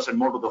giving 2%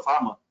 more to the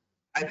farmer,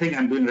 I think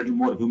I'm doing a little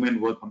more human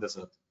work on this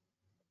earth.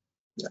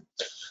 Yeah.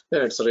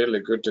 Yeah, it's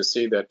really good to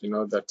see that,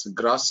 that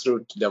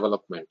grassroots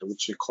development,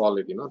 which you call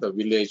it, the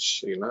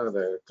village,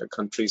 the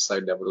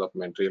countryside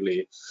development,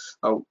 really.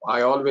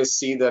 I always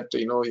see that,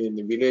 in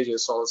the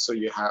villages also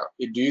do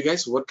you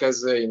guys work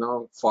as,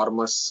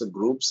 farmers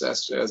groups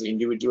as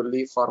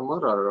individually farmer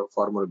or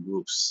farmer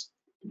groups?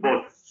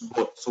 Both.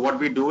 So what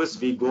we do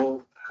is we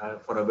go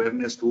for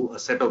awareness to a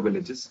set of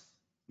villages,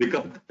 pick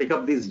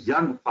up these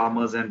young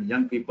farmers and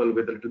young people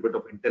with a little bit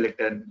of intellect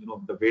and,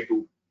 the way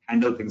to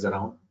handle things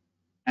around.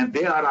 And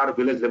they are our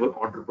village level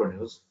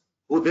entrepreneurs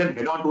who then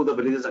head on to the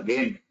villages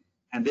again,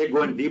 and they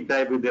go and deep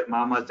dive with their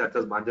mamas,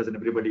 chatas, banjas, and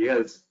everybody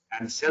else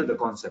and sell the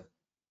concept.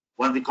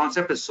 Once the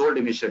concept is sold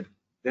initially,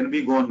 then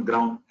we go on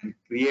ground and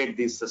create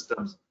these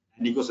systems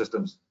and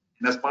ecosystems.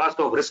 And as part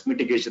of risk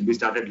mitigation, we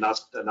started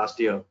last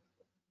year.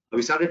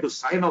 We started to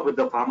sign off with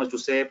the farmers to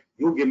say,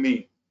 you give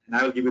me, and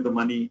I will give you the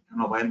money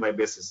on a by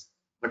basis.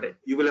 But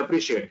you will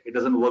appreciate it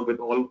doesn't work with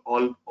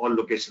all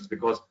locations,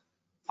 because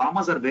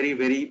farmers are very,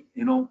 very,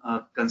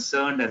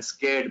 concerned and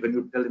scared when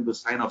you tell them to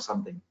sign off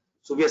something.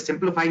 So we are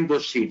simplifying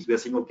those sheets. We are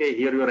saying, okay,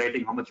 here you are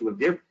writing how much you will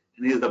give,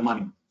 and here's the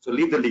money. So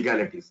leave the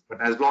legalities.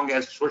 But as long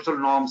as social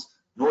norms,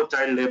 no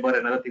child labor,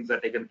 and other things are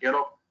taken care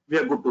of, we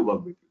are good to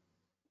work with you.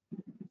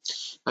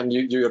 And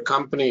your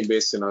company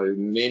based,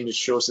 name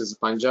shows is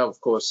Punjab, of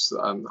course.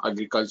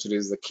 Agriculture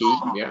is the key.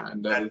 Yeah,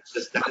 and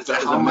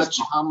how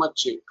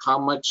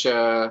much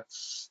a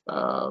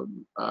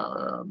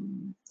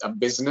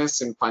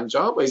business in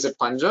Punjab? Is it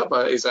Punjab?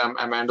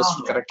 Am I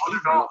understood correctly?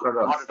 Not at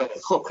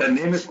all. The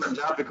name is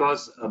Punjab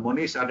because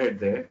Moni started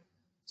there.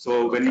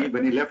 So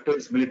when he left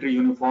his military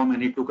uniform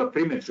and he took a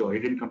premature, he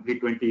didn't complete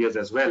 20 years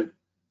as well.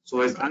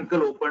 So his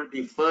uncle opened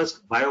the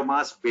first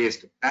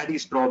biomass-based, paddy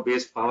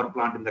straw-based power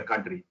plant in the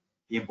country.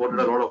 He imported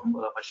a lot of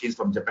machines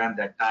from Japan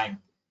that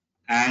time,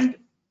 and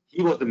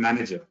he was the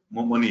manager,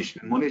 Monish.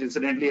 And Monish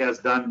incidentally has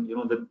done,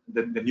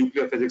 the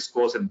nuclear physics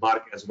course in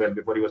BARC as well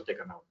before he was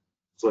taken out.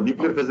 So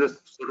nuclear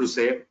physics, so to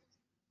say,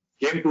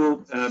 came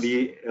to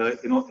the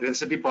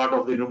electricity part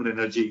of the renewable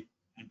energy,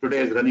 and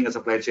today is running a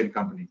supply chain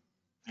company.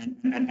 And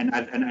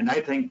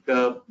I think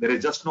there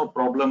is just no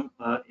problem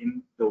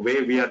in the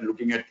way we are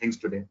looking at things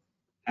today,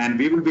 and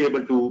we will be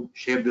able to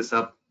shape this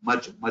up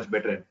much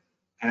better.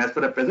 And as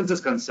far as presence is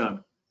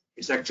concerned,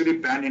 it's actually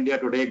pan-India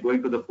today,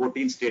 going to the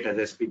 14th state as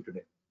I speak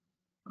today.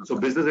 So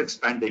business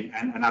expanding,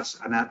 and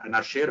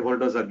our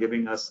shareholders are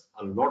giving us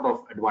a lot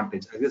of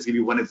advantage. I'll just give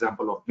you one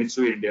example of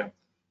Mitsui India.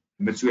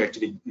 Mitsui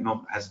actually,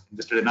 has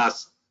invested in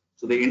us.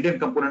 So the Indian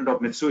component of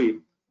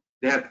Mitsui,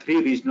 they have 3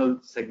 regional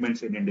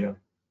segments in India,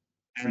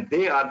 and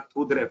they are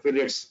through their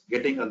affiliates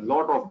getting a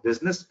lot of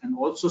business and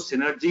also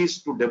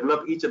synergies to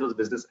develop each other's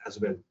business as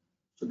well.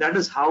 So that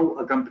is how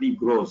a company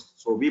grows.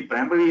 So we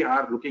primarily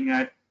are looking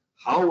at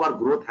how our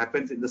growth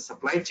happens in the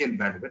supply chain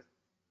bandwidth,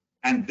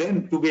 and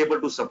then to be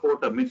able to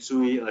support a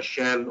Mitsui, a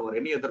Shell, or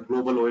any other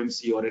global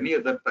OMC or any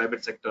other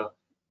private sector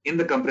in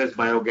the compressed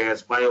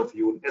biogas,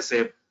 biofuel,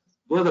 SF.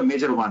 Those are the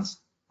major ones.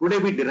 Today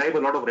we derive a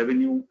lot of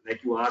revenue,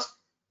 like you asked,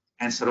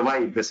 and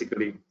survive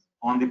basically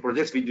on the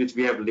projects which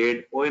we have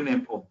laid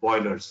O&M of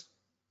boilers.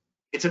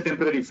 It's a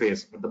temporary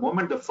phase, but the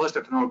moment the first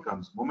ethanol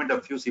comes, moment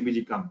a few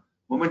CBG come,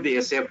 moment the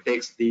SF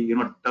takes the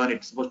turn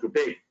it's supposed to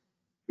take,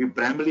 we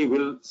primarily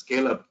will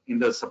scale up in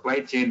the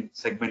supply chain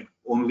segment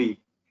only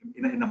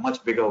in a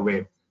much bigger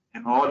way,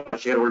 and all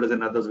shareholders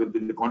and others will be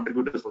the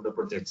contributors for the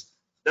projects.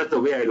 That's the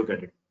way I look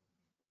at it.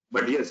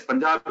 But yes,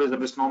 Punjab is a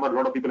misnomer. A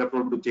lot of people have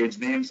told me to change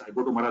names. I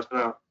go to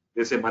Maharashtra,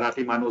 they say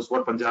Marathi Manus,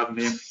 what Punjab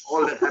name?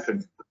 All that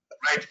happens,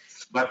 right?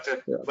 But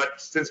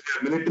since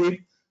we are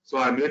military, so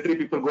our military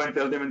people go and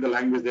tell them in the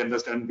language they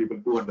understand. People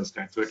do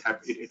understand, so it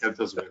helps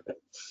us well.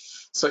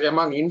 So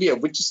among India,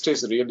 which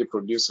states really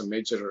produce a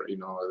major,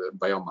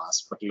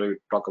 biomass? Particularly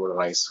talk about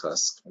rice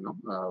husk,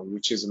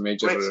 which is a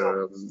major. Right,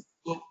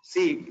 so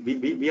see,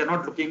 we are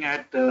not looking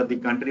at the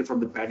country from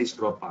the paddy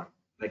straw part.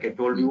 Like I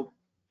told you,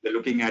 we're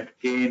looking at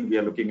cane, we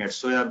are looking at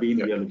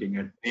soybean, we are looking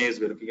at maize,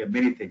 we're looking at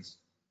many things.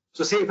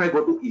 So say if I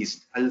go to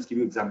East, I'll just give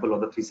you an example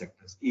of the 3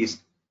 sectors.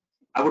 East,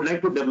 I would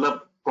like to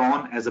develop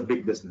corn as a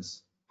big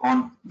business,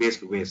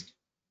 corn-based waste.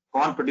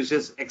 Corn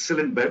produces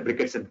excellent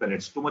briquettes and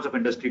pellets, too much of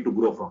industry to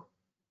grow from.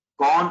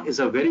 Corn is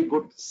a very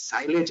good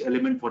silage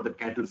element for the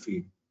cattle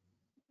feed,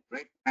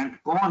 right? And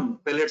corn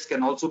pellets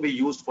can also be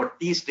used for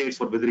tea states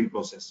for withering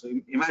process. So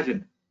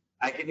imagine,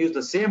 I can use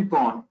the same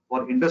corn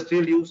for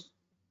industrial use,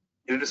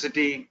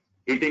 electricity,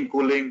 heating,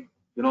 cooling.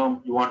 You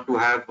want to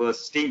have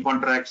steam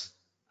contracts.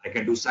 I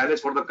can do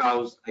silage for the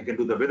cows. I can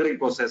do the withering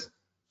process.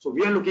 So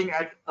we are looking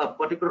at a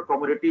particular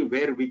commodity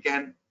where we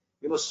can,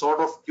 sort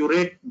of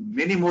curate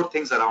many more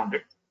things around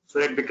it. So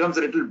that it becomes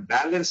a little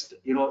balanced,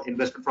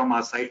 investment from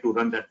our side to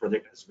run that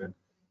project as well.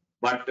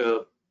 But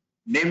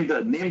name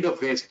the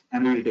waste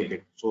and we will take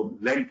it. So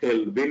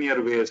lentil,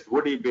 veneer waste,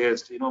 woody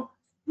waste,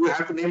 you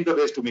have to name the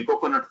waste to me.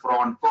 Coconut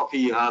frond,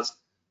 coffee husk,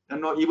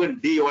 even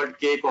de-oiled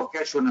cake of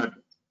cashew nut.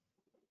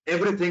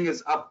 Everything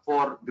is up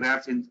for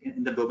grabs in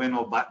the domain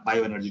of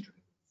bioenergy today.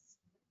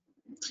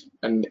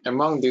 And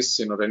among these,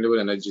 renewable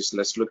energies,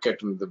 let's look at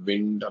the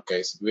wind.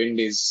 Okay, so wind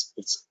it's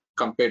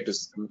compared to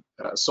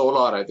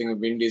solar. I think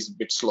wind is a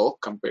bit slow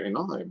compared,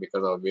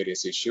 because of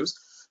various issues.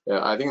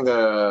 I think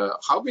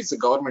how is the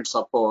government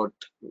support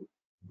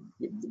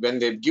when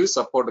they give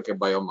support? Okay,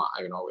 biomass,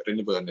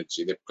 renewable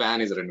energy. The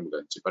plan is renewable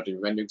energy, but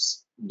when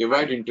it's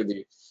divide into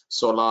the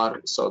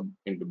solar, so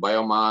into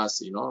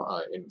biomass,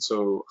 and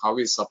so how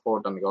is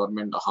support on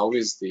government? How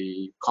is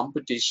the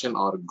competition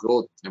or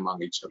growth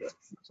among each other?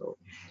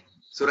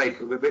 So right,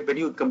 when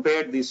you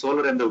compare the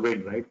solar and the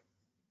wind, right?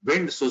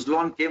 Wind,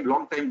 Suzlon came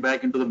long time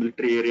back into the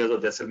military areas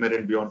of Jaisalmer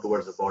and beyond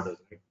towards the borders,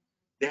 right?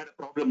 They had a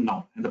problem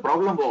now. And the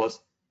problem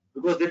was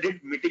because they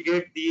didn't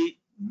mitigate the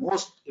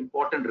most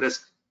important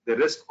risk, the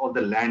risk of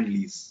the land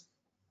lease,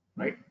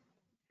 right?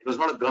 It was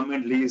not a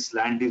government lease,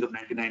 land lease of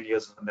 99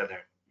 years, something like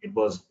that. It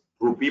was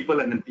through people,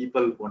 and then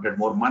people wanted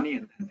more money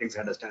and things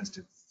had a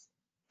standstill.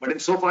 But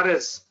insofar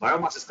as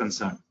biomass is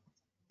concerned,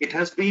 it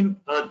has been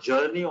a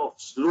journey of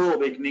slow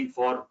awakening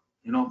for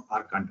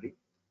our country.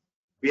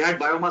 We had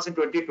biomass in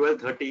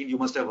 2012-13. You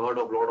must have heard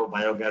of a lot of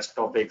biogas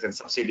topics and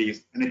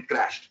subsidies, and it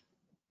crashed.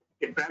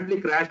 It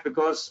primarily crashed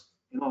because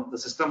the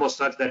system was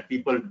such that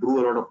people drew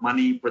a lot of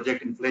money,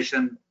 project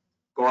inflation,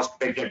 cost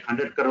pegged at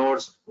 100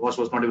 crores, cost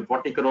was not even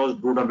 40 crores,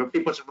 drew down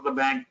 50% of the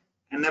bank,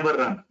 and never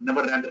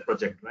ran the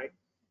project, right?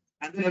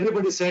 And then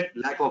everybody said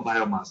lack of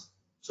biomass.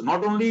 So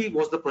not only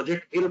was the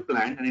project ill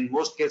planned, and in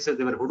most cases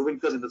there were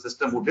hoodwinkers in the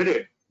system who did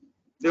it,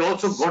 they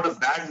also got a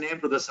bad name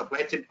to the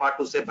supply chain part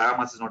to say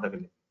biomass is not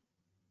available.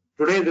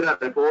 Today, there are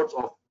reports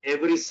of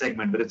every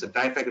segment, whether it's a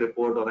TIFAC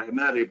report or a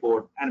MNR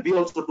report, and we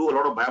also do a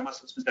lot of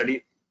biomass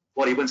study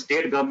for even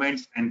state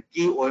governments and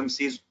key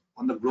OMCs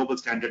on the global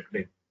standard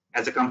today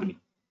as a company.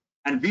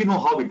 And we know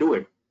how we do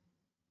it.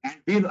 And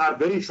we are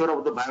very sure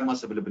of the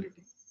biomass availability.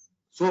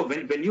 So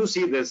when you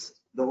see this,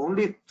 the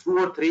only 2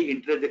 or 3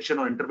 interjection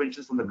or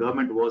interventions from the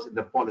government was in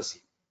the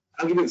policy.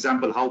 I'll give you an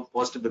example how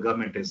positive the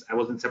government is. I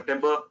was in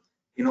September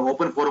in an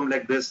open forum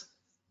like this,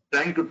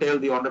 trying to tell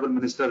the Honorable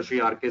Minister Shri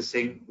R.K.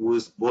 Singh, who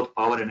is both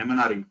power and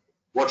MNRE,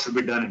 what should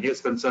be done. And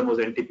his concern was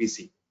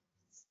NTPC.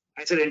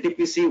 I said,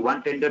 NTPC,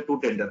 1 tender,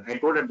 2 tender. I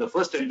told at the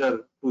first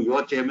tender to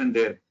your chairman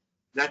there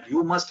that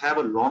you must have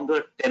a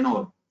longer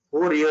tenure,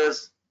 4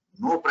 years,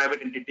 no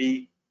private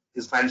entity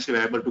is financially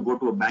viable to go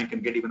to a bank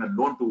and get even a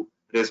loan to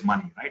raise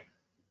money, right?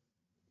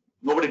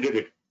 Nobody did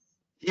it.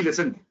 He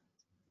listened.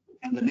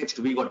 And the next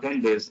week or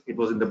 10 days, it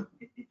was in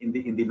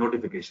the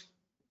notification.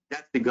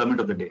 That's the government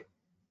of the day.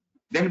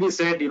 Then we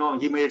said, he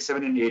made it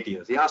 7 and 8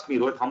 years. He asked me,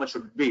 Rohit, how much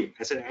should it be?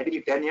 I said,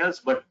 ideally 10 years,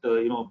 but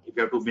if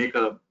you have to make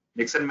a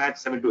mix and match,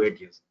 7 to 8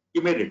 years.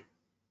 He made it.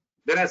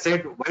 Then I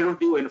said, why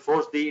don't you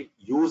enforce the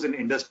use in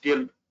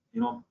industrial,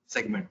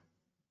 segment?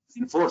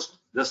 Enforced,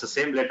 just the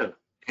same letter,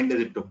 10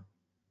 days it took.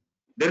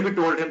 Then we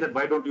told him that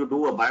why don't you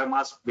do a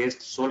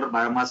biomass-based solar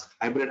biomass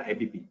hybrid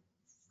IPP?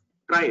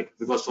 Try it,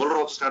 because solar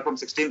also start from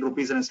 16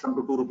 rupees and it's come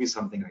to 2 rupees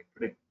something right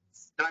today.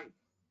 Try it.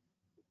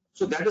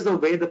 So that is the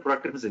way the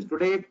productiveness is.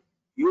 Today,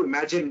 you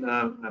imagine,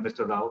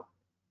 Mr. Rao,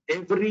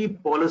 every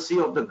policy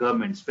of the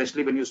government,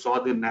 especially when you saw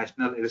the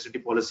national electricity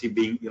policy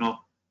being,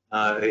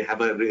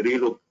 have a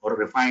relook or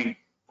refined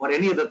or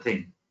any other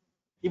thing,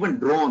 even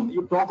drone,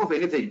 you talk of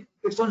anything,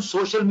 it's on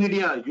social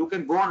media. You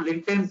can go on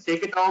LinkedIn,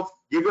 take it off,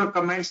 give your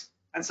comments,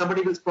 and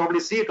somebody will probably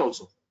see it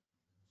also.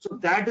 So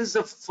that is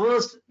the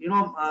first,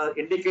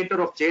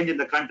 indicator of change in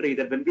the country,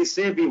 that when we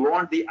say we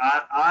want the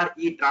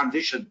RE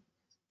transition,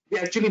 we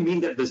actually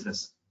mean that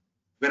business.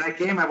 When I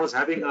came, I was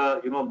having a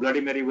Bloody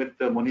Mary with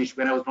Monish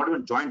when I was not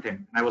even joined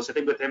him. And I was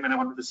sitting with him and I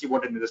wanted to see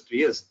what an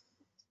industry is.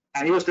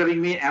 And he was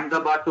telling me,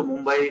 Ahmedabad to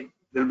Mumbai,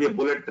 there will be a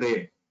bullet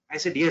train. I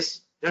said,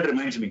 yes, that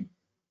reminds me.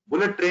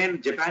 Bullet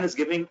train, Japan is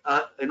giving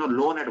a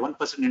loan at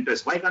 1%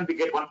 interest. Why can't we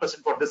get 1%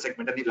 for this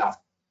segment? And he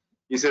laughed.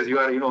 He says, you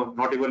are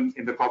not even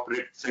in the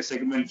corporate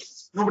segment.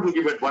 Nobody will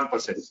give it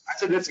 1%. I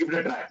said, let's give it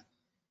a try.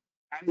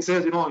 And he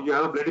says, you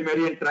have a Bloody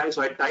Mary and try.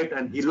 So I typed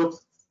and he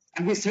looked.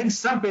 And we sent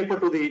some paper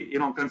to the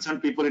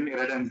concerned people in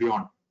IREDA and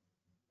beyond.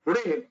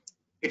 Today,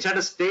 it's at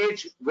a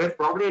stage where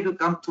probably it will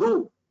come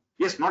through.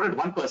 Yes, not at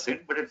 1%,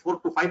 but at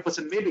 4 to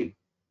 5% maybe.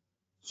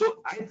 So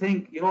I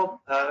think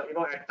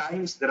at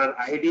times there are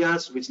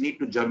ideas which need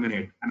to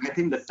germinate, and I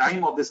think the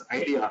time of this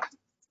idea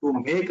to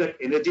make an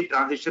energy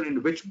transition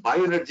in which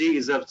bioenergy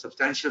is a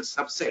substantial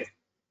subset,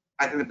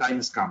 I think the time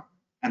has come,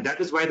 and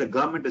that is why the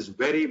government is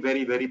very,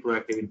 very, very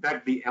proactive. In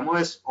fact, the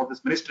MOS of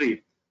this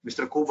ministry,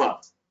 Mr.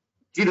 Kuba,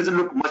 he doesn't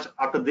look much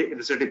after the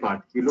electricity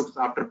part. He looks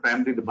after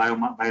primarily the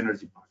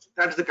bioenergy part. So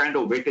that's the kind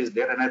of weightage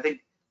there. And I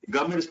think the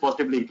government is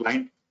positively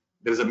inclined.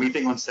 There is a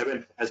meeting on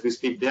 7th as we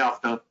speak, day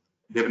after.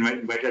 they've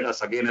invited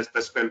us again as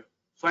PRESPL.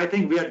 So I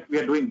think we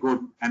are doing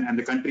good, and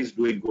the country is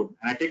doing good.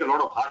 And I take a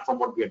lot of heart from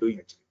what we are doing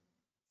actually.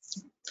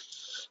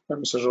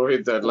 Mr.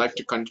 Rohit, I'd like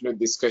to continue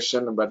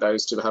discussion, but I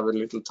still have a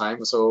little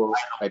time. So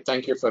I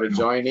thank you for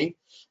joining.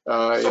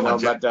 Jai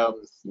Hind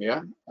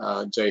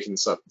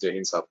Sir, Jai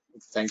Hind Sir.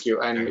 Thank you.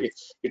 And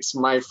it's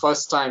my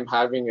first time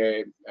having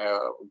a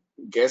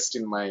guest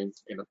in my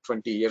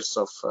 20 years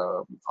of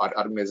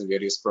organizing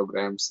various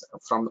programs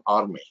from the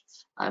Army.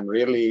 I'm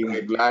really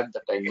glad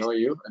that I know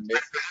you. And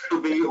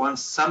to be on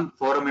some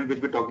forum in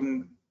which we're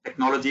talking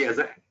technology as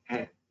a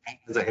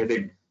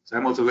heading. So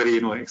I'm also very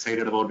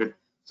excited about it.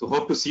 So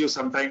hope to see you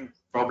sometime,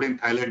 probably in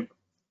Thailand.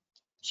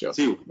 Sure.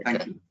 See you.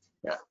 Thank you.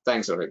 Yeah.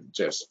 Thanks, Rohit.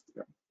 Cheers.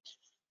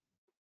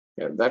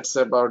 Yeah, that's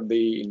about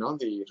the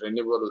the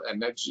renewable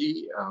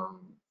energy.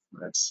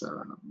 Let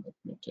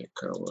me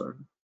take over.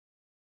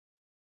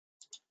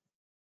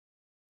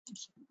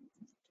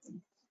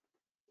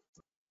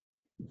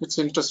 It's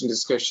an interesting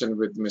discussion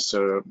with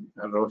Mr.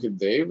 Rohit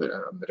Dev,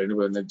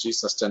 renewable energy,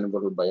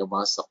 sustainable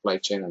biomass, supply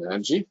chain, and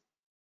energy.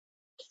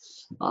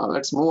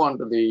 Let's move on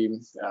to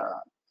the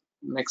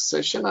next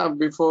session.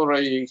 Before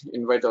I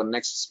invite our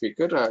next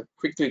speaker,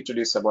 quickly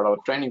introduce about our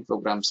training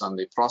programs on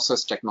the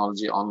process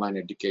technology online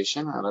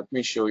education. Let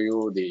me show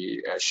you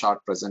the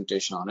short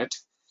presentation on it.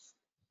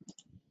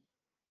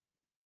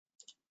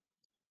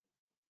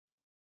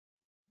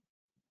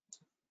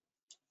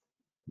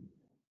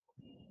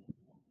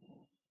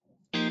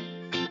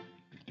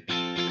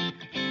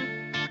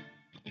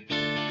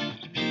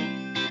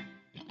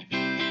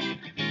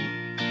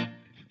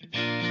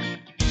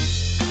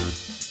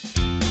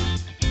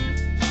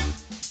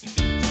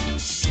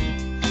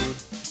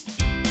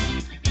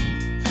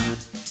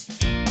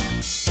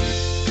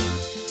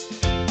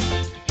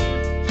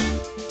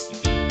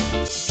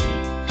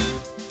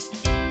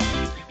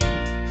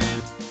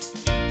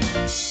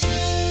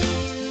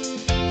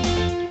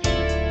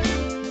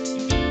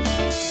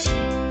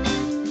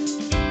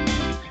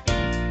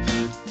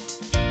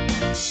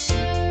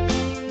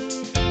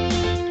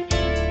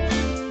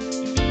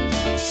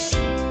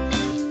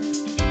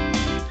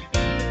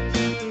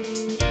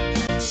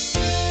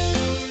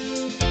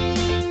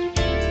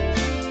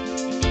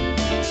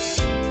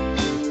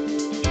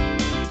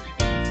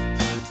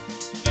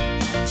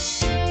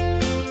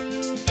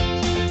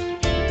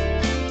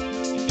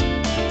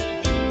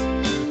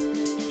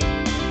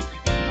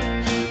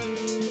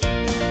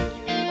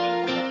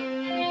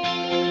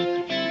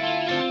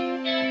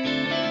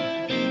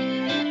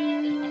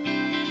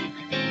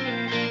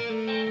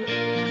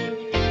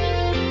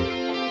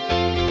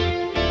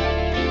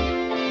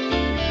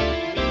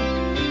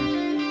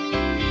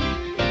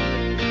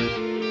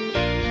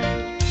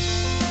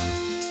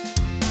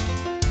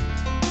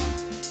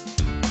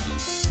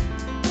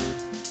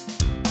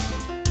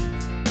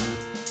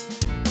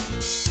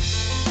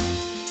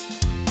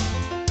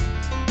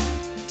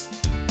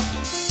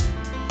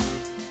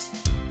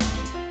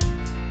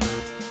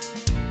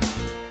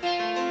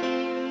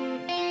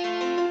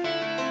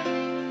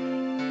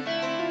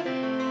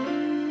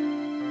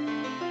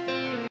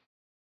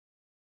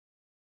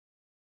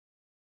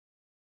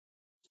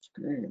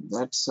 Okay,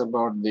 that's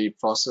about the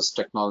process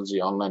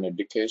technology online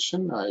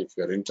education. If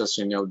you're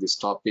interested in any of these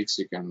topics,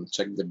 you can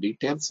check the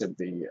details at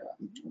the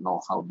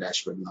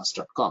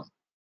knowhow-webinars.com.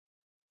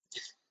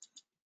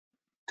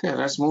 Okay,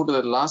 let's move to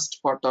the last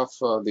part of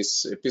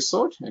this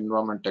episode,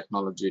 Environment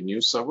Technology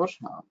News Hour.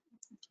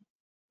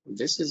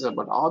 This is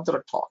about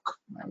author talk,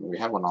 and we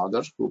have an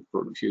author who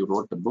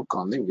wrote a book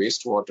on the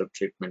wastewater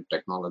treatment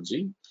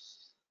technology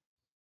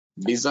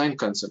design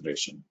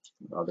consideration.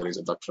 There is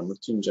a Dr.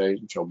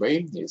 Mritunjay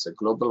Chaubey. He is a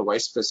Global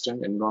Vice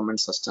President, Environment,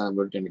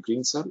 Sustainability and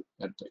Green Cell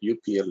at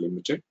UPL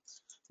Limited.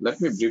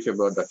 Let me brief you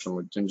about Dr.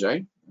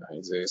 Mritunjay. He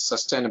is a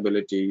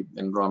sustainability,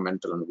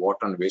 environmental, and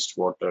water and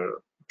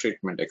wastewater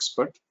treatment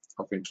expert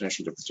of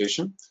international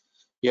reputation.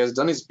 He has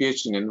done his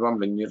PhD in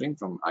environmental engineering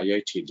from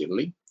IIT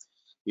Delhi.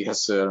 He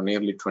has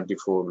nearly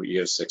 24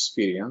 years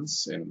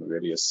experience in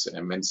various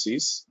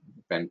MNCs,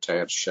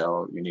 Pentair,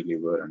 Shell,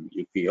 Unilever, and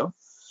UPL.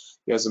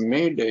 He has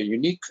made a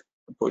unique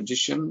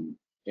position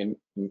in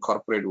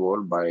corporate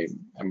world by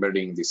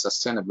embedding the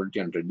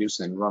sustainability and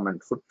reducing the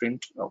environment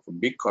footprint of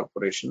big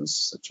corporations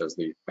such as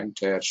the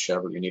Pentair,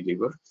 Shell,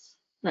 Unilever,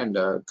 and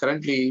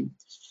currently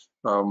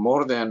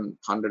more than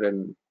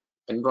 100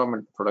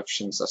 environment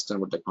production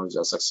sustainable technologies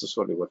are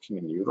successfully working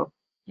in Europe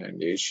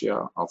and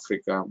Asia,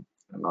 Africa,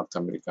 North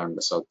America,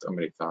 and South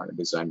America,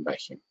 designed by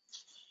him.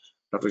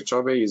 Dr.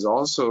 Chaubey is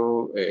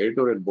also an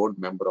editorial board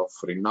member of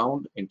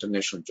renowned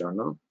international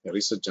journal, a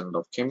research journal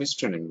of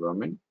chemistry and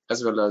environment,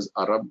 as well as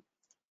Arab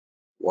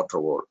Water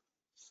World.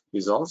 He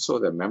is also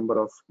the member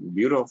of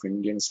Bureau of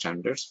Indian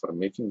Standards for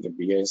making the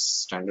BIS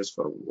standards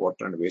for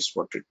water and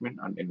wastewater treatment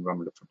and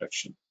environmental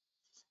protection.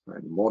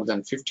 And more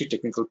than 50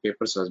 technical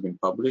papers has been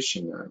published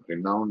in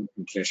renowned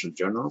international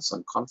journals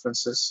and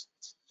conferences.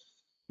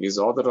 He is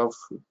author of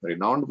a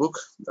renowned book,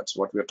 that's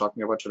what we are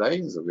talking about today,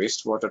 is the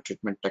Wastewater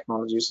Treatment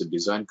Technologies, a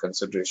Design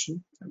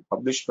Consideration, and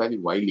published by the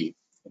Wiley,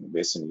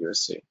 based in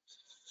USA.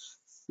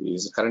 He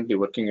is currently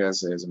working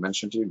as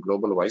mentioned to you,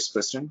 Global Vice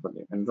President for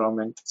the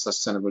Environment,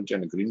 Sustainability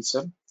and Green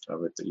Cell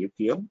with the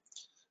UPL.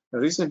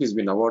 Recently, he's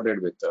been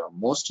awarded with the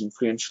Most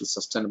Influential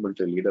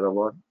Sustainability Leader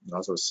Award, and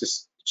also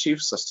Chief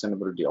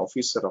Sustainability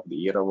Officer of the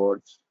Year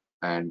Award,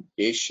 and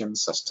Asian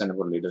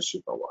Sustainable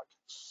Leadership Award.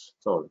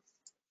 So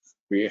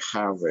we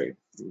have a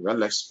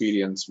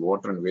well-experienced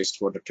water and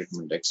wastewater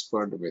treatment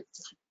expert with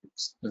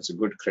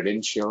good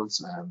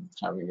credentials and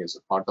having as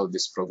a part of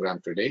this program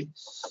today.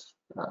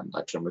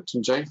 Dr.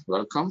 Mritunjay,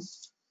 welcome.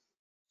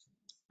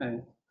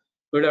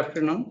 Good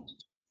afternoon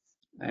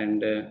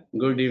and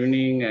good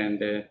evening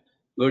and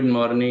good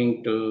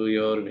morning to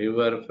your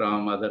viewer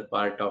from other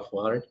part of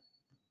world.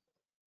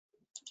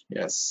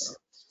 Yes,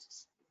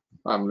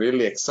 I'm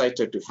really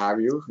excited to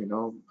have you. You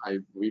know, I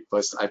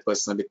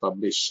personally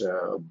publish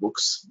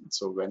books.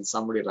 So when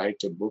somebody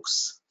writes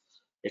books,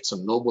 it's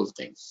a noble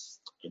thing.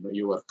 You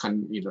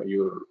know,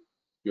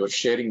 you're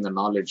sharing the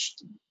knowledge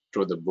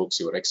through the books,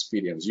 your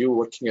experience. You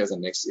working as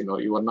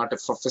you are not a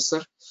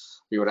professor.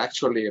 You're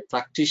actually a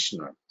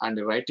practitioner, and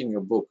writing a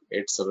book,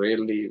 it's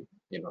really,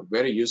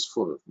 very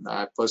useful.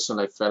 I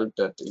personally felt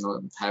that,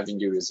 having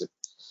you is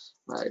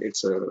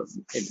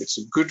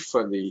it's good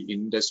for the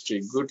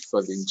industry, good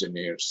for the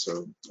engineers.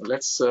 So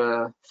let's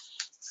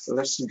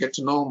get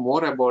to know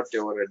more about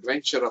your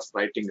adventure of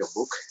writing a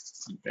book,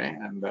 okay,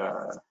 and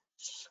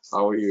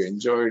how you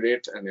enjoyed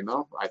it. And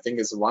I think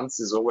once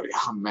it's over,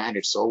 man,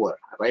 it's over.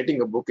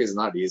 Writing a book is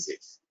not easy.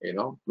 A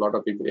lot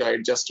of people,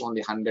 it's just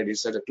only 100,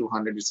 it's at a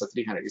 200, it's a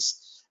 300.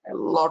 It's a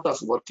lot of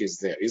work is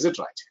there. Is it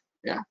right?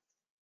 Yeah.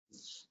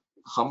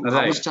 How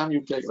much time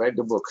you take write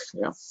the book?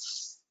 Yeah.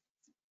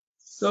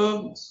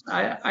 So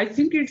I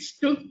think it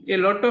took a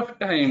lot of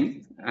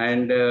time,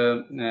 and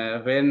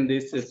when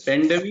this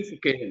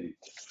pandemic came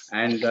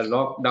and the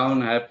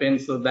lockdown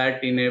happened, so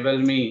that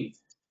enabled me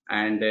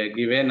and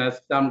given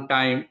us some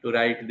time to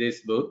write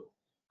this book.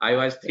 I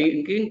was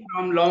thinking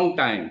from long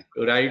time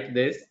to write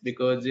this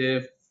because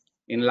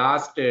in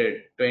last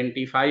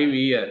 25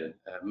 years,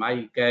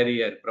 my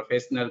career,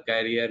 professional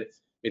career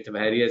with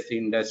various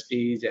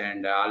industries,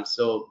 and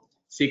also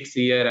 6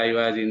 years I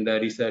was in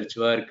the research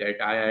work at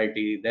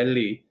IIT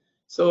Delhi.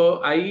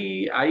 So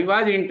I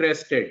was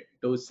interested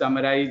to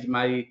summarize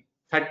my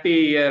 30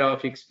 years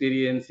of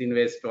experience in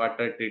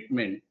wastewater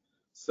treatment.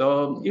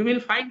 So you will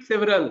find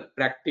several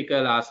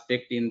practical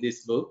aspects in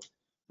this book,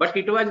 but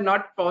it was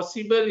not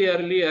possible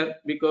earlier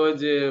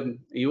because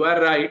you are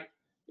right,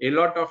 a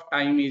lot of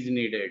time is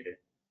needed.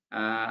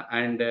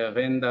 And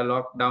when the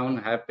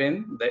lockdown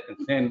happened,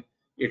 then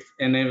it's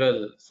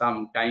enabled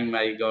some time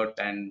I got,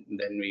 and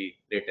then we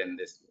written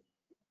this book.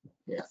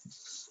 Yeah,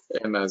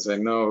 and as I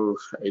know,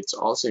 it's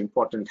also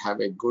important to have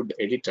a good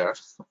editor,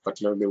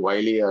 particularly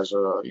Wiley as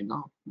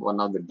one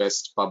of the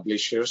best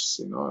publishers.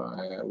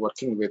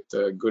 Working with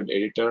a good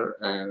editor,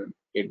 and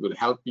it will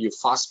help you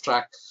fast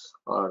track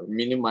or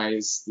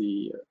minimize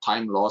the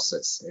time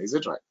losses. Is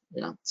it right?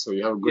 Yeah. So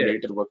you have a good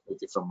editor work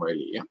with you from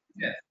Wiley. Yeah.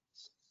 Yeah.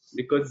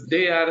 Because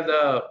they are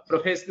the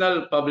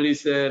professional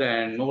publisher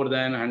and more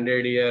than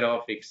 100 years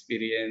of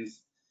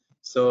experience.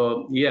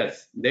 So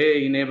yes,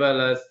 they enable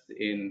us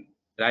in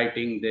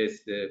writing this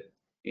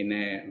in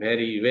a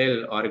very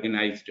well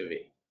organized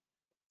way.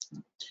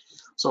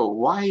 So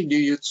why do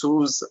you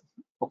choose,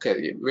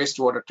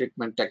 wastewater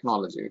treatment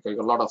technology? There's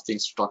a lot of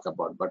things to talk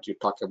about, but you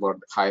talk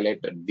about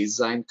highlight the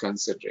design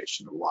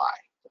consideration. Why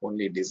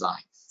only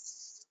design?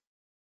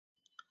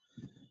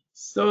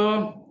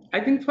 So I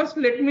think first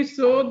let me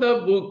show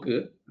the book.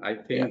 I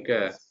think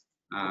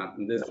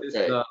this is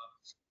the,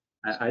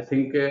 I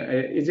think,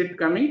 is it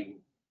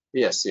coming?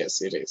 Yes,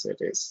 it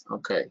is.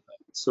 Okay,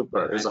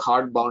 super. It's a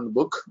hardbound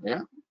book,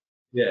 yeah?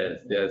 Yes.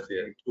 I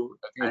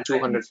think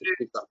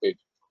 250 pages,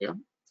 yeah?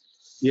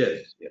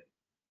 Yes.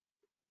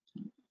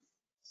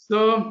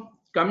 So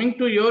coming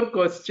to your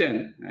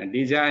question,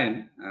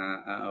 design,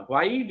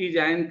 why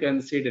design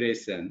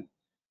consideration?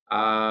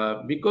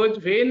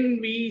 Because when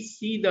we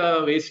see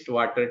the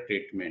wastewater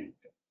treatment,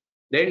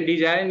 then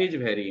design is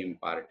very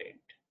important.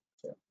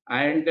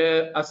 And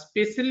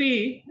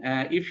especially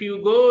if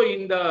you go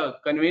in the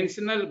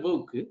conventional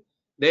book,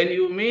 then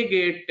you may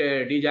get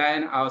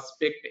design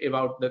aspect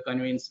about the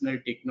conventional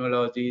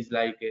technologies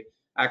like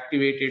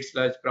activated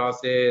sludge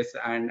process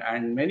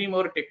and many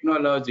more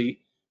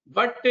technology.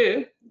 But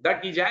the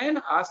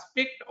design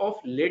aspect of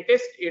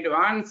latest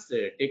advanced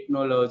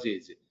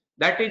technologies,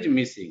 that is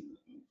missing.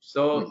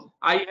 So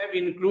I have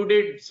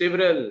included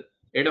several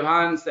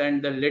advanced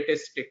and the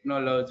latest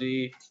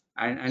technology,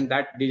 and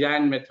that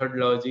design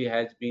methodology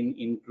has been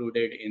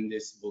included in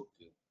this book.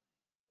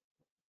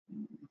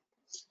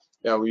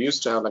 Yeah, we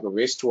used to have like a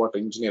wastewater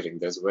engineering.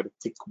 There's a very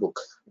thick book,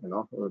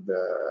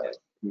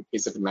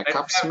 is it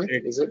McCabe-Smith?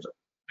 Is it?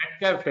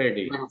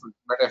 McCabe,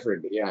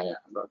 yeah.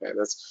 Okay,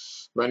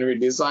 that's when we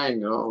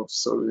design,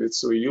 so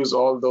we use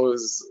all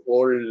those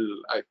old,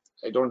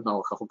 I don't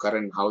know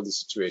how the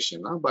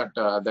situation, but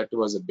that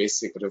was a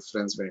basic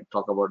reference when you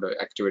talk about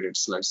activated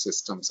sludge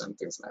systems and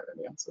things like that.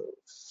 Yeah.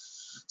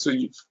 So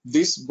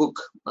this book,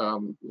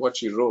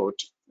 what you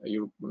wrote,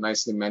 you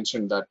nicely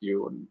mentioned that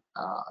you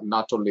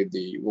not only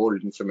the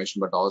old information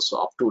but also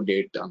up to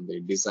date on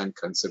the design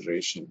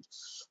consideration.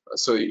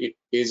 So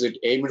is it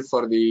aimed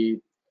for the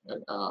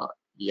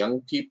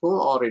young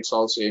people, or it's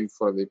also aimed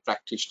for the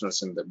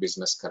practitioners in the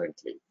business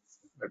currently?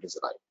 That is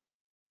right.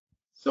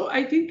 So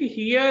I think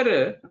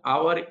here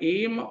our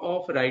aim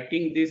of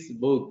writing this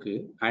book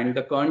and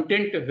the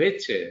content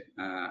which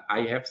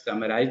I have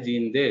summarized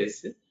in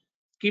this,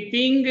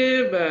 keeping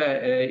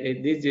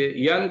these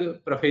young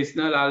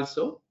professional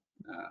also,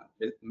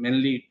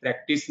 mainly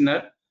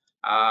practitioner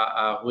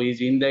who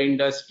is in the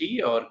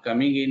industry or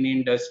coming in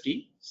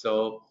industry.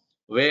 So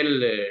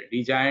well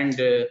designed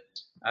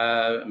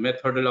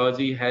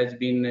methodology has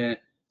been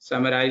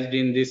summarized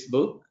in this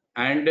book,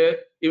 and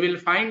you will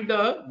find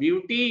the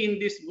beauty in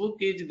this book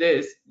is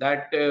this,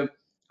 that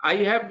I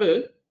have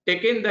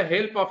taken the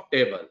help of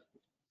table.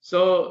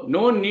 So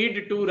no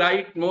need to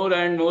write more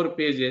and more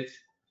pages.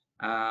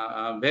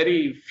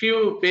 Very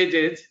few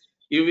pages,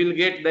 you will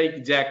get the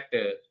exact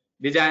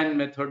design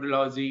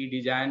methodology,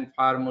 design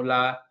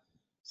formula.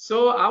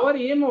 So our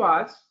aim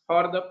was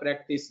for the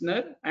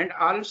practitioner and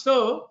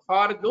also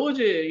for those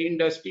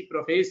industry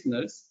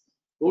professionals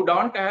who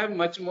don't have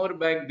much more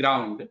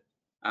background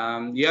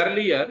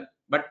earlier,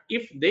 but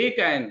if they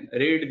can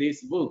read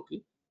this book,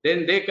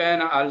 then they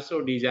can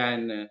also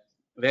design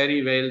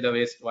very well the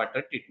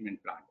wastewater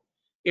treatment plant.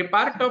 A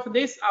part of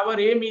this, our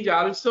aim is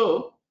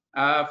also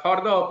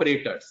for the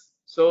operators.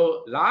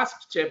 So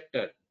last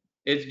chapter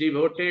is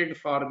devoted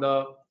for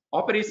the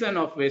operation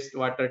of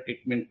wastewater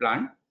treatment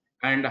plant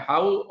and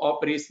how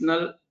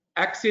operational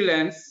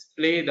excellence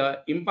play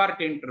the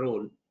important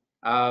role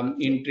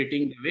in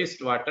treating the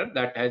wastewater.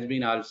 That has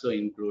been also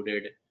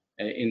included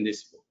in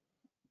this book.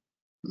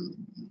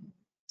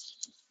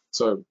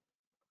 So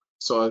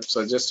I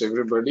suggest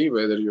everybody,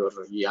 whether you're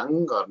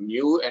young or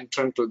new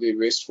entrant to the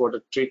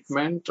wastewater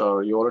treatment,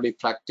 or you're already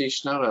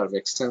practitioner or have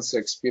extensive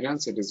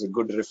experience, it is a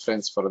good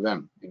reference for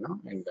them,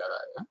 and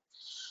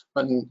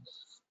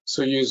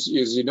so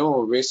you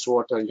know,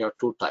 wastewater, you have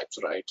two types,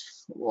 right?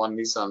 One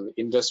is on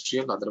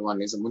industrial, other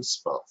one is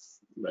municipal,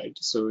 right?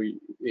 So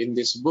in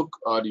this book,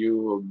 are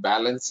you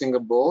balancing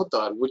both,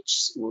 or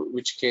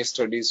which case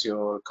studies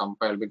you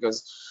compile?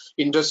 Because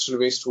industrial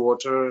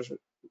wastewater,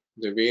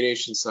 the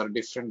variations are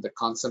different, the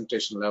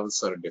concentration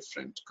levels are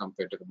different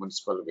compared to the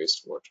municipal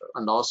wastewater.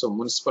 And also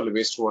municipal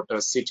wastewater,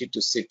 city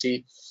to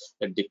city,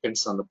 it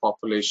depends on the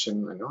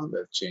population,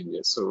 that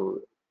changes.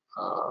 So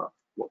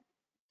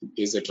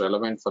is it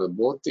relevant for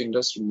both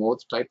industry,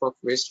 both type of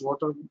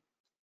wastewater?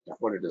 Yeah,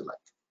 what it is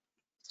like?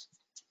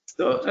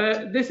 So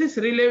this is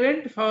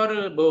relevant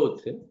for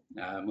both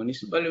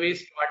municipal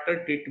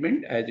wastewater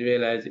treatment as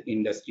well as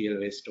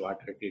industrial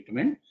wastewater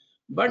treatment.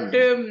 But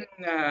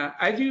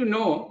as you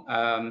know,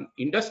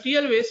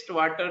 industrial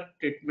wastewater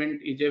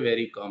treatment is a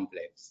very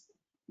complex,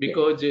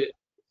 because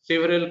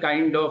several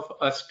kind of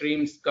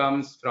streams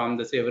comes from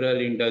the several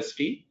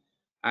industry,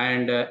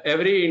 and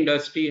every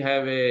industry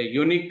have a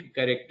unique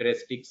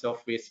characteristics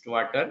of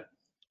wastewater,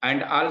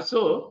 and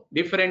also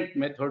different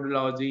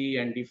methodology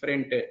and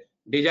different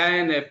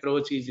design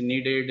approach is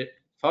needed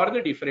for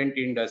the different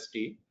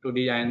industry to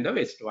design the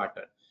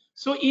wastewater.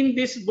 So in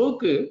this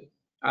book, you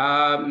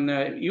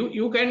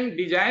can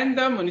design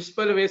the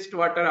municipal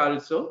wastewater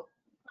also,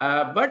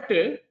 but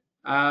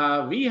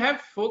we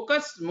have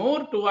focused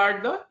more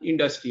toward the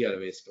industrial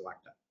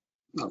wastewater.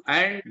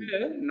 And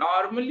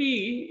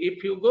normally,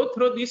 if you go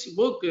through this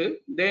book,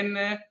 then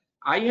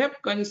I have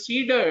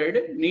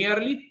considered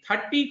nearly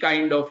 30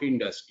 kind of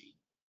industry.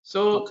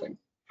 So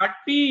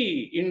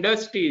 30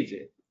 industries,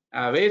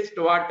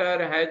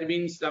 wastewater has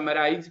been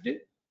summarized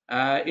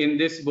in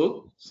this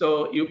book.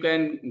 So you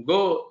can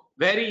go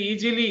very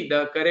easily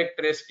the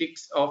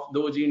characteristics of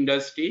those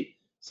industry.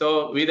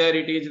 So whether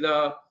it is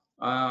the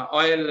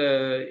oil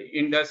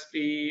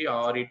industry,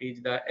 or it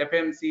is the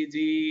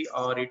FMCG,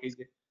 or it is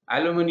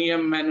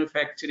aluminium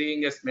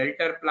manufacturing, a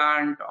smelter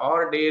plant,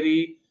 or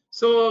dairy,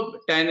 so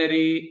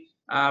tannery,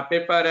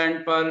 paper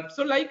and pulp.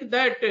 So like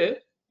that,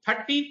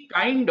 30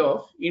 kind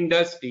of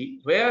industry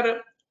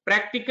where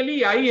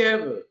practically I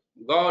have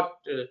got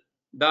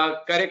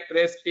the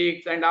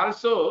characteristics, and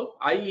also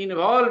I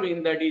involve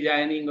in the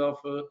designing of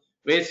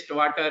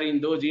wastewater in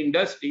those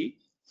industry.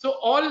 So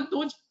all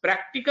those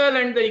practical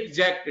and the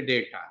exact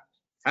data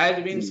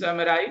has been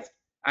summarized,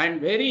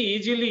 and very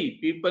easily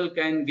people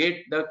can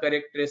get the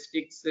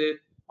characteristics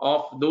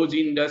of those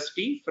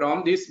industry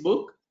from this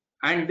book,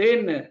 and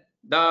then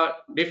the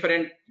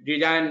different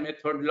design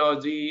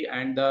methodology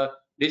and the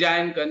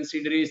design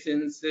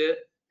considerations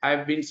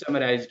have been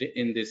summarized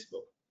in this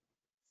book.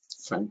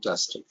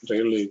 Fantastic.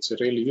 Really, it's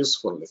really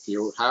useful. If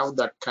you have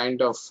that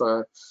kind of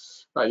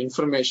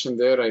information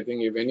there, I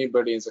think if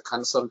anybody is a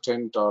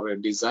consultant or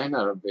a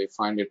designer, they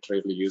find it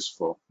really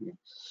useful.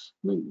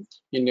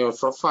 In your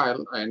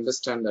profile, I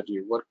understand that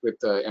you work with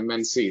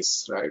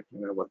MNCs, right?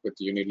 You work with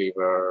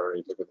Unilever,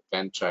 you work with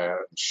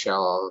Pentair,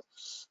 Shell.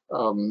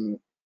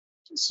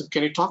 So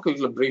can you talk a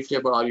little briefly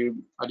about, are you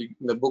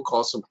in the book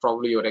also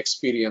probably your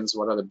experience,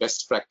 what are the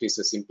best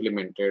practices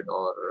implemented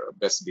or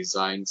best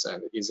designs,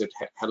 and is it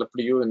helped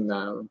you in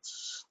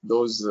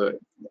those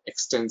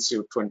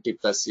extensive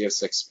 20+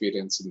 years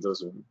experience in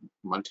those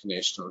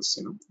multinationals,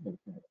 you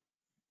know?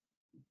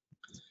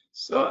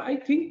 So I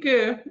think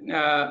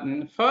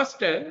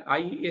first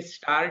I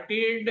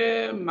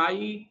started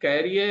my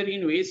career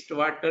in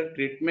wastewater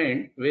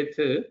treatment with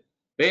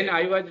when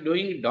I was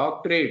doing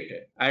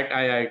doctorate at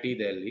IIT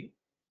Delhi.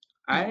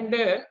 And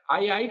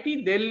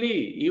IIT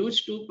Delhi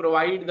used to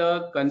provide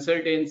the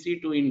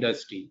consultancy to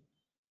industry.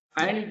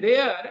 And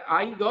there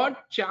I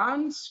got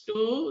chance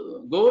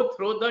to go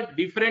through the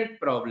different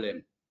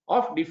problem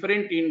of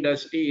different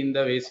industry in the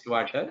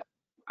wastewater.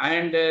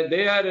 And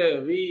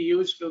there we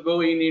used to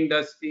go in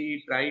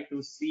industry, try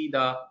to see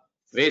the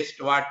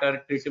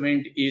wastewater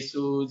treatment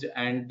issues,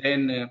 and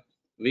then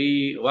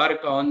we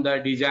work on the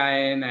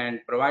design and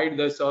provide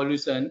the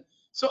solution.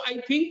 So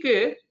I think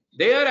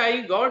there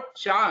I got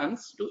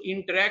chance to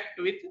interact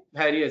with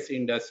various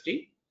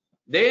industry.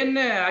 Then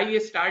I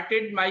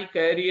started my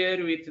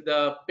career with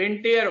the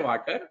Pentair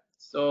Water.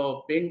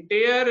 So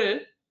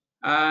Pentair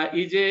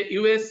is a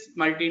US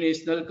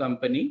multinational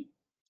company,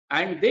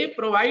 and they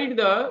provide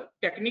the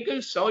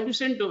technical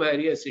solution to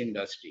various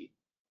industry.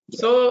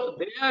 So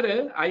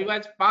there I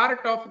was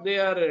part of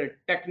their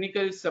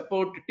technical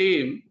support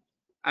team,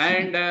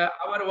 and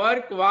our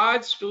work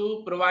was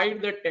to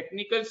provide the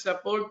technical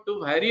support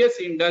to various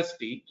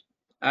industry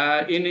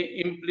in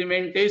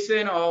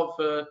implementation of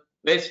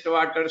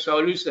wastewater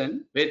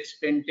solution which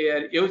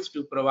Pentair used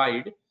to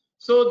provide.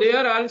 So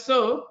there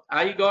also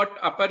I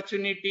got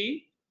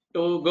opportunity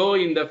to go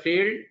in the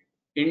field,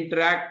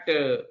 interact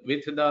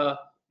with the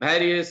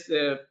various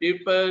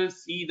people,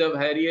 see the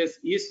various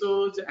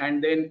issues,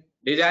 and then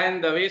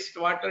design the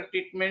wastewater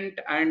treatment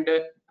and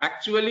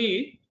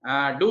actually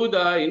do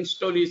the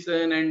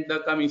installation and the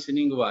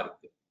commissioning work.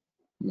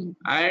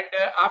 And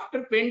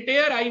after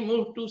Pentair, I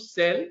moved to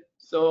Cell.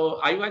 So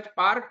I was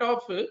part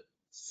of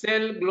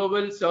Cell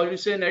Global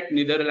Solution at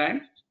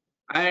Netherlands.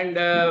 And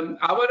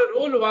our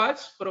role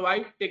was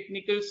provide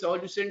technical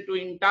solution to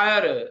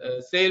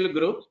entire Cell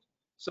group.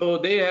 So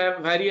they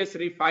have various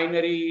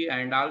refinery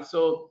and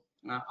also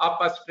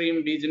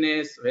upstream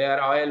business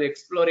where oil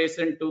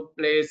exploration took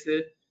place.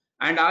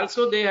 And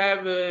also they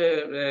have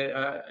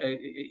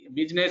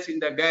business in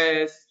the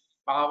gas,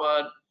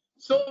 power.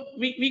 So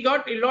we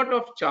got a lot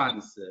of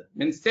chance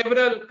in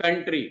several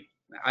countries.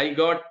 I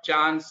got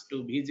chance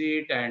to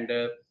visit and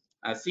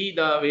see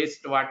the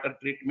wastewater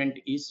treatment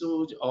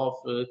issues of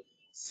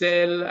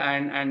Cell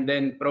and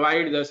then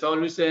provide the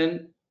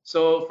solution.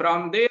 So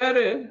from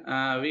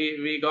there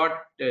we got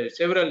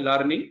several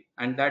learning,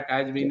 and that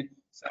has been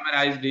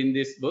summarized in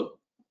this book.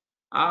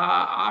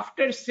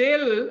 After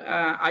Cell,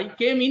 I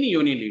came in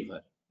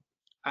Unilever.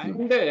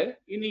 And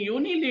in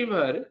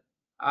Unilever,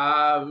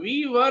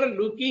 we were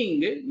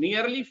looking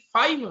nearly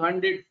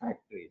 500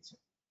 factories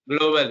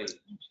globally.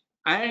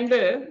 And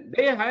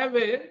they have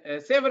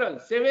several,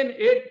 7,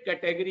 8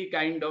 category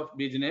kind of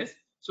business.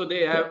 So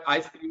they have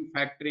ice cream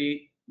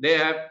factory, they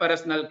have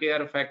personal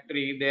care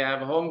factory, they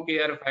have home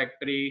care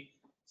factory,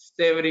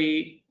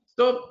 savory.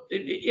 So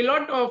a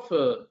lot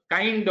of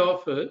kind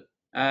of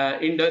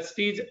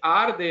industries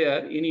are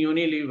there in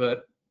Unilever,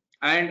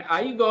 and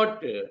I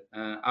got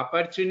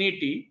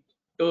opportunity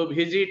to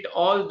visit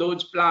all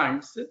those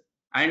plants,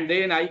 and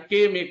then I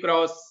came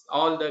across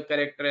all the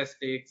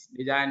characteristics,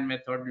 design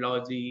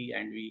methodology,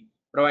 and we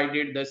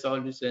provided the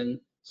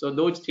solution. So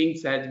those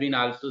things has been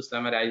also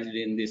summarized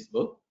in this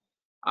book.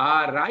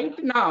 Right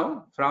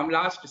now, from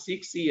last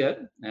 6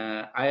 years,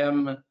 I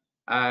am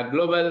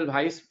Global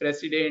Vice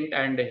President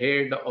and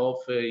Head of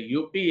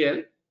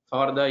UPL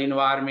for the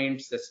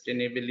environment,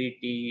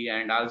 sustainability,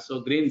 and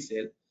also Green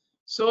Cell.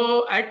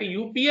 So at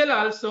UPL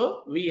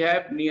also, we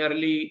have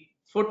nearly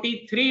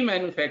 43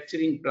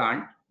 manufacturing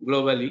plant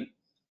globally.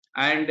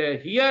 And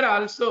here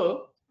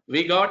also,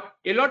 we got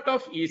a lot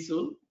of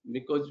issue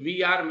because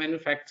we are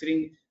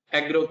manufacturing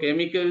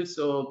agrochemicals.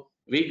 So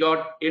we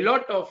got a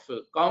lot of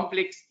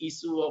complex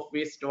issue of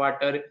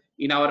wastewater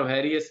in our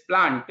various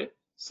plant.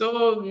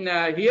 So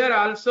here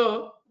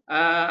also,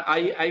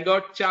 I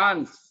got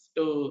chance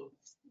to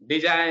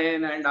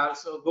design and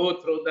also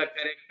go through the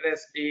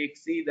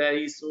characteristics, see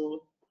the issue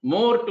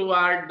more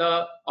toward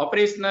the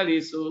operational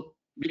issue,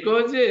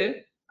 because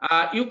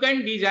you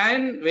can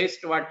design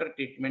wastewater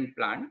treatment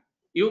plant,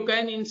 you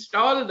can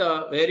install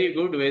the very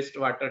good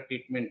wastewater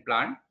treatment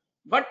plant,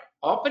 but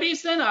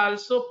operation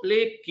also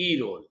play key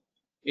role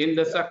in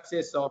the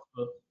success of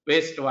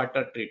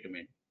wastewater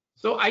treatment.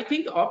 So I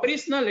think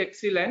operational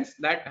excellence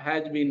that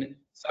has been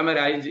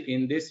summarized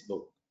in this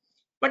book.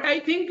 But I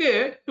think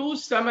to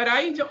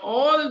summarize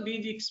all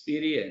these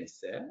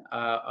experience,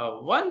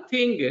 one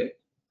thing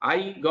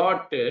I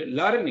got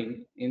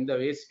learning in the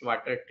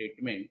wastewater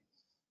treatment,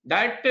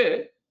 that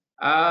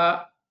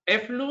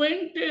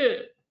effluent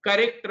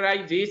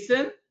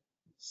characterization,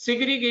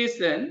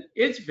 segregation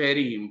is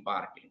very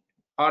important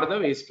for the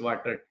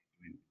wastewater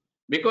treatment.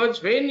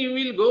 Because when you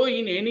will go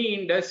in any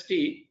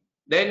industry,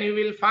 then you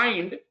will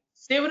find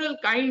several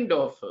kind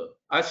of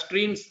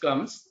streams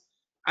comes.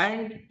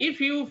 And if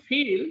you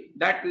feel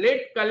that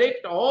let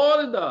collect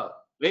all the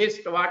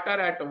wastewater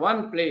at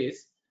one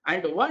place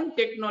and one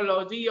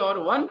technology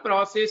or one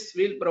process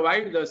will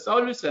provide the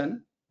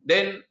solution,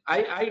 then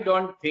I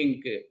don't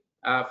think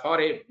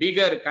for a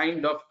bigger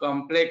kind of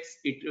complex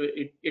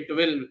it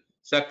will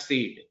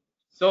succeed.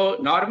 So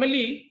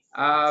normally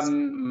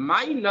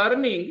my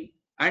learning,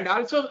 and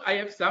also I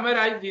have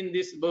summarized in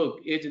this book,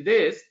 is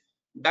this,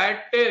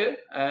 that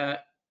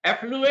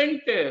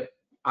affluent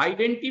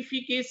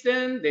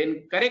identification,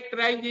 then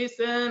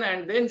characterization,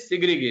 and then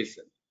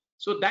segregation.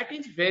 So that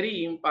is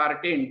very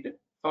important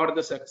for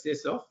the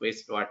success of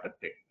wastewater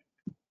treatment.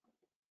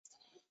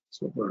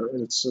 So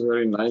it's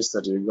very nice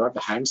that you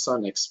got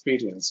hands-on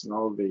experience in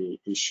all the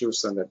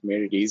issues and that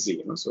made it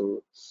easy.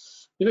 So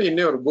in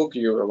your book,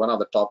 one of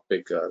the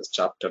topic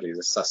chapter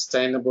is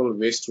sustainable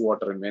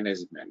wastewater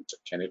management.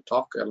 Can you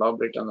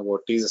elaborate on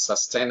what is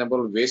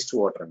sustainable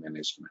wastewater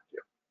management?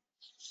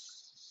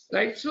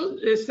 Right. So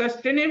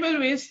sustainable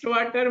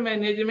wastewater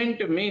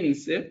management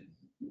means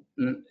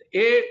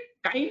a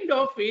kind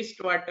of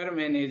wastewater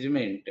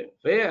management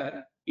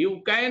where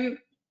you can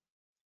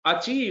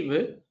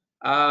achieve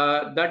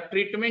the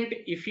treatment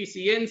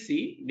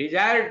efficiency,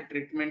 desired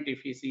treatment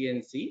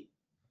efficiency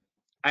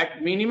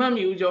at minimum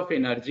use of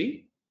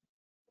energy,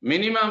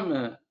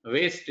 minimum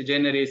waste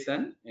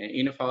generation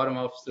in form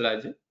of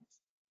sludge,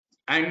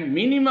 and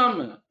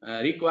minimum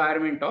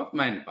requirement of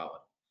manpower.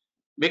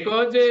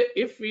 Because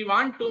if we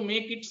want to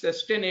make it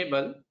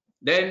sustainable,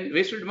 then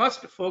we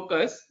must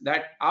focus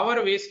that our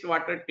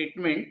wastewater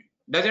treatment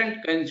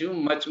doesn't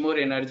consume much more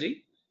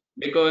energy.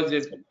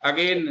 Because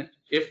again,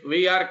 if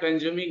we are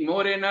consuming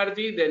more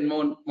energy, then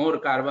more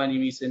carbon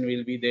emission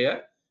will be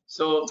there.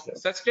 So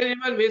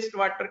sustainable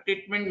wastewater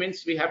treatment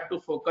means we have to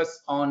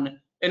focus on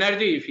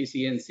energy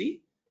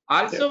efficiency.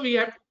 Also, we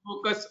have to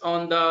focus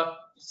on the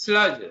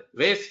sludge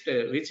waste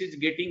which is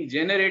getting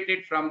generated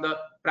from the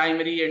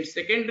primary and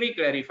secondary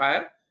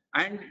clarifier,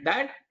 and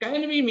that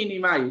can be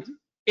minimized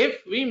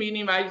if we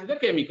minimize the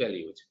chemical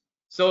use.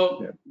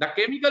 So the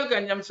chemical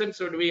consumption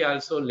should be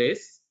also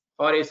less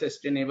for a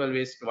sustainable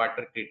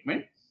wastewater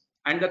treatment.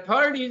 And the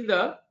third is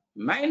the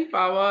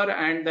manpower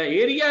and the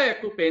area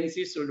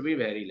occupancy should be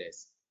very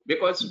less,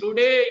 because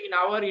today in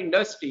our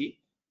industry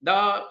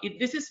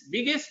this is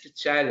biggest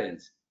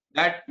challenge,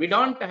 that we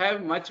don't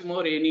have much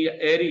more any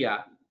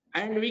area,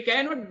 and we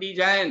cannot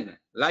design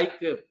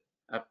like a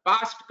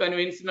past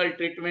conventional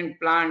treatment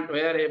plant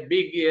where a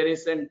big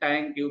aeration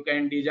tank you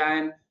can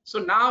design. So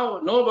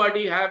now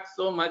nobody have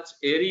so much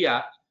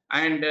area,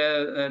 and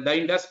the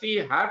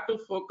industry have to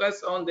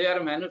focus on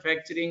their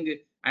manufacturing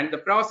and the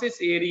process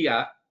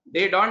area.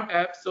 They don't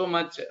have so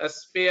much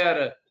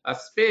spare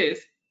space.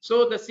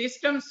 So the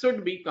system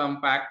should be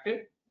compact,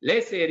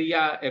 less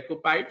area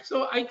occupied.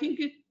 So I think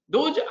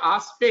those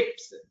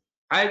aspects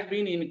has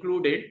been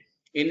included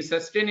in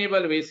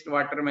sustainable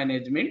wastewater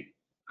management.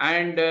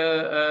 And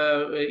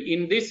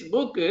in this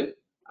book,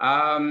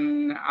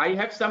 I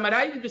have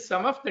summarized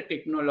some of the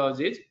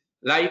technologies,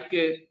 like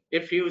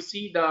if you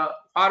see the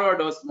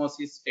forward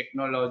osmosis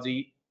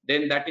technology,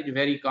 then that is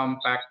very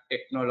compact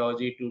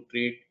technology to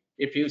treat.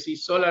 If you see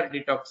solar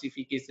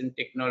detoxification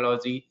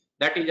technology,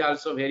 that is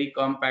also very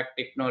compact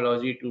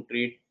technology to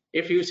treat.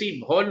 If you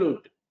see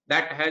volute,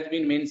 that has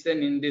been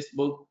mentioned in this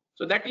book,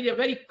 so that is a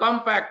very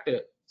compact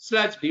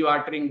sludge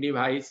dewatering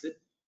device.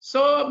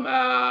 So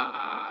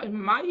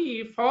my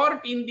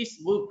effort in this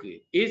book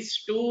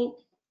is to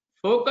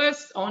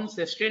focus on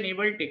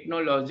sustainable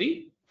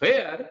technology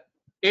where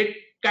it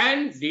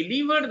can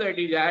deliver the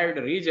desired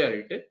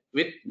result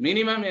with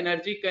minimum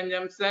energy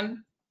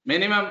consumption,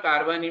 minimum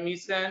carbon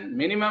emission,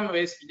 minimum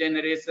waste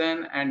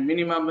generation, and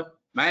minimum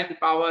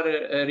manpower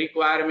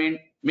requirement,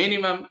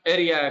 minimum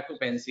area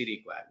occupancy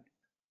requirement.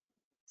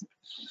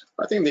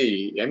 I think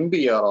the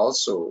MBR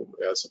also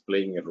is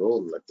playing a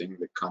role. I think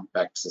the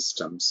compact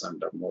systems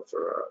and more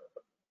for,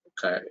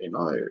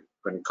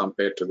 when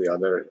compared to the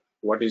other.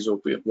 What is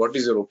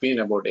your opinion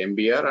about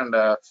MBR,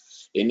 and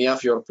any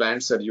of your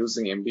plants are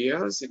using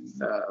MBRs in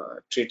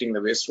treating the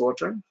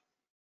wastewater?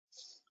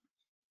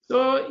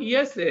 So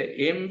yes,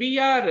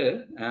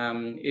 MBR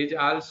is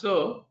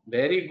also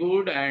very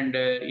good, and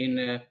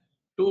in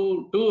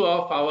two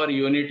of our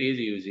unit is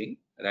using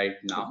right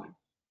now.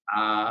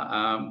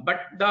 But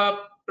the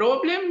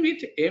problem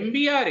with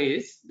MBR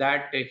is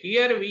that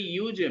here we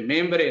use a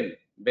membrane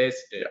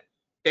based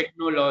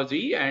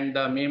technology, and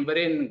the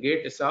membrane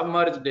gets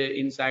submerged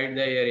inside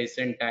the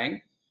aeration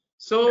tank.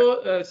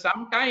 So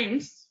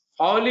sometimes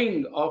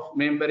fouling of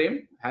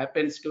membrane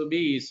happens to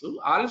be issue.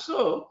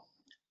 Also,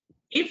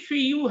 if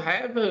you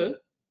have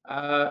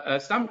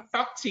some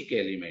toxic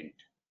element,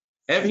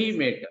 heavy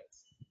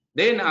metals,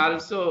 then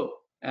also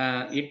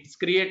it's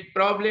create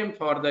problem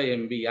for the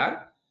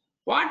MBR.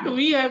 What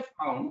we have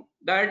found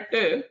that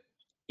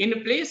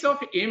in place of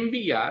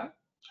MBR,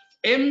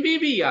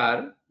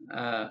 MBBR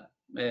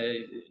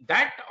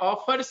that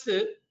offers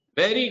a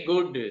very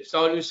good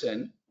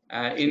solution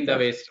in the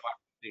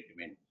wastewater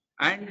treatment.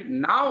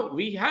 And now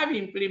we have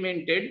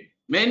implemented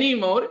many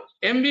more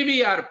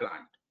MBBR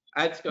plant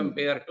as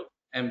compared to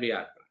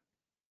MBR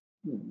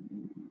plant.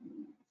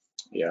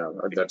 Yeah,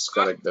 that's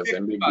Cost correct. That's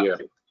effective MBBR.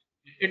 also.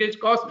 It is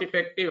cost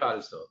effective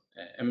also,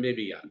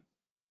 MBBR.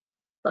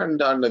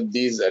 And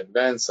these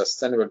advanced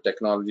sustainable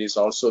technologies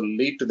also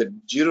lead to the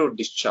zero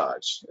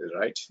discharge,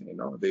 right? You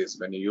know, this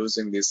when you're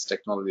using this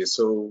technology.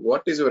 So,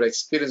 what is your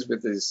experience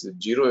with this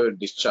zero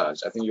discharge?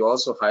 I think you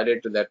also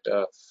highlighted that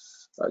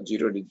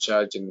zero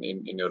discharge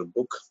in your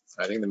book.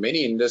 I think the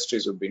many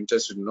industries would be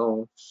interested to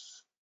know.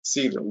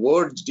 See, the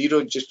word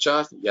zero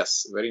discharge,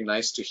 yes, very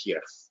nice to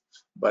hear.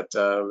 But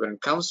when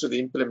it comes to the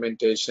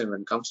implementation,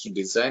 when it comes to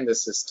design the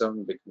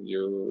system,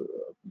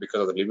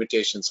 because of the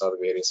limitations or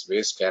various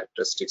waste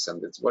characteristics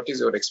and this, what is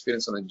your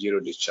experience on the zero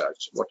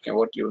discharge?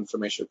 What your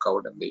information you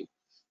covered in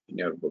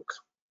your book?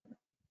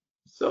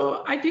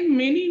 So I think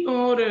many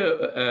more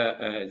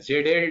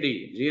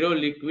ZLD, zero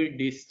liquid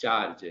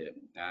discharge.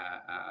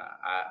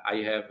 I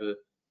have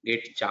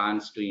get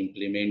chance to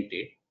implement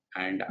it,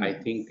 and I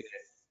think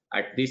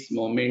at this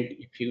moment,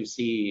 if you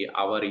see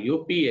our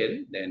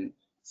UPL, then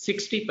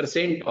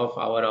 60% of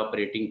our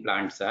operating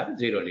plants are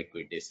zero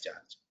liquid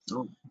discharge.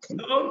 Oh, okay.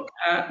 So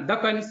the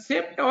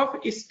concept of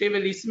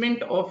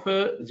establishment of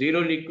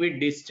zero liquid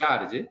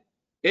discharge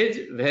is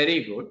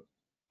very good.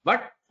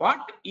 But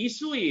what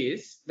issue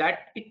is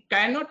that it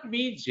cannot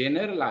be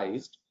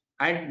generalized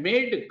and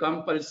made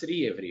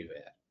compulsory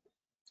everywhere.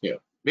 Yeah.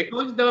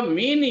 Because the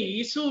main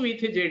issue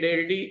with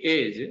ZLD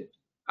is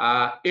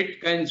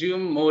it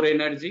consumes more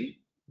energy,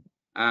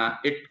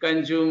 it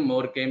consumes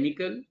more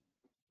chemical,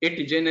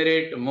 it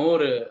generates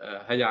more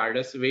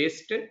hazardous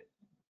waste,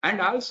 and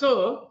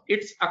also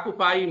it's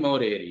occupy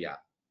more area.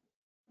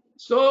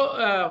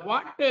 So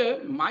what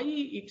my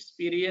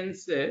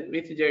experience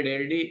with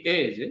ZLD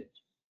is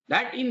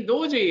that in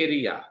those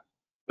areas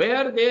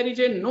where there is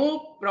a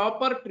no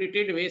proper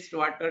treated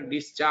wastewater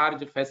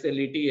discharge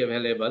facility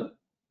available,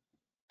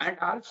 and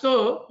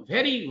also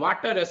very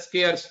water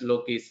scarce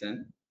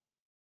location,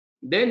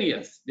 then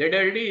yes,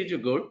 ZLD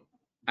is good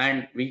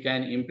and we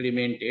can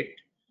implement it.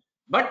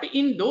 But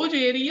in those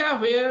areas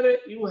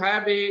where you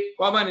have a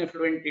common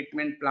effluent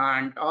treatment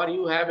plant or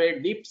you have a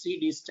deep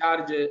sea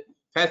discharge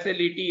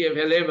facility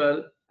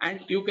available, and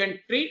you can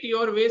treat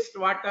your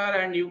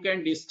wastewater and you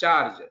can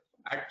discharge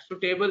at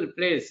suitable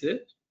place,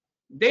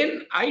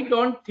 then I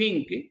don't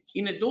think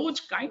in those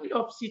kind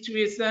of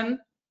situation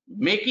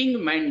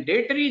making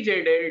mandatory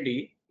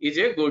ZLD is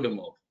a good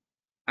move.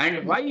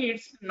 And why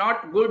it's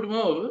not good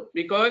move?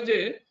 Because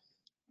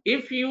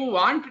if you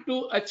want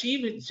to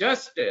achieve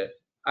just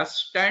a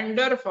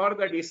standard for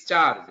the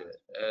discharge,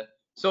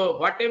 so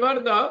whatever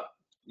the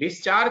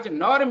discharge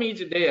norm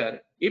is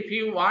there, if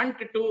you want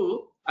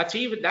to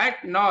achieve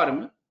that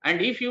norm,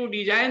 and if you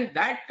design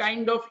that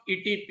kind of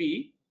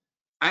ETP,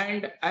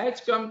 and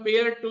as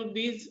compared to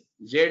these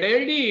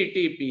ZLD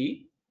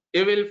ETP,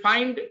 you will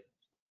find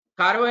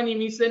carbon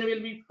emission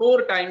will be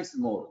 4 times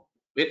more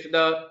with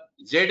the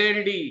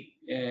ZLD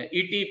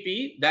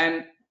ETP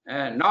than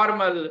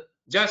normal,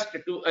 just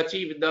to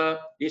achieve the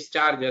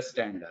discharge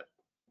standard.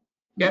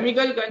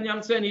 Chemical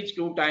consumption is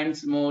 2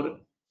 times more.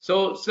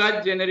 So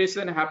sludge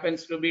generation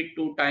happens to be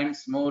 2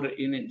 times more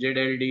in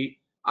ZLD.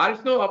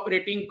 Also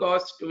operating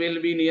cost will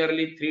be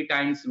nearly 3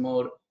 times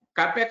more.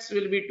 Capex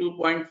will be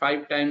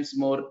 2.5 times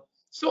more.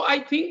 So I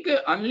think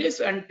unless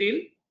until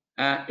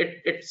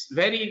it's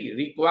very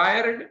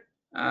required,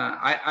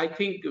 I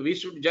think we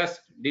should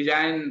just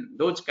design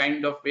those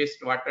kind of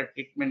wastewater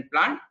treatment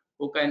plant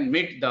who can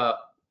meet the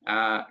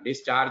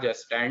discharge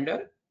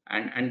standard,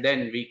 and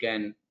then we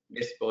can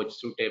dispose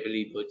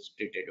suitably those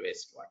treated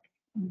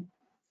wastewater.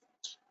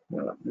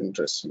 Yeah,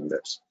 interesting.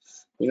 That's,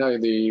 you know,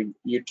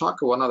 you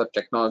talk one other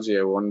technology.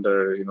 I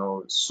wonder, you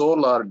know,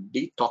 solar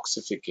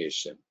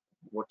detoxification.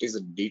 What is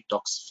a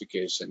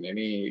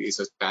detoxification? Is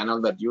a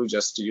panel that you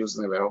just use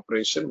in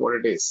evaporation? What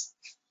it is?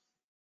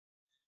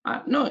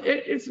 No,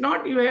 it's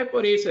not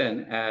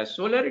evaporation.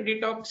 Solar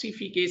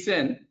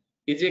detoxification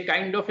is a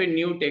kind of a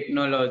new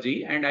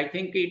technology, and I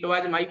think it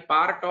was my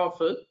part of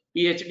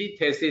PhD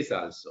thesis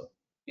also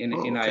in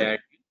IIT.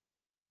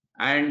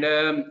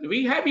 And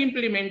we have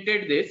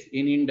implemented this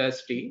in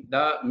industry.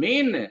 The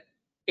main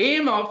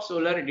aim of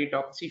solar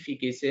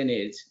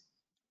detoxification is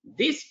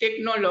this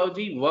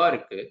technology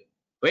work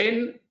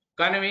when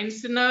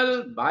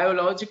conventional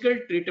biological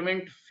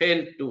treatment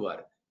failed to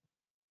work.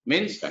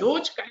 Means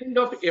those kind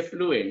of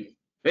effluent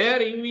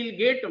where you will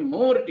get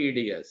more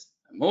TDS,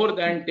 more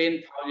than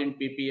 10,000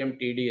 ppm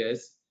TDS,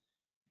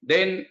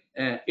 then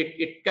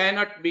it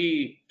cannot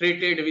be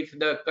treated with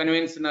the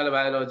conventional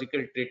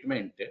biological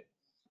treatment.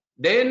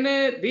 Then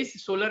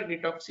this solar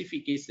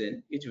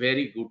detoxification is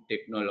very good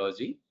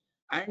technology.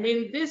 And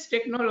in this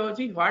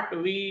technology, what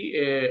we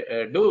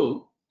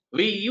do,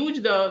 we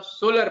use the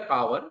solar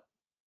power,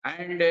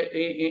 and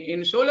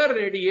in solar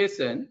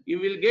radiation, you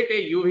will get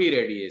a UV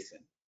radiation.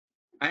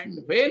 And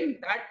when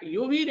that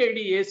UV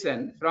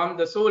radiation from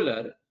the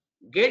solar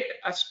get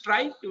a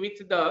strike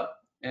with the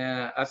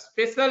a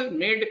special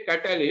made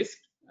catalyst,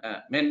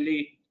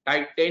 mainly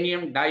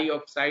titanium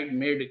dioxide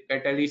made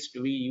catalyst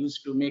we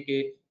used to make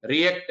a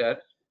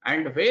reactor.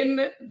 And when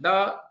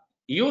the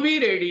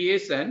UV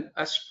radiation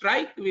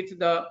strike with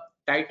the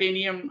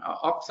titanium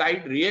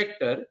oxide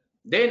reactor,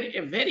 then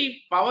a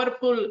very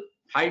powerful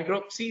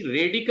hydroxy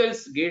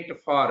radicals get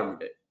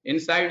formed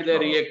inside the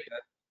reactor,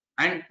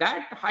 and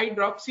that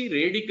hydroxy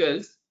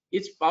radicals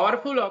is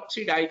powerful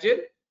oxidizer,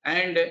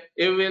 and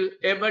it will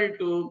able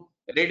to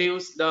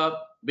reduce the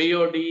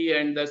BOD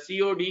and the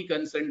COD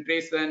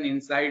concentration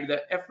inside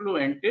the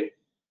effluent,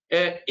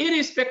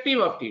 irrespective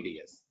of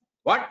TDS.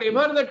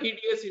 Whatever the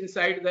TDS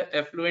inside the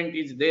effluent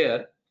is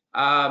there,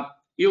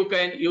 you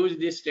can use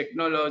this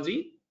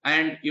technology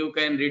and you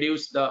can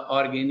reduce the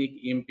organic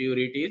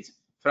impurities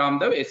from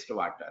the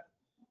wastewater.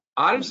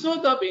 Also,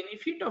 the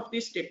benefit of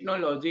this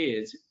technology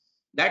is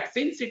that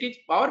since it is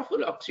powerful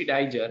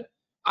oxidizer,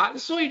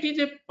 also it is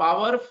a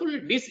powerful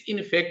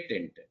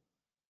disinfectant.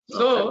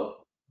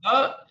 So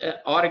the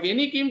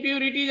organic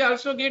impurities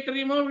also get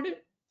removed,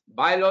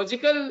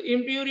 biological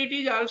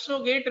impurities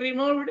also get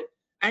removed,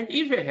 and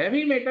if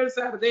heavy metals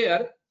are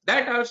there,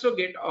 that also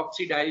get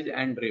oxidized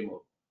and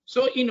removed.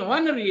 So in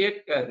one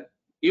reactor,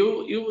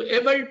 you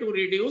able to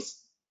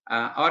reduce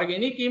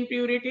organic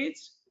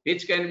impurities,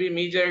 which can be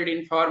measured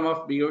in form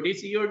of BOD,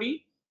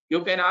 COD.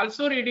 You can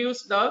also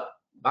reduce the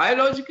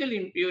biological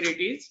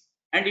impurities,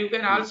 and you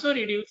can also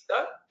reduce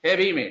the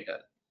heavy metal.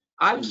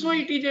 Also,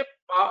 it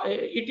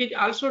is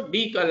also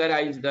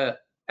decolorize the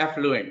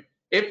effluent.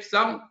 If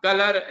some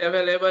color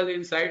available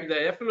inside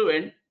the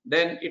effluent,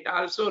 then it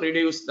also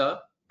reduce the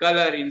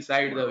color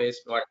inside the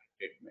wastewater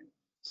treatment.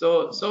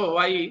 So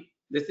why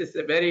this is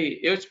a very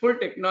useful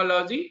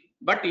technology,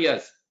 but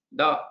yes,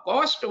 the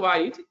cost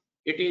wise,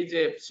 it is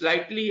a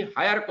slightly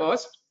higher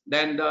cost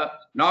than the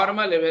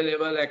normal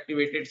available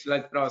activated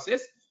sludge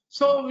process.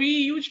 So we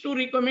used to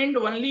recommend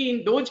only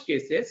in those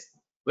cases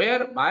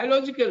where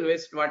biological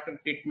wastewater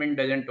treatment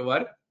doesn't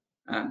work,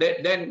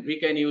 then we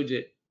can use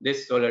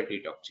this solar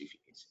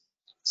detoxification.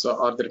 So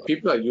are there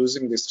people are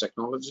using this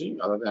technology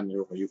other than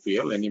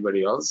UPL?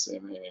 Anybody else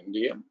in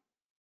India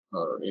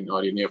or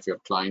any of your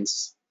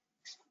clients?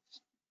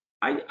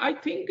 I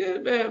think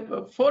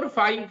 4 or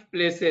 5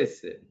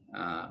 places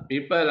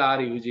people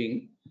are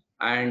using,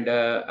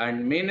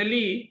 and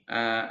mainly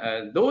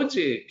those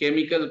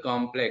chemical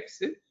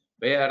complex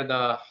where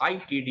the high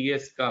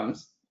TDS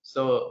comes,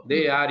 so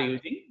they are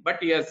using.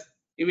 But yes,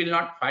 you will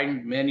not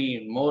find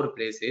many more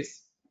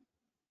places.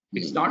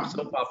 It's not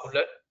so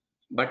popular,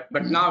 but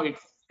now it's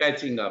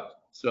catching up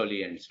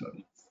slowly and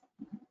slowly.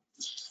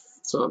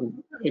 So,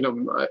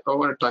 I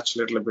want to touch a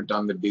little bit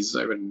on the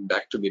design,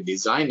 back to the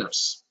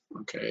designers,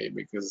 okay?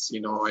 Because,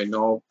 I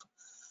know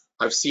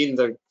I've seen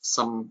that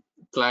some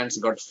plants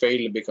got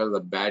failed because of the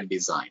bad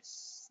design,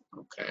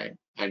 okay?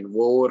 And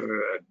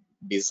over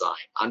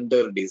design,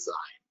 under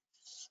design,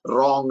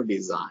 wrong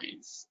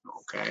designs,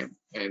 okay?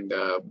 And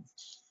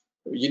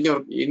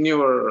in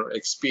your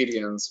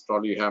experience,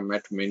 probably you have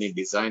met many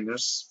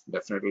designers,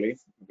 definitely,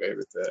 okay?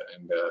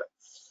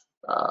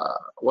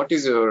 What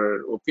is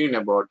your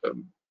opinion about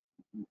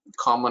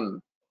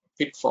common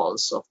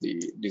pitfalls of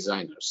the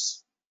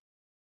designers?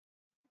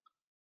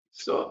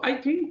 So I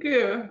think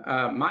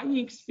my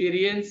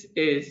experience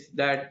is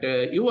that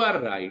you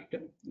are right.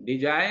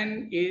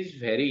 Design is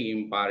very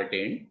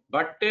important,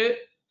 but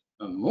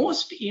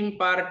most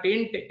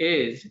important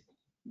is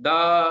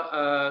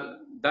the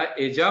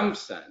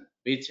assumption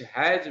which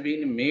has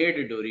been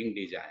made during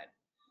design.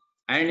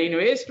 And in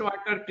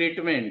wastewater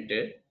treatment,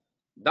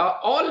 the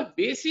all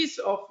basis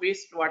of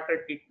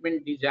wastewater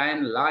treatment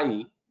design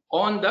lie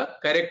on the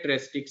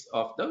characteristics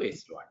of the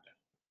wastewater.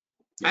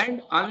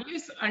 And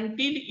unless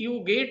until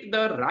you get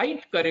the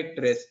right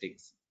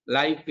characteristics,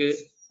 like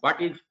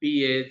what is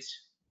pH,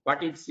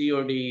 what is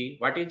COD,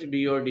 what is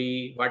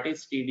BOD, what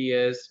is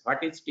TDS,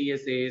 what is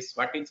TSS,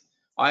 what is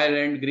oil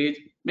and grease,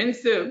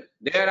 means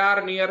there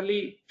are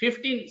nearly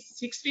 15,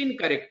 16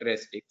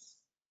 characteristics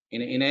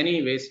in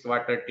any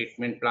wastewater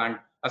treatment plant,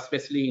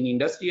 especially in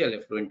industrial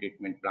effluent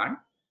treatment plant.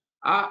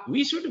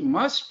 We should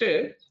must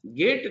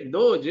get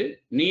those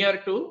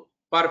near to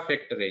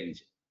perfect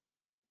range.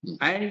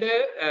 And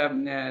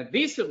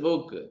this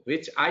book,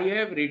 which I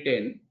have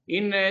written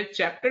in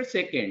chapter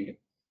 2nd,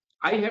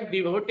 I have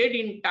devoted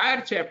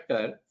entire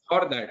chapter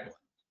for that one.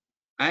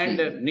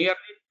 And nearly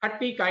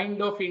 30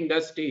 kind of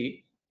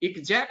industry,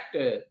 exact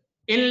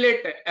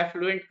inlet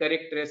effluent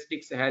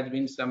characteristics has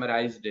been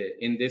summarized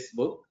in this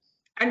book.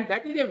 And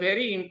that is a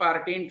very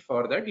important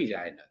for the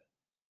designer.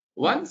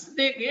 Once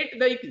they get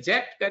the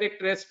exact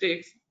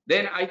characteristics,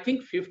 then I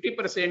think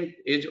 50%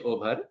 is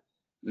over.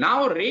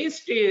 Now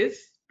rest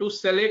is to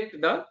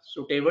select the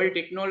suitable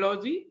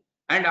technology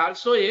and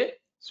also a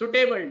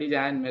suitable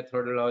design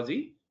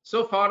methodology.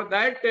 So for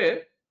that,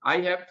 I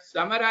have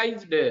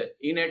summarized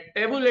in a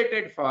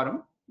tabulated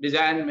form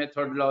design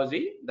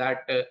methodology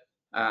that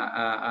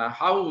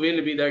how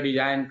will be the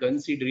design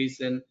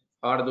consideration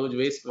for those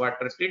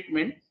wastewater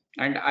treatment.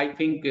 And I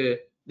think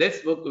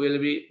this book will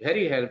be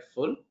very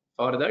helpful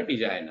for the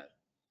designer.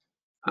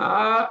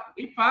 A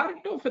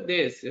part of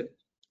this,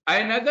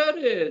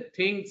 Another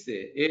things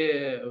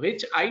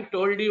which I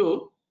told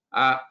you,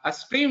 a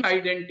stream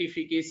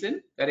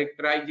identification,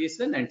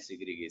 characterization, and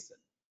segregation.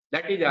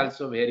 That is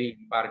also very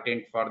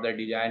important for the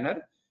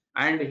designer.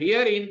 And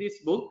here in this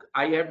book,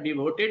 I have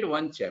devoted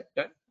one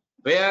chapter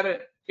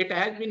where it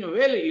has been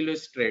well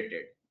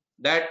illustrated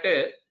that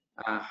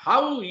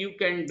how you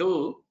can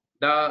do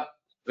the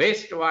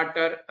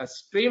wastewater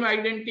stream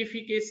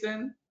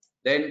identification,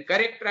 then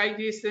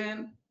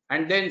characterization,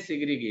 and then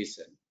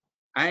segregation.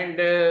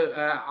 And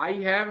I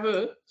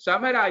have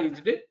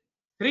summarized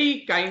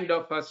three kind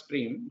of a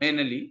stream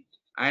mainly,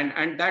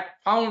 and that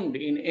found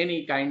in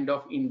any kind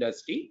of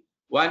industry.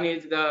 One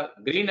is the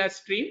green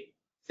stream,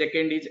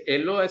 second is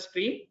yellow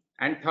stream,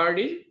 and third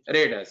is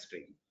red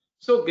stream.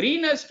 So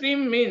green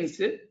stream means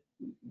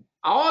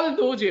all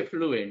those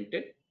effluent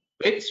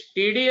which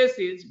TDS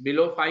is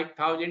below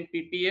 5,000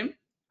 ppm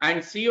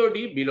and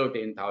COD below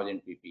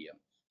 10,000 ppm.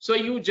 So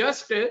you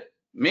just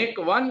make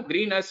one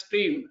green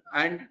stream,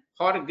 and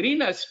for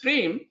green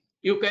stream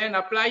you can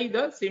apply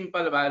the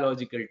simple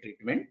biological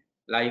treatment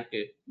like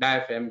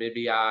diaphragm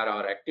BBR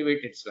or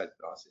activated sludge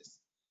process.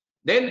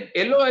 Then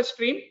yellow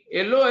stream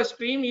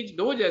is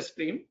those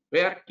stream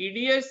where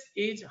TDS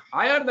is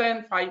higher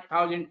than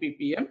 5,000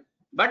 ppm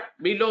but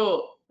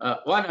below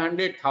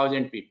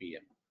 100,000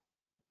 ppm,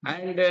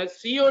 and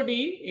COD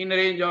in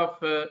range of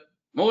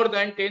more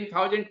than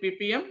 10,000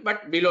 ppm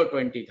but below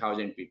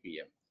 20,000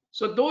 ppm.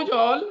 So those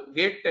all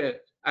get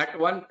at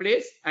one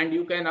place, and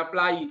you can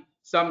apply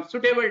some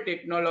suitable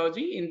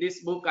technology. In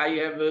this book, I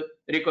have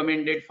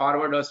recommended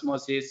forward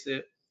osmosis,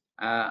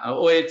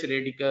 OH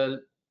radical,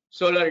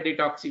 solar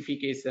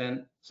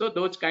detoxification. So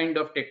those kind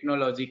of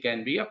technology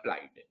can be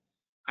applied.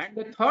 And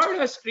the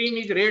third stream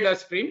is red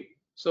stream.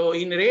 So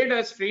in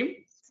red stream,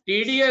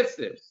 TDS,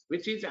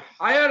 which is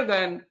higher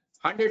than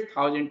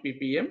 100,000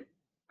 ppm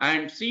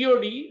and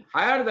COD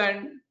higher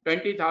than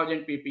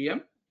 20,000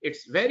 ppm,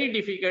 it's very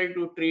difficult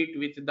to treat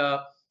with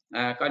the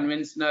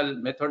conventional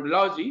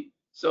methodology.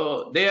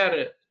 So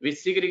there we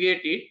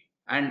segregate it,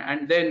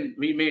 and then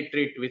we may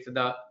treat with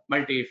the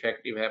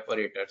multi-effective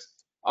evaporators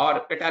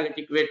or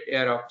catalytic wet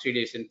air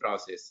oxidation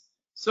process.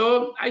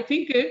 So I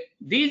think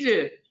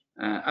these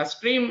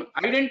stream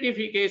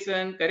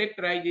identification,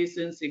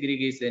 characterization,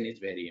 segregation is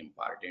very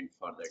important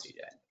for the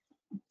design.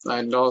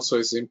 And also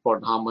it's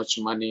important how much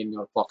money in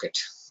your pocket,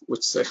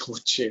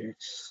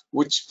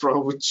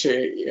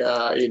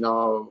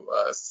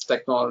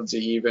 technology.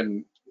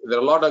 Even there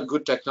are a lot of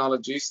good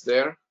technologies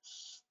there.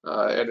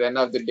 At the end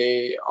of the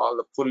day, all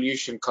the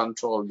pollution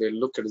control, they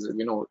look at,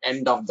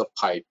 end of the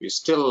pipe. You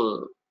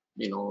still,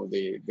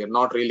 they're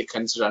not really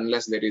considered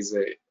unless there is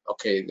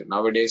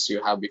nowadays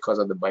you have, because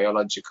of the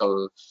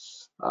biological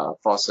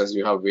process,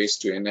 you have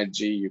waste to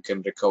energy, you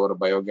can recover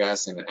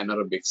biogas in an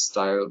anaerobic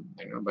style,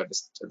 but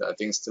I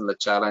think still the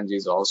challenge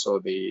is also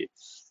the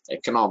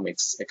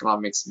economics.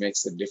 Economics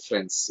makes a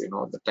difference.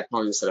 The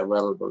technologies are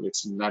available,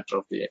 it's a matter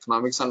of the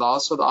economics, and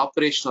also the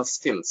operational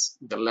skills,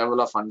 the level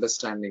of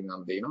understanding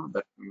on the,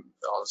 that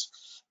also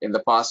in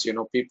the past,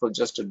 people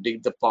just to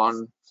dig the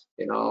pond,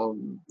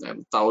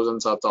 and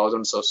thousands of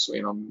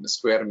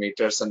square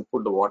meters and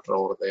put the water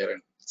over there.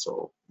 And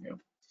so,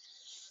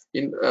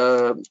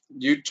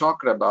 you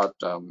talked about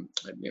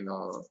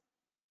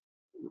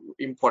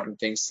important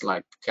things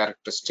like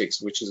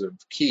characteristics, which is a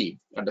key.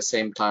 At the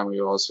same time,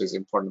 you also is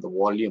important the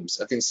volumes.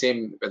 I think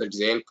same whether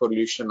it's air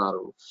pollution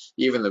or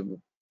even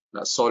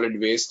the solid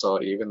waste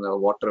or even the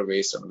water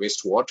waste and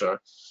wastewater,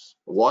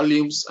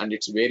 volumes and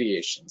its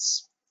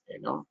variations.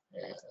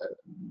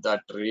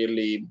 That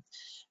really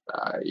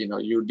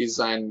you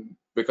design,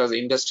 because the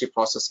industry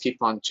process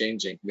keep on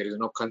changing. There is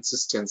no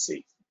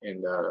consistency.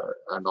 And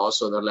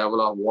also the level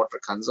of water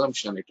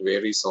consumption, it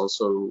varies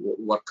also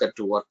worker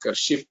to worker,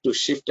 shift to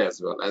shift as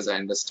well, as I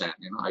understand.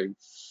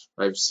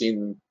 I've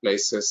seen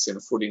places in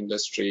food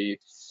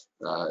industry,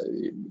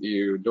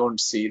 you don't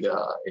see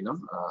the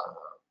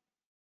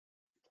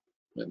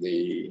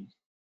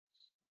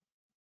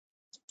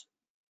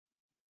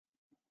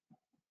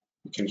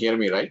you can hear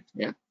me, right?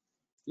 Yeah.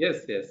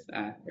 Yes,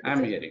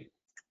 I'm hearing.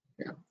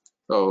 Yeah.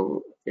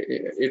 So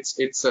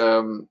it's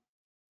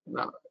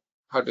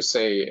how to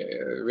say,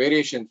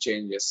 variation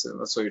changes.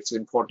 So it's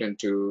important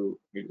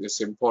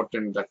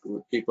that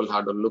people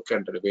have to look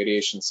at the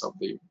variations of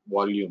the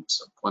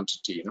volumes of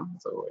quantity,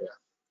 So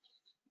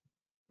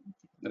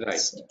yeah.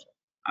 Right.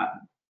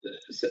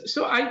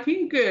 So I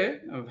think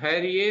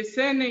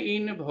variation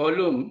in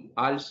volume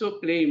also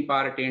play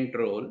important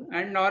role.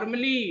 And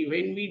normally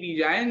when we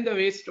design the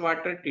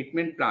wastewater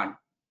treatment plant,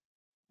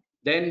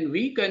 then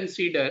we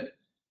consider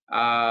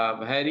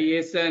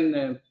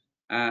variation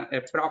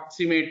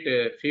approximate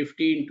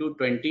 15 to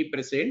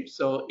 20%.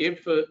 So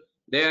if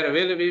there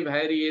will be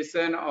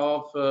variation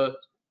of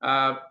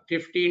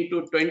 15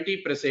 to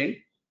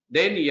 20%,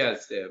 then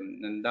yes,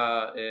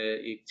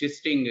 the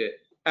existing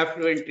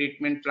effluent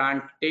treatment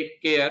plant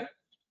take care.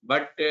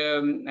 But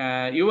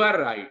you are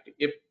right.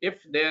 If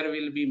there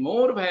will be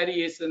more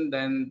variation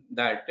than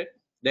that,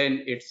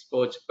 then it's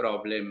cause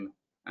problem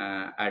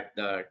at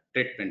the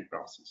treatment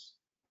process.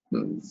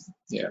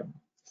 Yeah.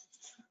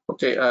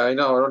 Okay, I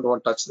don't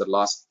want to touch the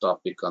last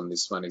topic on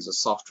this one is the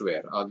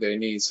software. Are there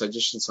any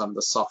suggestions on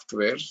the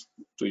software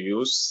to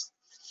use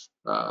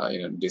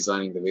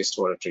designing the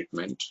wastewater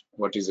treatment?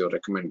 What is your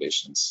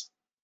recommendations?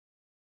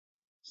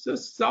 So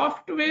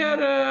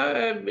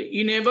software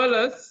enable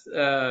us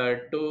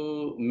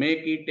to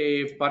make it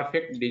a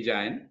perfect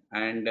design,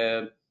 and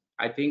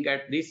I think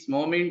at this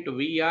moment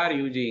we are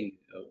using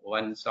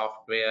one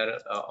software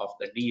of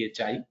the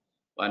DHI,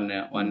 one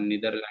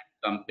Netherlands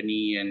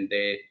company, and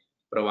they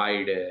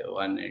provide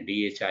one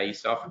DHI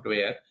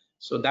software.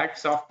 So that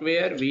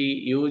software we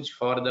use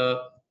for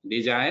the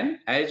design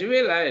as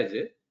well as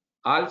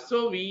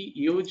also we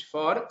use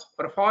for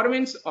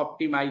performance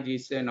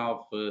optimization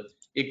of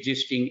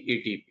existing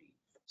ETP.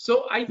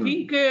 So I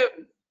think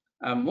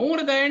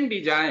more than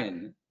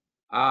design,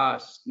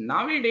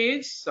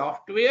 nowadays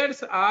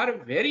softwares are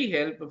very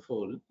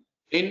helpful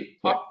in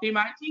Yeah.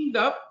 optimizing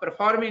the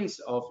performance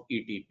of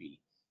ETP.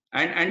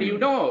 And you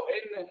know,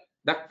 when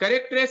the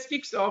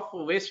characteristics of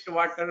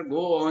wastewater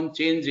go on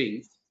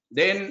changing,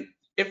 then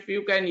if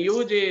you can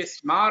use a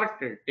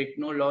smart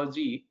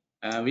technology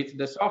with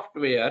the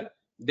software,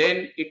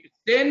 then it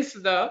sends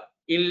the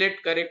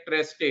inlet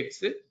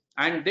characteristics,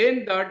 and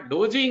then the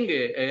dosing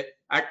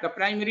at the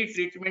primary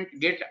treatment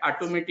get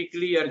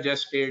automatically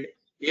adjusted,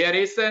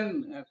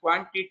 aeration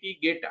quantity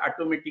get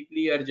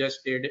automatically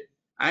adjusted,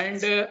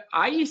 and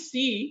I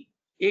see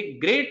a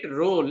great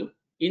role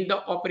in the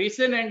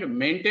operation and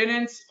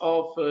maintenance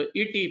of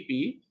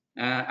ETP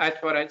as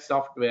far as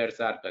softwares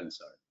are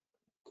concerned.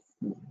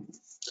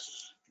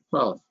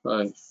 Well,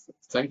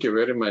 thank you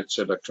very much,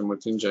 Dr.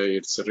 Mritunjay.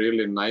 It's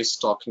really nice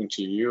talking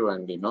to you,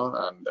 and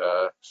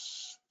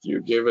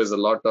you gave us a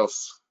lot of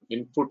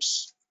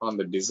inputs on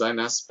the design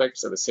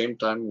aspects. At the same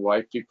time,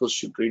 why people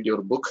should read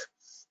your book,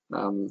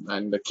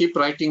 and keep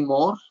writing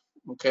more.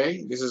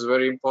 Okay, this is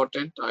very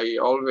important. I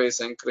always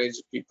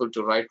encourage people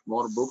to write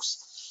more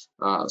books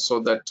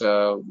so that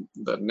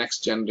the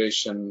next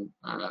generation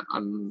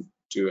and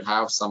to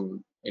have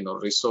some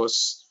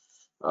resource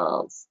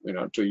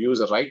to use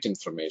the right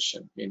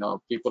information.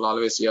 People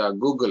always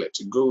Google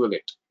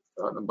it,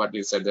 but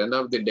it's at the end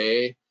of the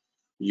day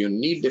you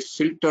need the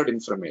filtered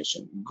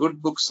information.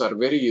 Good books are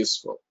very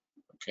useful.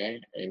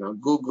 Okay,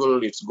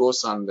 Google, it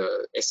goes on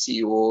the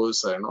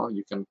SEOs.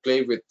 You can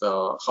play with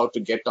how to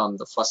get on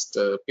the first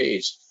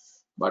page,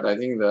 but I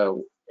think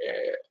the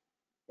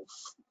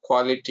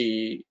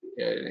quality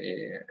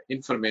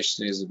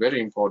information is very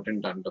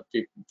important, and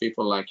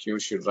people like you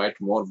should write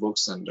more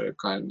books and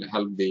can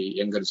help the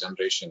younger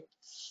generation.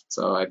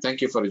 So I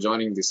thank you for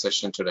joining this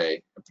session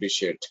today.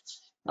 Appreciate.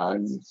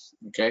 And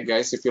okay,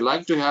 guys, if you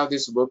like to have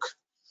this book,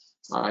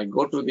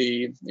 go to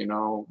the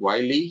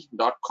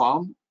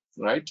wiley.com,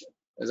 right?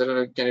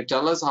 Can you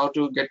tell us how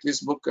to get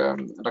this book,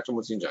 Dr.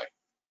 Mritunjay?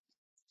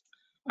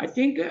 I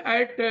think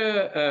at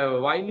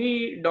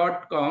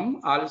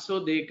wiley.com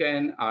also they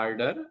can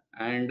order,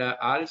 and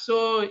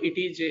also it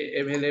is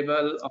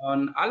available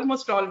on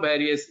almost all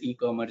various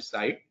e-commerce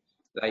sites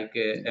like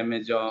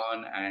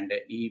Amazon and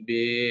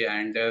eBay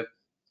and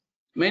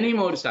many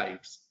more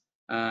sites.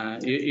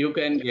 You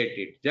can get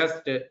it.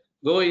 Just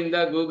go in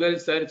the Google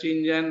search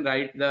engine,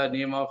 write the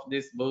name of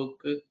this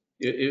book,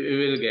 you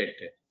will get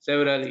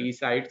several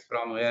e-sites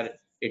from where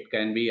it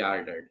can be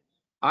ordered.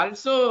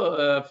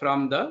 Also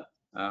from the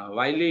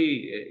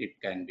Wiley,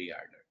 it can be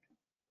ordered.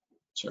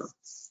 Sure.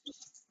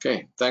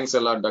 Okay, thanks a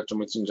lot, Dr.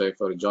 Mritunjay,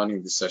 for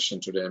joining this session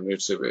today.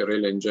 It's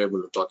really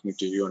enjoyable talking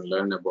to you and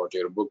learn about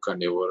your book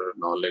and your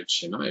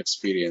knowledge,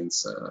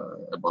 experience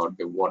about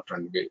the water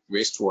and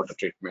wastewater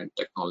treatment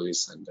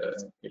technologies and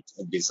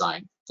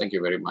design. Thank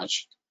you very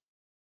much.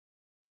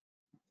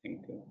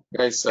 Thank you.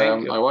 Guys,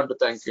 Thank you. I want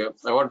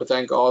to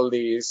thank all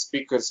the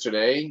speakers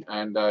today,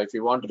 and if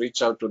you want to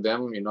reach out to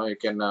them, you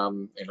can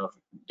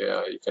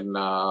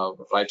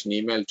write an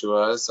email to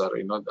us, or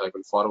I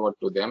will forward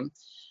to them.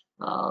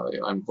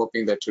 I'm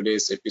hoping that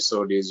today's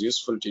episode is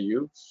useful to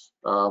you.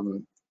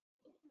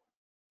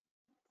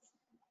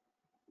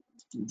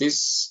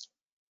 This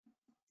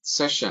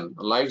session,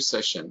 live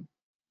session,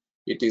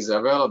 it is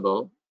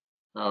available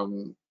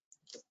on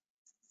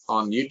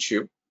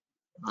YouTube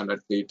and at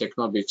the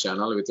Technobi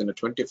channel within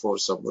 24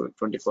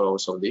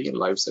 hours of the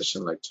live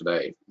session like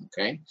today.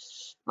 Okay.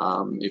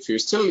 If you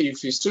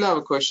still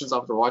have questions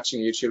after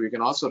watching YouTube, you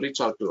can also reach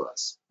out to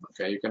us.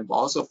 Okay, you can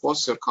also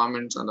post your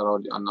comments under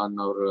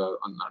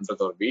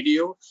the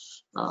video.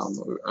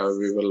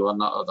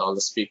 All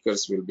the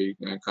speakers will be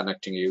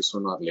connecting you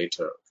sooner or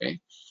later.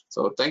 Okay,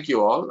 so thank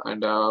you all,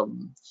 and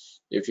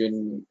if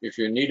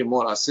you need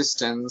more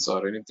assistance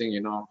or anything,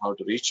 you know how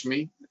to reach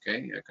me.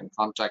 Okay, you can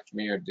contact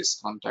me at this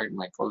contact.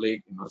 My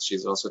colleague,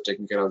 she's also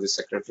taking care of the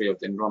Secretary of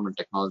the Environment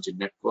Technology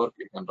Network.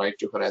 You can write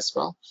to her as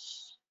well.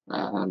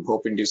 I'm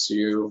hoping to see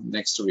you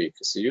next week.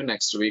 See you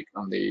next week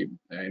on the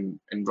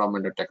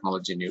Environment and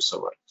Technology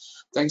NewsHour.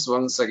 Thanks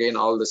once again,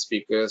 all the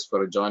speakers,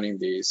 for joining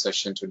the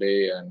session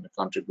today and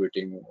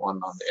contributing,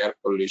 one on the air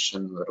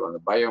pollution, another on the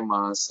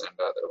biomass, and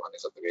the other one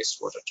is on the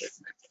wastewater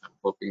treatment. I'm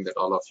hoping that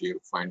all of you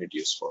find it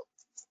useful.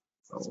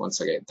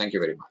 Once again, thank you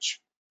very much.